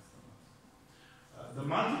customers. The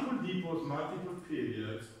multiple depots, multiple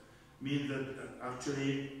periods, mean that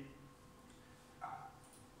actually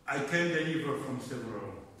I can deliver from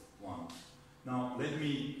several ones. Now, let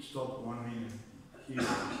me stop 1 minute here.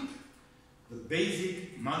 The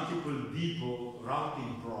basic multiple depot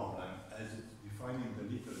routing problem, as it's defined in the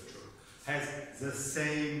literature, has the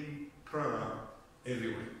same product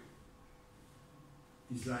everywhere.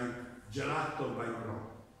 It's like gelato by Rome.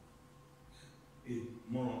 It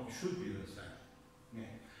should be the same.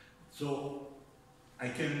 Yeah. So I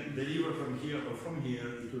can deliver from here or from here,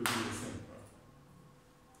 it will be the same product.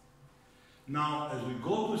 Now, as we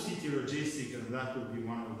go to city logistics, and that will be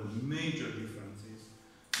one of the major differences,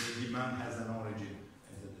 the demand has an origin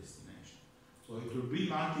as a destination. So it will be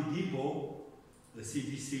multi-depot, the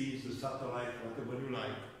CDCs, the satellite, whatever you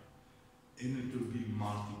like, and it will be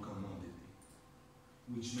multi-commodity,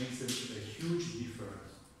 which makes it a huge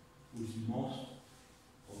difference with most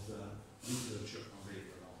of the literature on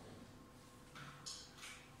vehicle routing.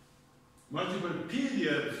 Multiple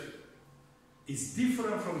periods is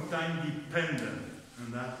different from time dependent,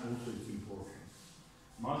 and that also is important.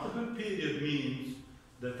 Multiple period means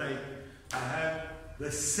that I have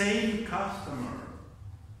the same customer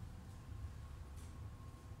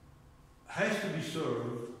has to be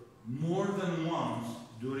served more than once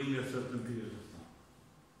during a certain period of time.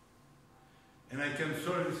 And I can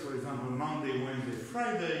service, for example, Monday, Wednesday,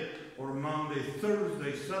 Friday, or Monday,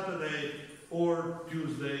 Thursday, Saturday, or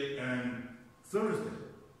Tuesday and Thursday.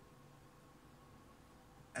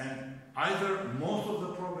 And either most of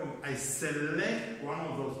the problem, I select one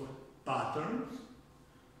of those patterns,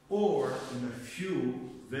 or in a few,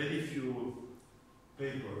 very few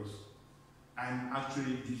papers, I'm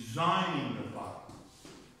actually designing the pattern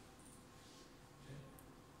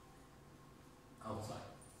outside.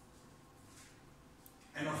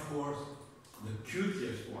 And of course, the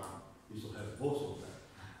cutest one is to have both of them.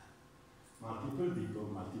 Multiple depot,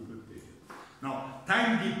 multiple period. Now,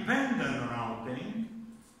 time-dependent routing,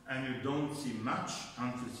 and you don't see much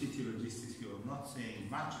until city logistics, you are not seeing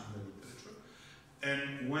much in the literature.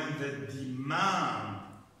 And when the demand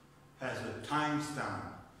has a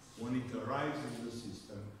timestamp, when it arrives in the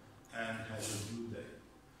system and has a due date.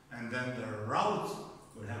 And then the routes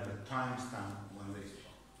will have a timestamp when they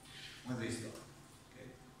start. Okay?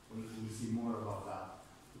 We'll see more about that.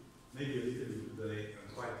 Maybe a little bit today and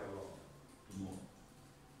quite a lot tomorrow.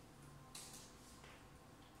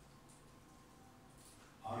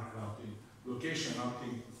 Arc routing, location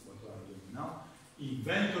routing, what I'm doing now.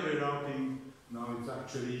 Inventory routing, now it's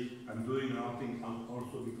actually, I'm doing routing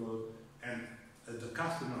also because, and the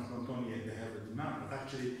customers not only they have a demand, but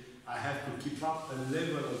actually I have to keep up a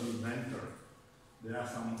level of inventory. There are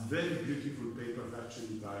some very beautiful papers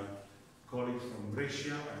actually by colleagues from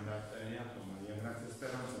Brescia and that area, from Maria Grazia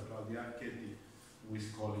Speranza, Claudia Archetti,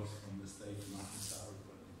 with colleagues from the States, Martin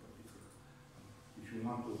Sauerberg in particular. If you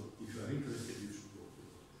are interested, you should go to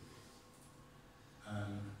those papers.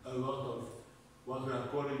 And a lot of what we are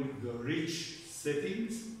calling the rich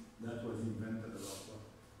settings, that was invented about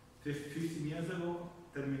 15 years ago,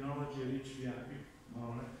 terminology rich VIP, more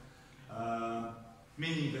or less.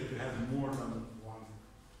 Meaning that you have more than one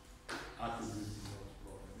attribute in those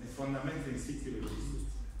programs. And fundamentally in city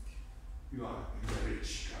logistics, you are in the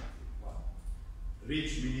rich country. Well,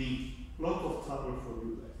 rich meaning lot of trouble for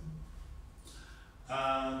you guys.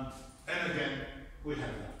 And again, we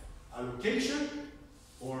have that. Allocation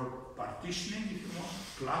or partitioning, if you want,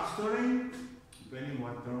 clustering, depending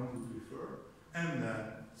what term you prefer, and then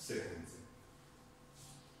sequencing.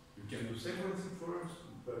 You can do sequencing first,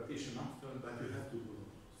 partition after, but you have to do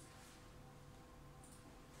those.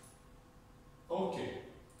 Okay,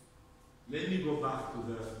 let me go back to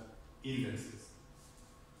the indexes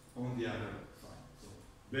on the other side. So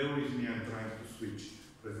bear with me, I'm trying to switch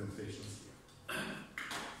presentations here.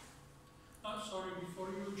 Sorry, before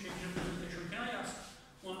you change the presentation, can I ask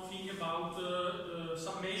one thing about the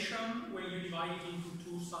summation when you divide it into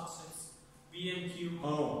two subsets, V and Q?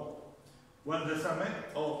 Oh, well, the summation,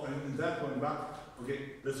 oh, and that one back. Okay,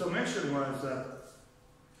 the summation was that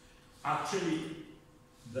actually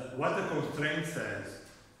what the constraint says,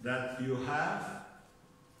 that you have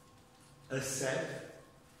a set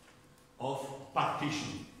of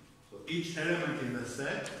partitions. So each element in the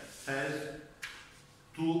set has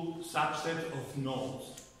two subsets of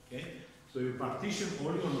nodes. Okay? So you partition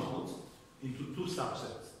all your nodes into two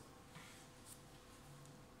subsets.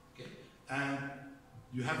 Okay? And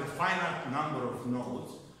you have a finite number of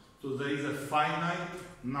nodes, so there is a finite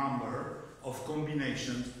number of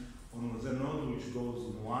combinations on the node which goes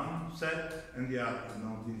in one set and the other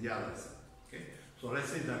node in the other set. Okay? So let's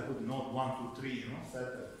say that I put node 1, 2, 3, set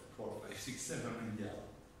 4, 5, 6, 7 in the other.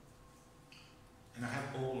 And I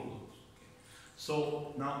have all of those.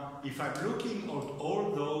 So now, if I'm looking at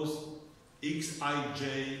all those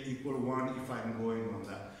xij equal 1, if I'm going on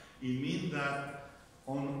that, it means that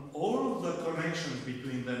on all the connections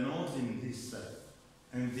between the nodes in this set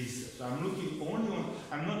and this set, so I'm looking only on,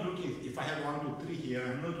 I'm not looking, if I have 1, 2, 3 here,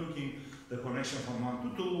 I'm not looking the connection from 1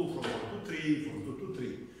 to 2, from 1 to 3, from 2 to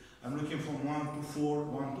 3. I'm looking from 1 to 4,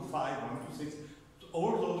 1 to 5, 1 to 6. So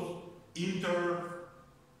all those inter-group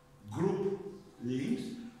links,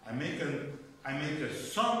 I make a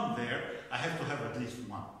sum there, I have to have at least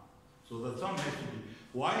one. So the sum has to be.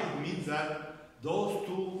 Why? It means that those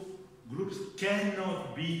two groups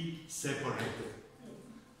cannot be separated.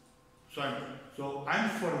 So I'm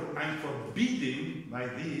forbidding by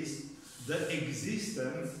this the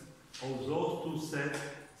existence of those two sets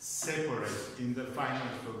separate in the final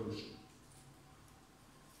solution.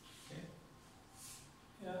 Okay?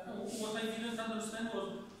 Yeah, what I didn't understand was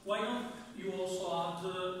why don't you also add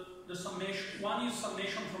the summation? One is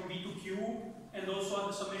summation from V to Q, and also add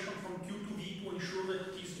the summation from Q to V to ensure that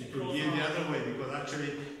it is It would be the other way, because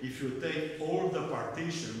actually, if you take all the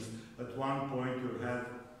partitions, at one point you have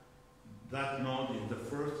that node in the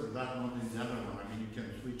first and that node in the other one. I mean, you can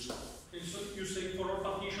switch. Okay, so you say for all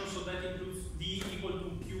partitions, so that includes V equal to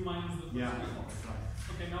Q minus the first. Yeah.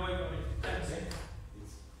 Okay, now I got it. Thanks. Okay.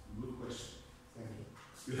 It's a good question. Thank you.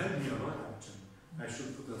 You helped me a lot, actually. I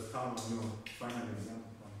should put a star on your final exam.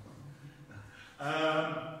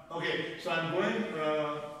 Okay, so I'm going.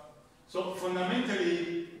 So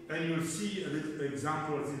fundamentally, and you'll see a little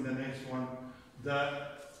examples in the next one.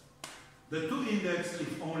 The two index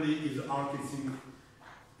is only is artist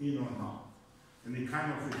in or not, and it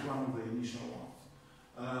kind of is one of the initial ones.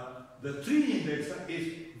 The three index is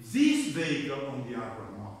this vehicle on the upper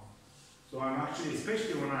node. So I'm actually,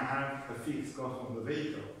 especially when I have a fixed cost on the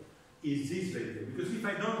vehicle, is this vehicle. Because if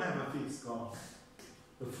I don't have a fixed cost,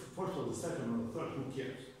 the first or the second or the third, who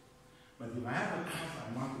cares? But if I have a cost,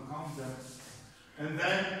 I want to count them. And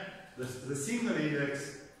then the single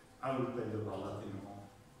index, I will tell you about that in a moment.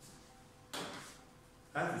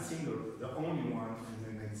 That's the single, the only one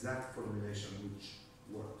in an exact formulation which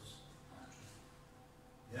works.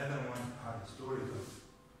 The other one are historical.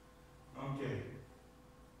 Okay.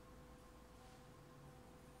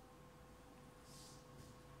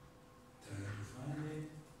 Try to find it.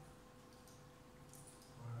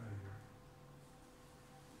 Where are you?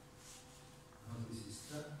 Now this is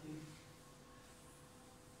static.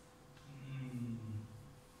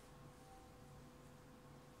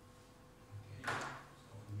 Okay.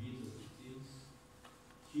 So immediately it is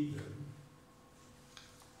hidden.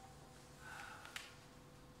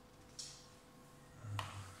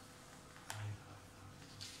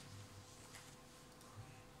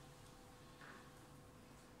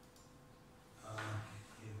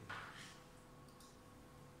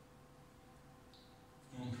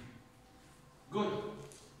 Good.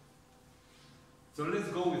 So let's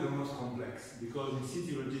go with the most complex, because in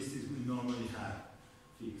city logistics we normally have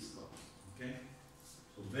fixed costs. Okay?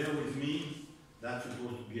 So bear with me, that's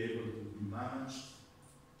supposed to be able to be managed.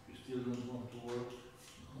 You still don't want to work?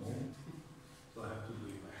 No. So I have to do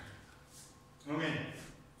it back. Okay.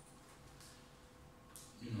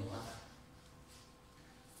 You know what?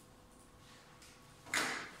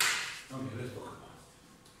 Okay, let's talk about it.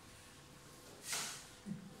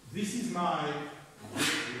 This is my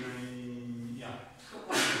yeah.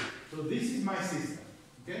 So this is my system.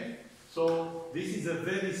 Okay? So this is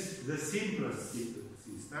the simplest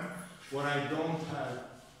system where I don't have,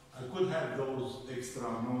 I could have those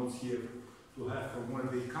extra nodes here to have from where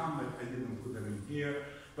they come, but I didn't put them in here.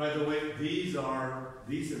 By the way, these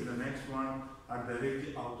and the next one are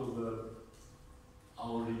directly out of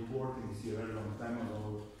our reporting here a long time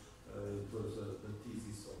ago. It was the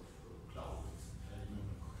thesis of cloud. I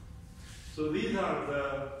remember. So these are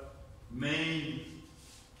the main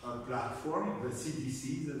platform, the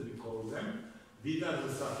CDCs as we call them. These are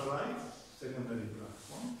the satellites, secondary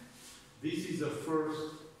platform. This is the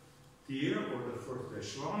first tier or the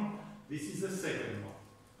first echelon. This is the second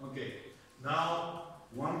one. Okay. Now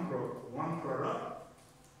one product,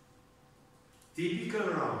 typical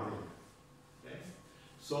routing. Okay.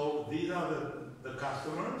 So these are the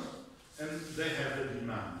customers, and they have the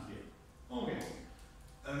demand here. Okay.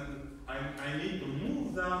 And I need to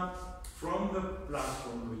move that from the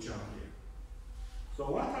platform which are here.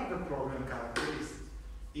 So what are the program characteristics?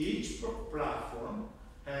 Each platform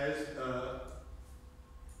has a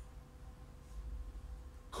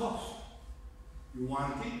cost. You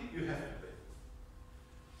want it, you have to pay.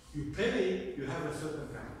 You pay, you have a certain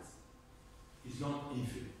price. It's not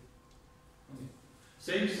infinite. Okay.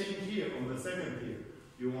 Same thing here on the second tier.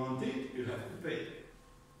 You want it, you have to pay.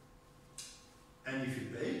 And if you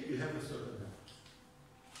pay, you have a certain amount.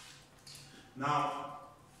 Now,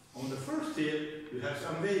 on the first tier, you have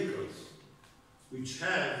some vehicles which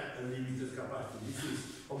have a limited capacity. This is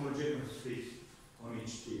homogeneous fit on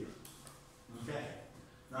each tier. Okay.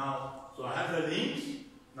 Now, so I have the links.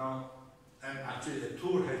 Now, and actually a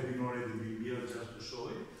tour has been already built just to show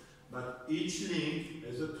it. But each link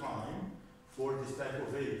has a time for this type of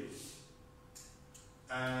vehicles.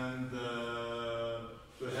 And so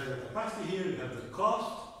you have the capacity here, you have the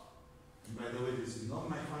cost. And by the way, this is not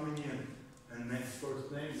my family and next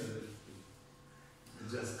first name,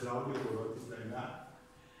 it's just Claudio or wrote it like that.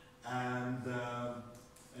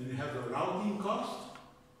 And you have the routing cost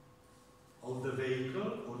of the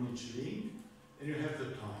vehicle on each link, and you have the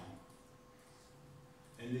time.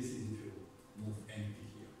 And this is if you move empty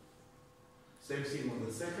here. Same thing on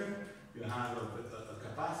the second, you have a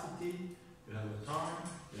capacity, you have a time,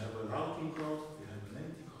 you have a routing cost, you have an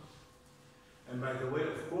empty cost. And by the way,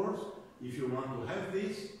 of course, if you want to have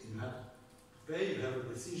this, you have to pay, you have a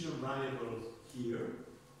decision variable here,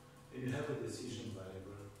 and you have a decision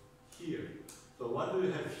variable here. So what do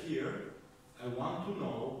you have here? I want to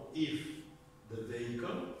know if the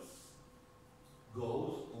vehicle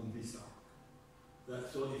goes on this arc.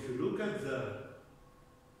 So if you look at the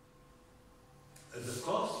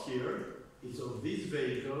cost here, it's of this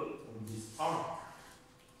vehicle on this arc.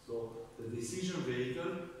 So the decision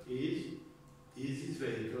vehicle is this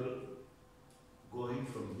vehicle going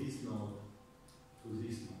from this node to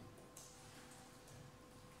this node.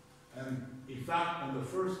 And in fact, on the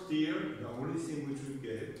first tier, the only thing which we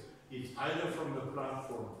get is either from the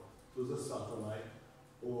platform to the satellite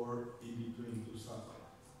or in between two satellites.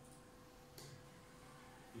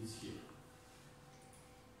 It's here.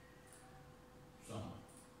 Somewhere.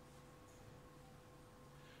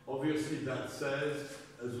 Obviously, that says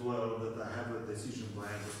as well that I have a decision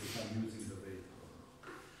variable if I'm using the vehicle.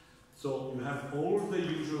 So you have all the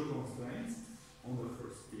usual constraints on the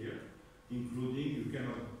first tier, including you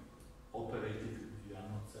cannot operate it if you are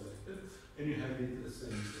not selected, and you have it the same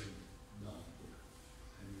thing down here.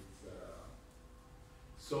 And it's,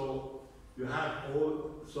 so you have all.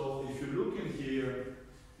 So if you look in here,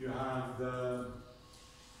 you have the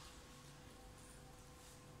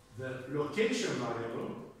location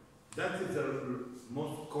variable. That is the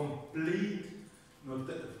most complete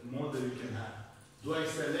model you can have. Do I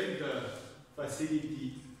select the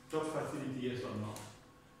facility, top facility, yes or no?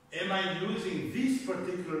 Am I using this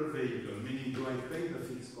particular vehicle, meaning do I pay the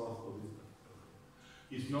fixed cost of this particular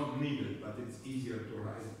vehicle? It's not needed, but it's easier to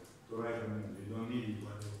write them. You don't need it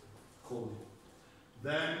when you code it.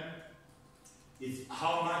 Then it's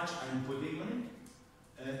how much I'm putting on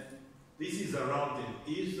it. And this is the routing.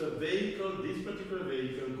 Is the vehicle, this particular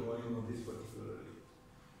vehicle, going on this particular route?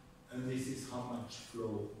 And this is how much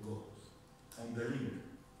flow goes on the link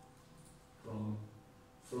from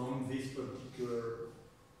this particular,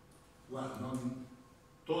 well,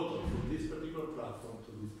 total, from this particular platform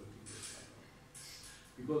to this particular satellite.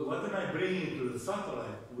 Because what am I bringing to the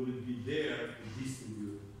satellite will be there to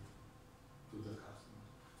distribute to the customer.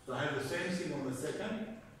 So I have the same thing on the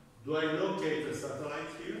second. Do I locate a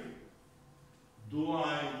satellite here? Do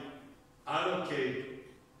I allocate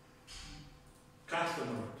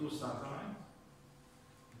customer to satellite?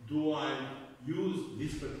 Do I use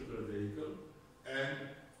this particular vehicle? And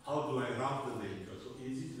how do I route the vehicle? So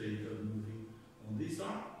is this vehicle moving on this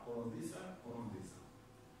arc or on this side, or on this side.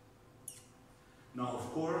 Now,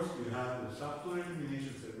 of course, you have the software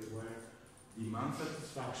eliminations everywhere, demand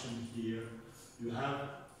satisfaction here. You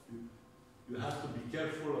have to be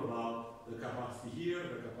careful about the capacity here,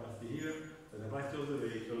 the capacity here, the capacity of the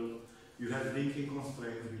vehicle. You have linking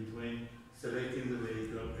constraints between selecting the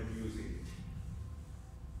vehicle and using it.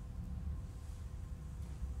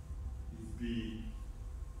 It's be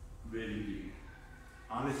very big.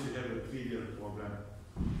 Unless you have a trivial problem,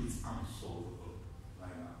 it's unsolvable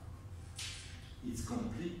right now. It's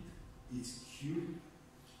complete, it's cute,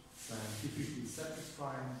 scientifically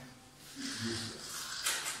satisfying, useless.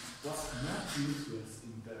 But not useless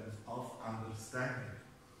in terms of understanding.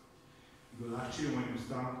 Because actually when you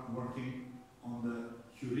start working on the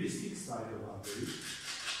heuristic side of algorithm,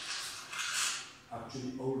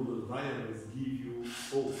 actually all those variables give you,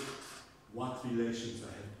 oh, what relations I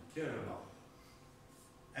have to care about.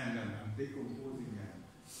 And then I'm decomposing and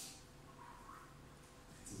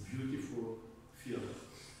it's a beautiful field.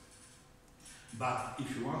 But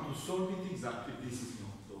if you want to solve it exactly, this is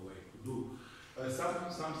not the way to do.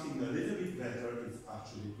 Something a little bit better is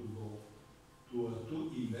actually to go to a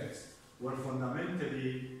 2 index where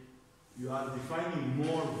fundamentally you are defining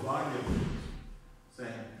more variables,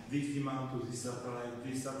 saying this demand to this satellite to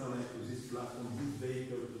this platform, this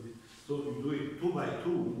vehicle to this. So you do it 2 by 2,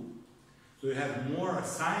 so you have more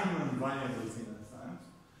assignment variables in a sense,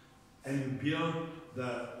 and you build the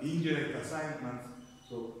indirect assignments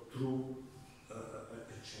so through a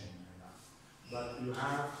chain like that. But you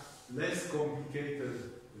have less complicated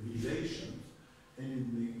relations, and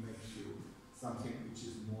it makes you something which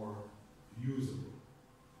is more usable.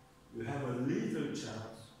 You have a little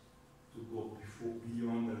chance to go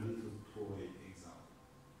beyond a little throwaway example.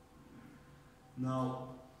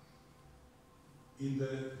 Now, in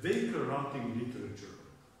the vehicle routing literature,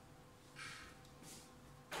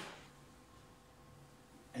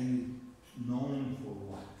 and known for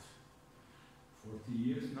what? 40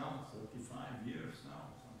 years now, 35 years now,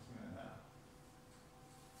 something like that.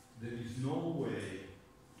 There is no way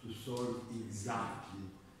to solve exactly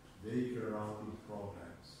vehicle routing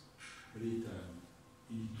problems written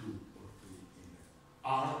in 2 or 3 indexes.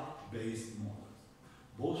 Arc-based models.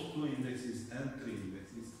 Both 2 indexes and 3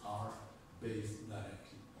 indexes are based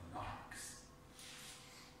directly on arcs.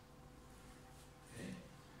 Okay?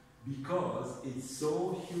 Because it's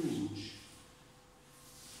so huge,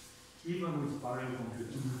 even with parallel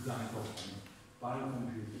computing, parallel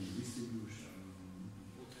computing, distribution,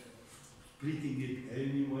 splitting it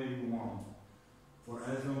any way you want, for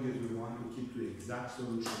as long as we want to keep to exact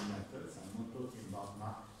solution methods. I'm not talking about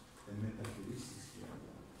math and meta heuristics here.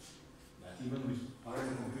 But even with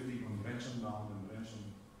parallel computing on branch and bound and branch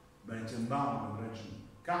and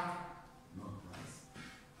cut, not nice.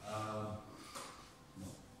 No.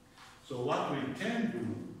 So what we can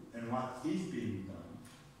do and what is being done.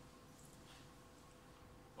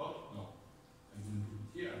 Oh no, I didn't put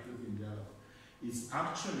it here. I put it in the other. It's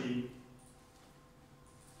actually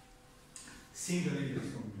single index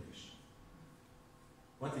combination.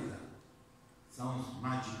 What is that? Sounds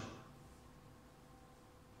magical.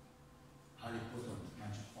 Harry Potter is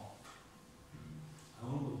magic. Oh. I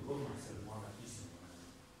want to put myself one at least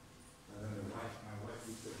my wife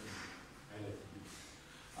is I let it be.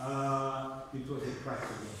 It was a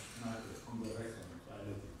practical matter on the restaurant, so I let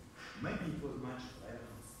it be. Maybe it was magical, I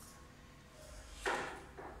don't know.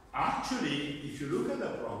 Actually, if you look at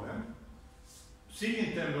the problem, think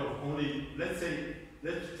in terms of only, let's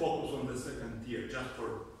focus on the second tier, just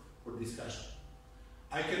for discussion.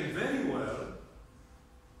 I can very well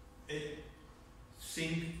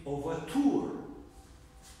think of a tour.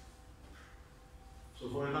 So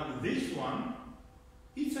for example, this one,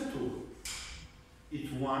 it's a tour.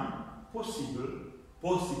 It's one possible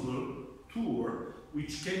tour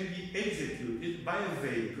which can be executed by a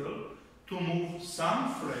vehicle to move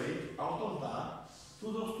some freight out of that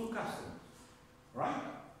to those 2 customers. Right?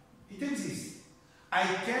 It exists. I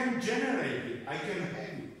can generate it. I can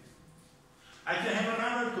have it. I can have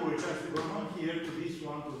another tool which has to go from here to this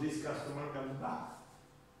one, to this customer, comes back.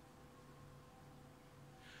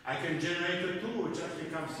 I can generate a tool which actually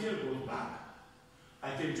comes here, goes back.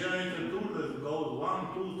 I can generate a tool that goes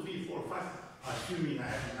 1, 2, 3, 4, 5, assuming I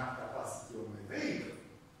have enough capacity on my vehicle.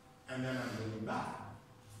 And then I'm going back.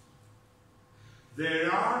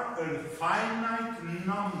 There are a finite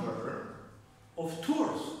number of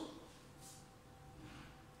tours.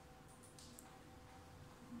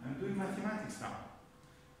 I'm doing mathematics now.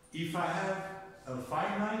 If I have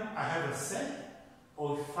I have a set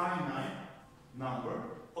of finite number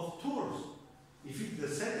of tours. If the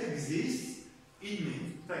set exists, it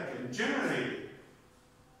means that I can generate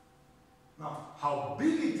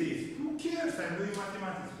doing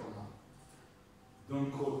mathematics for now.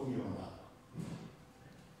 Don't quote me on that.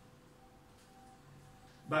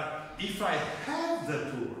 But if I have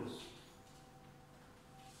the tools,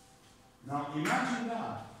 now imagine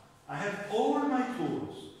that. I have all my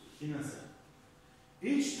tools in a set.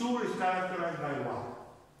 Each tool is characterized by what?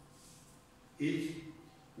 It's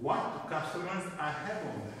what customers I have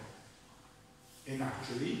on there. And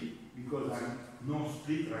actually, because I'm no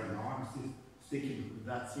split right now, I'm still sticking to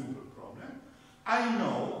that simple problem, I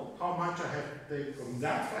know how much I have to take from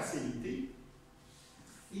that facility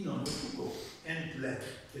in order to go and let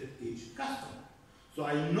each customer. So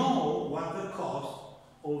I know what the cost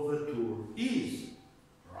of the tool is,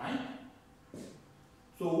 right?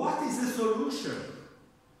 So what is the solution?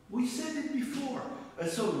 We said it before. A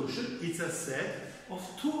solution is a set of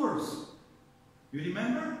tools. You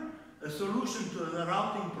remember? A solution to the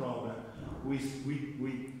routing problem. We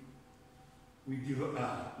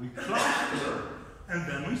cluster and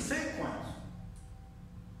then we sequence.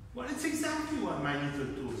 Well, it's exactly what my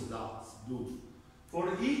little tools do.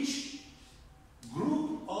 For each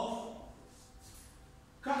group of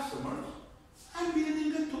customers, I'm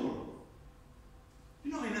building a tool.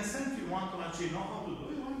 You know, in a sense, you want to actually know how to do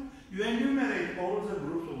it. You enumerate all the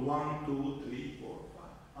groups of 1, 2, 3, 4,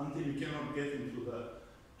 5, until you cannot get into the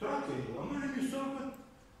track anymore, and you solve it.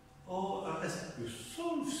 You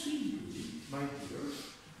solve simply, my dears,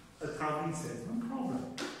 a traveling salesman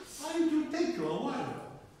problem. It will take you a while.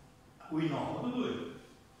 We know how to do it.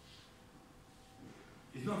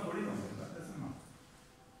 It's not for everyone, but that's enough.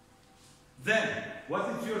 Then, what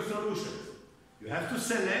is your solution? You have to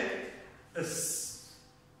select a subset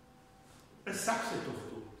of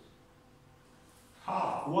tools.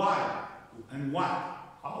 How? Why? And what?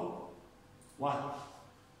 How? What?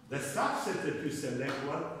 The subset that you select,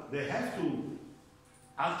 they have to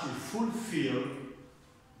actually fulfill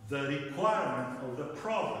the requirement of the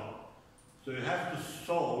problem. So you have to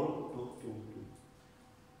solve, to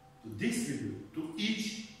distribute to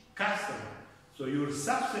each customer. So your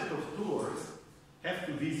subset of tours have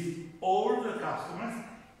to visit all the customers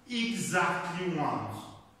exactly once.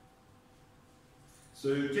 So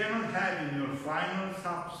you cannot have in your final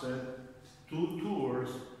subset 2 tours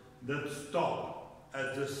that stop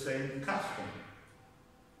at the same customer.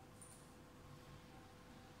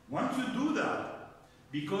 Once you do that,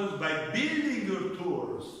 because by building your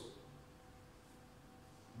tours,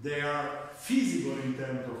 they are feasible in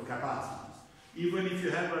terms of capacities. Even if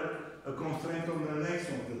you have a constraint on the legs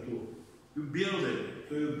of the tool, you build it,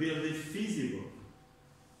 so you build it feasible.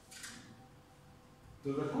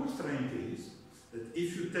 So the constraint is that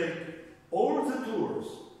if you take all the tours,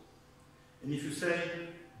 and if you say,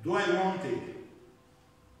 do I want it?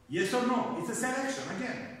 Yes or no? It's a selection,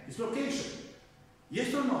 again, it's location.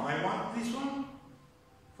 Yes or no, I want this one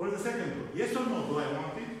for the second tour. Yes or no, do I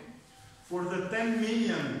want it? For the 10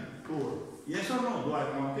 million tour, yes or no, do I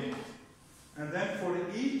want it? And then for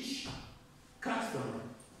each customer,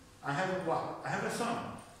 I have what? I have a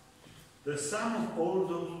sum. The sum of all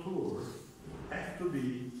those tours have to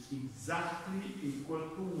be exactly equal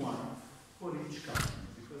to 1 for each customer,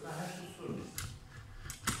 because I have to solve it.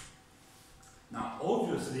 Now,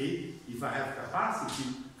 obviously, if I have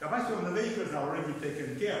capacity on the vehicles are already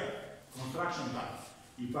taken care of, construction time.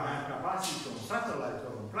 If I have capacity on satellites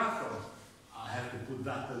or on platforms, I have to put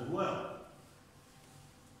that as well.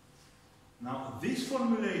 Now, this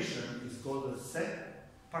formulation is called a set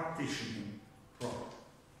partitioning problem.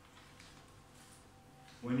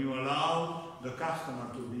 When you allow the customer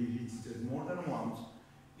to be visited more than once,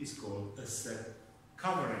 it's called a set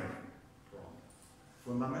covering problem.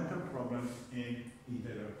 Fundamental problem in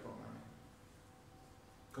integral programming.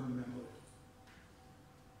 Combinable.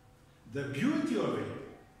 The beauty of it,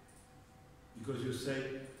 because you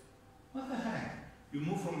say, what the heck? You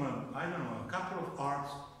move from a couple of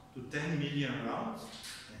arcs to 10 million routes?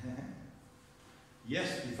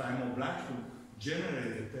 Yes, if I'm obliged to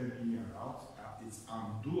generate the 10 million routes, it's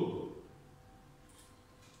undoable.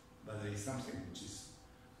 But there is something which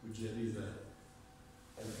there is a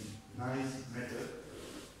nice method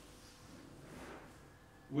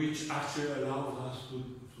which actually allows us to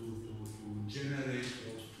generate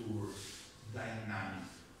those tours dynamic,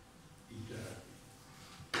 iterative.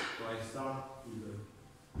 So I start with a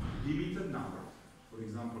limited number. For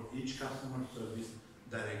example, each customer service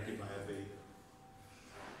directly by a vehicle.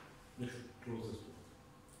 The closest one.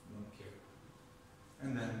 Don't care.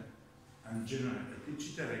 And then I'm generating at each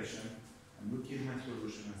iteration, I'm looking at my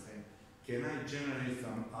solution and saying, can I generate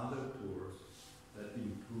some other tours that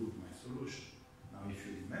improve my solution? Now, if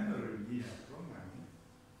you remember linear programming,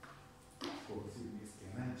 focusing is,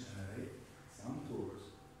 can I generate some tours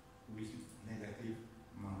with negative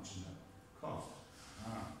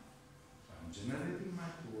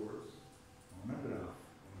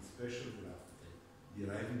special gravity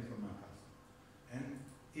deriving from a custom, and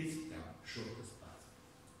it's the shortest path,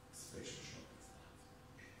 spatial shortest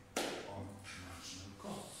path on marginal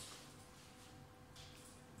cost.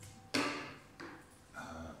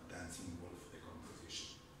 Dancing wolf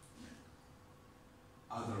decomposition,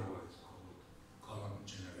 otherwise called column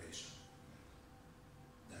generation.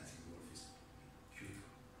 Dancing wolf is cute.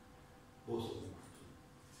 Both of them are true.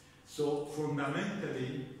 So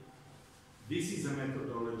fundamentally, this is a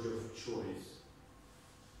methodology of choice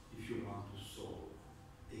if you want to solve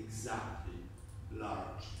exactly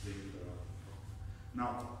large vector routing.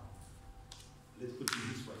 Now, let's put it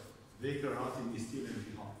this way. Vector routing is still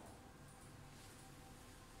empty hop,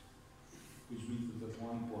 which means that at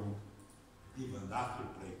one point, even that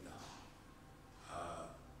will break down.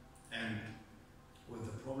 And when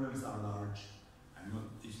the problems are large,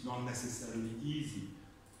 it's not necessarily easy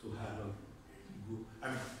to have a good,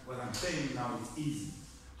 what I'm saying now is easy.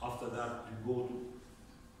 After that, you go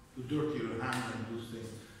to dirty your hands and do things.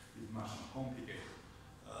 It's much more complicated.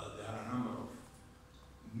 There are a number of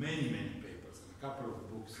many papers and a couple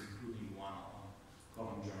of books, including one on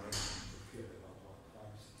column generation that appeared about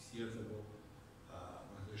 5-6 years ago.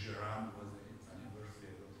 When the Gerard was in its anniversary,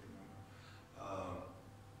 I don't remember.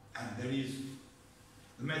 And there is,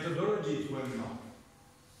 the methodology is well known.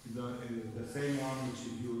 The same one which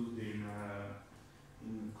is used in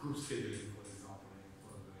cruise scheduling, for example,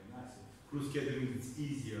 for very nice. Cruise scheduling is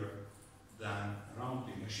easier than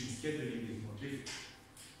routing. Machine scheduling is more difficult.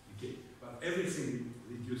 Okay? But everything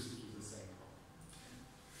reduces to the same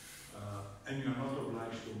problem. And you are not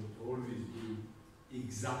obliged to always do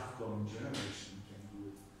exact column generation. You can do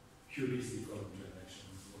heuristic column generation.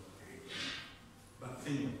 But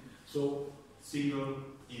anyway, so single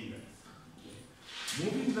index. Okay.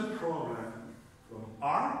 Moving the problem from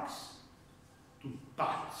arcs to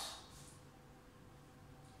paths.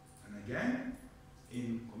 And again,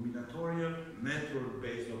 in combinatorial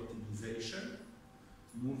network-based optimization,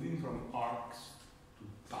 moving from arcs to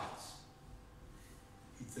paths.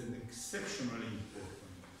 It's an exceptionally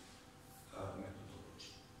important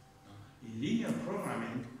methodology. Now, in linear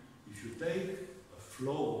programming, if you take a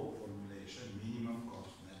flow formulation, minimum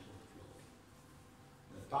cost network flow,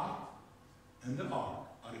 the path and the arc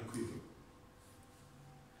are equivalent.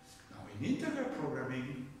 Now, in integer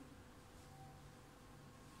programming,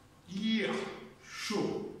 yeah,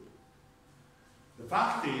 sure. The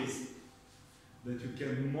fact is that you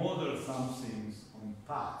can model some things on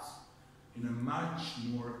paths in a much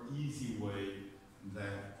more easy way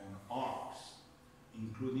than on arcs,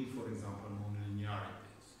 including, for example,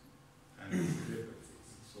 nonlinearities and discrepancies.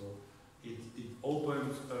 So it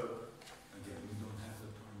opens up, again, we don't have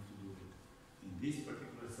the time to do it in this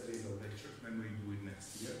particular series of lectures, maybe we do it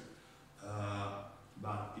next year,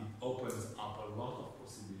 but it opens up a lot of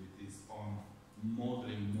possibilities on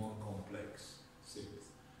modeling more complex things.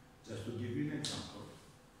 Just to give you an example,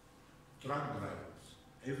 truck drivers,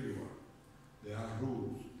 everywhere, there are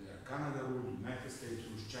rules. There are Canada rules, United States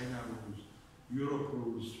rules, China rules, Europe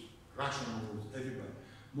rules, Russian rules, everybody.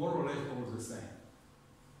 More or less all the same.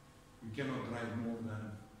 You cannot drive more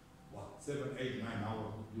than, what, 7, 8, 9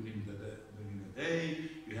 hours during the day.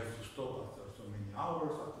 You have to stop after so many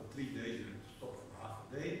hours. After 3 days, you have to stop for half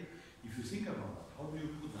a day. If you think about that, how do you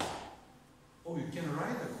put that? Oh, you can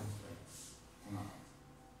write the constraints on it.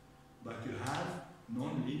 But you have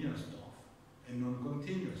non-linear stuff and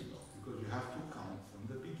non-continuous stuff because you have to count from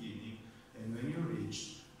the beginning, and when you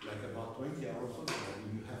reach like about 20 hours of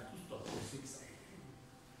driving, you have to stop for 6 hours.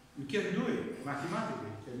 You can do it, mathematically,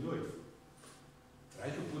 you can do it. Try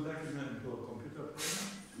to put that into a computer program,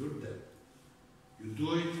 you're dead. You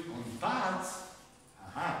do it on paths,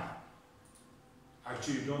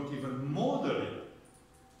 actually you don't even model it.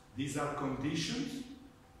 These are conditions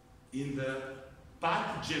in the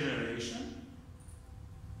path generation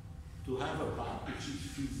to have a path which is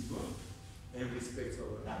feasible and respects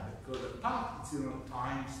overlap, because the path is in a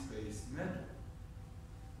time-space network.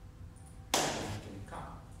 And you can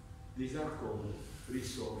count. These are called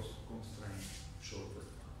resource constraint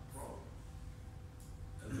shortest path problem.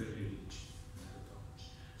 A very rich methodology.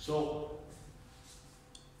 So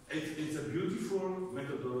it's a beautiful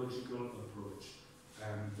methodological approach,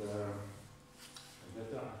 and I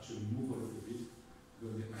better actually move a little bit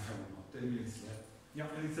because I have about 10 minutes left. Yeah,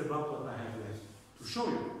 and it's about what I have left to show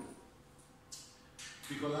you.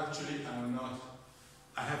 Because actually I'm not,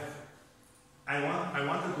 I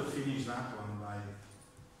wanted to finish that one by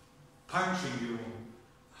punching you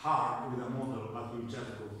hard with a model, but we'll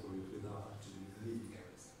just go through it without actually reading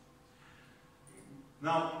everything.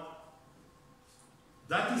 Now,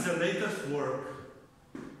 that is the latest work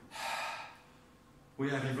We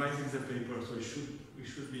are revising the paper, so we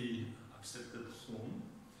should be accepted soon.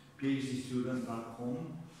 PhD student back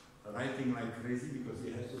home, writing like crazy because he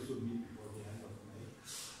has to submit before the end of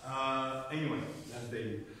May. Anyway, that's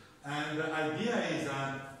David. And the idea is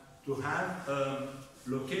to have a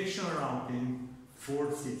location routing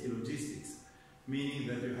for city logistics, meaning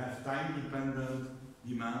that you have time-dependent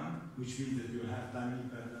demand, which means that you have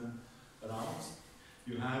time-dependent routes.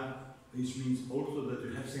 You have, which means also that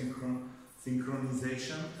you have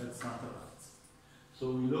synchronization at satellites. So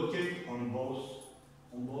we locate on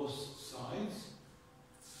both sides.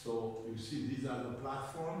 So you see these are the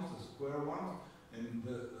platforms, the square ones, and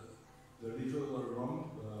the little round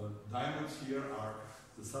diamonds here are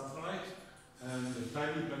the satellites, and the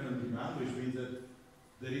time-dependent demand, which means that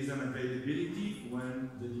there is an availability when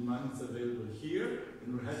the demand is available here,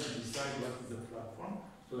 and we have to decide what is the platform.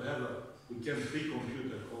 So we can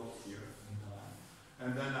pre-compute a cost here in time.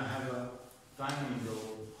 And then I have a time window,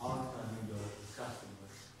 hard time window of the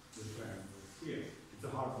customers, the parameters here. It's a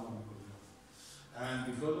hard one because of that. And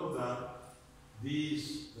because of that, these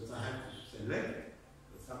that I have to select,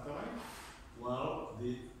 the satellite, well,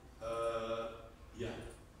 these are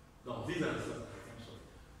the satellites, I'm sorry.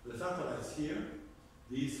 The satellites here,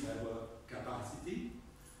 these have a capacity,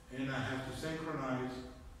 and I have to synchronize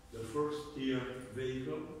the first tier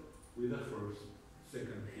vehicle with the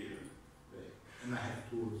second tier vehicle. And I have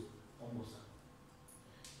tools almost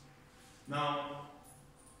now.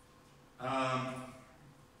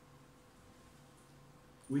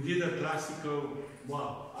 We did a classical,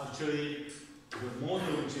 actually, the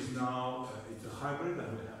model which is now, it's a hybrid,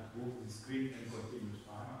 and we have both discrete and continuous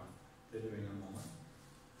time. I'll tell you in a moment.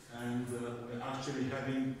 And we're actually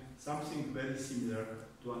having something very similar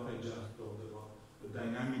to what I just told about, the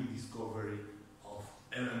dynamic discovery of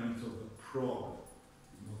elements of the problem.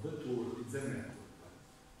 Not the tool, it's a network, but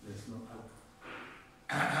there's not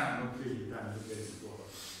really time to get into all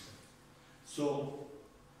of that. So,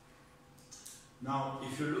 now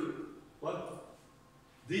if you look,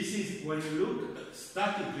 this is, when you look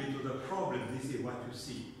statically to the problem, this is what you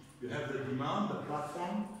see. You have the demand, the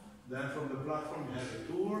platform, then from the platform you have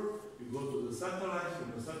a tour, you go to the satellite,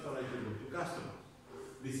 from the satellite you go to customer.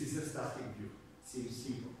 This is a static view, seems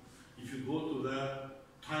simple. If you go to the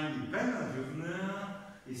time-dependent view,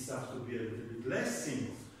 it starts to be a little bit less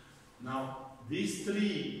simple. Now, these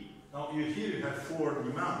three, here you have four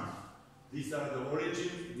demands. These are the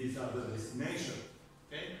origin, these are the destination.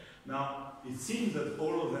 Okay? Now, it seems that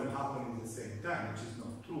all of them happen at the same time, which is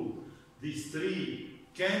not true. These three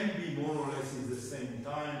can be more or less in the same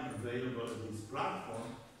time available at this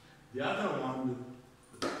platform. The other one,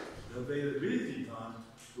 the availability time,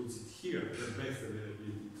 puts it here, the best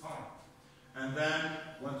availability time. And then,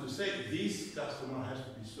 want to say, this customer has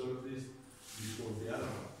to be serviced before the other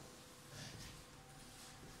one.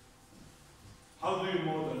 How do you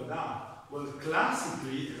model that? Well,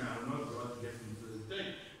 classically, and I'm not going to get into the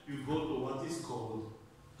detail, you go to what is called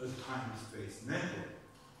a time-space network.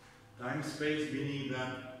 Time-space meaning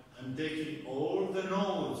that I'm taking all the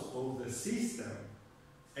nodes of the system,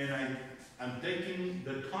 and I'm taking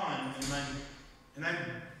the time, and I'm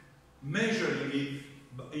measuring it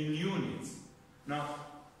in units. Now,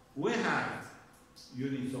 we have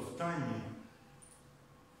units of time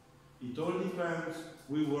here. It all depends,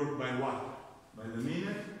 we work by what? By the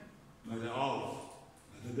minute, by the hour,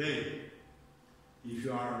 by the day. If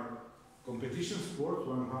you are competition sport,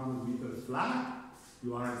 100 meters flat,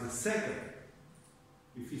 you are at the second.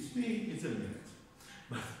 If it's speed, it's a minute.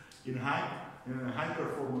 But in a high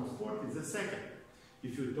performance sport, it's a second.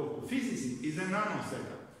 If you talk to physicists, it's a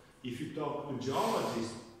nanosecond. If you talk to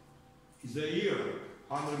geologists, it's a year,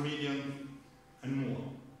 100 million and more.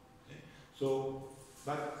 Okay? So,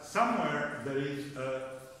 but somewhere there is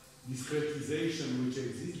a discretization which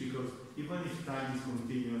exists, because even if time is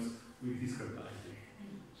continuous, we discretize it.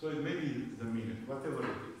 So it may be the minute, whatever it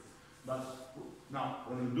is. But now,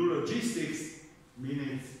 when we do logistics,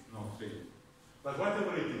 minutes, not really. But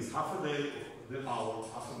whatever it is, half a day, the hour,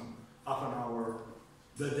 half an hour,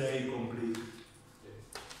 the day complete. Okay.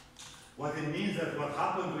 What it means that what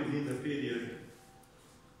happened within the period,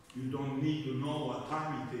 you don't need to know what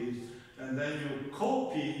time it is, and then you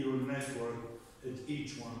copy your network at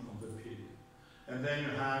each one of the period. And then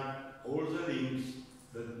you have all the links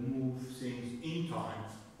that move things in time,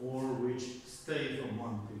 or which stay from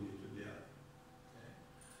one period to the other. Okay.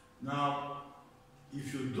 Now,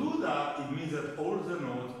 if you do that, it means that all the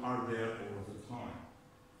nodes are there all the time.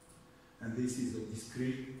 And this is a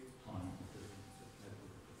discrete time network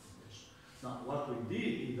representation. Now, what we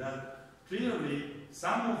did is that clearly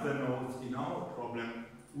some of the nodes in our problem,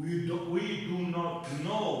 we do not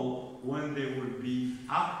know when they will be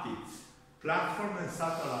active, platform and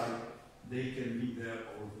satellite, they can be there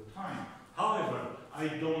all the time. However, I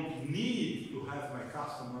don't need to have my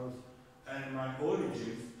customers and my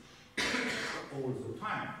origins all the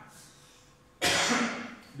time.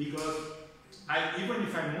 Because even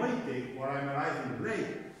if I'm waiting or I'm arriving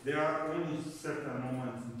late, there are only certain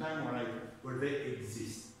moments in time where they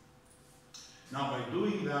exist. Now, by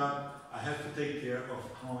doing that, I have to take care of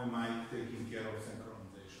how am I taking care of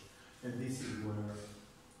synchronization. And this is where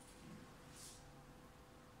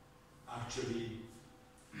actually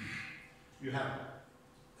you have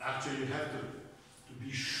to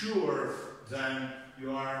be sure that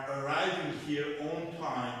you are arriving here on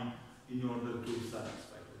time in order to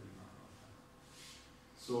satisfy the demand on time.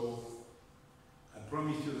 So I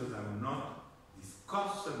promise you that I will not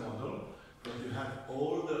discuss the model, but you have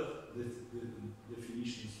all the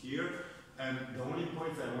definitions here, and the only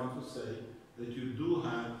point I want to say that you do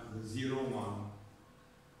have the 0,1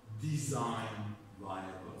 design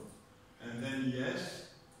variable, and then yes,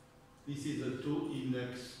 this is a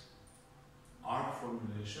 2-index arc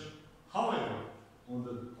formulation. However, on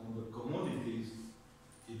the commodities,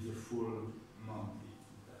 it's a full Monty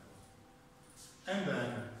interval. And then,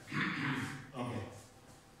 okay,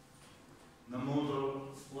 the model,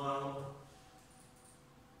 well,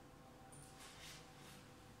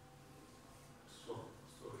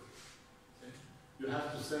 you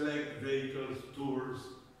have to select vehicles, tours,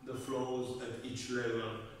 the flows at each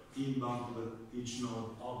level, inbound to each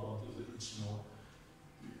node, outbound to each node.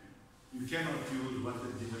 You cannot use what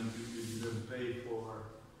you didn't pay for.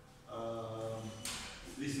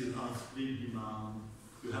 This is unsplit demand.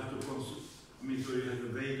 You have to so you have the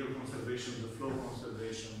vehicle conservation, the flow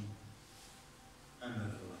conservation, and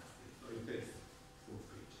that's the last thing. So it takes 4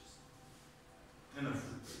 pages. And a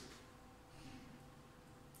full page.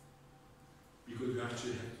 Because you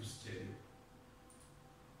actually have to scale.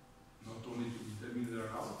 Not only to determine the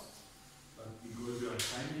route, but because you are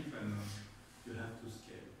time dependent, you have to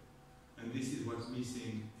scale. And this is what's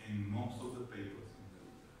missing in most of the papers in the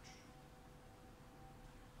literature.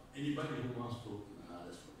 Anybody who wants to,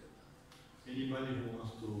 let's forget that. Anybody who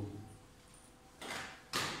wants to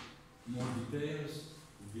more details,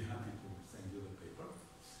 would be happy to send you the paper.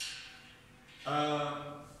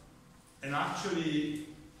 And actually,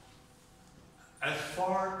 as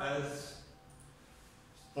far as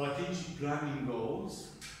strategic planning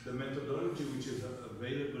goes, the methodology which is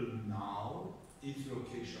available now is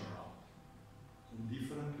location routing, in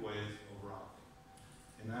different ways of routing.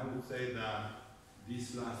 And I would say that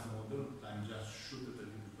this last model, I'm just shooting at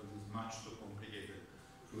it because it's much too complicated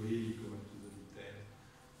to really go into the details.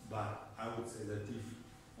 But I would say that if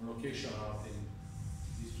on location routing,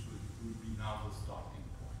 this would be now the starting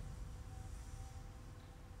point.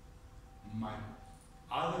 My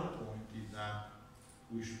other point is that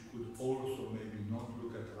we could also maybe not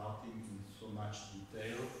look at routing in so much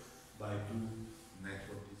detail, but do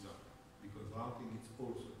network design, because routing is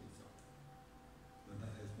also design. But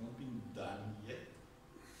that has not been done yet.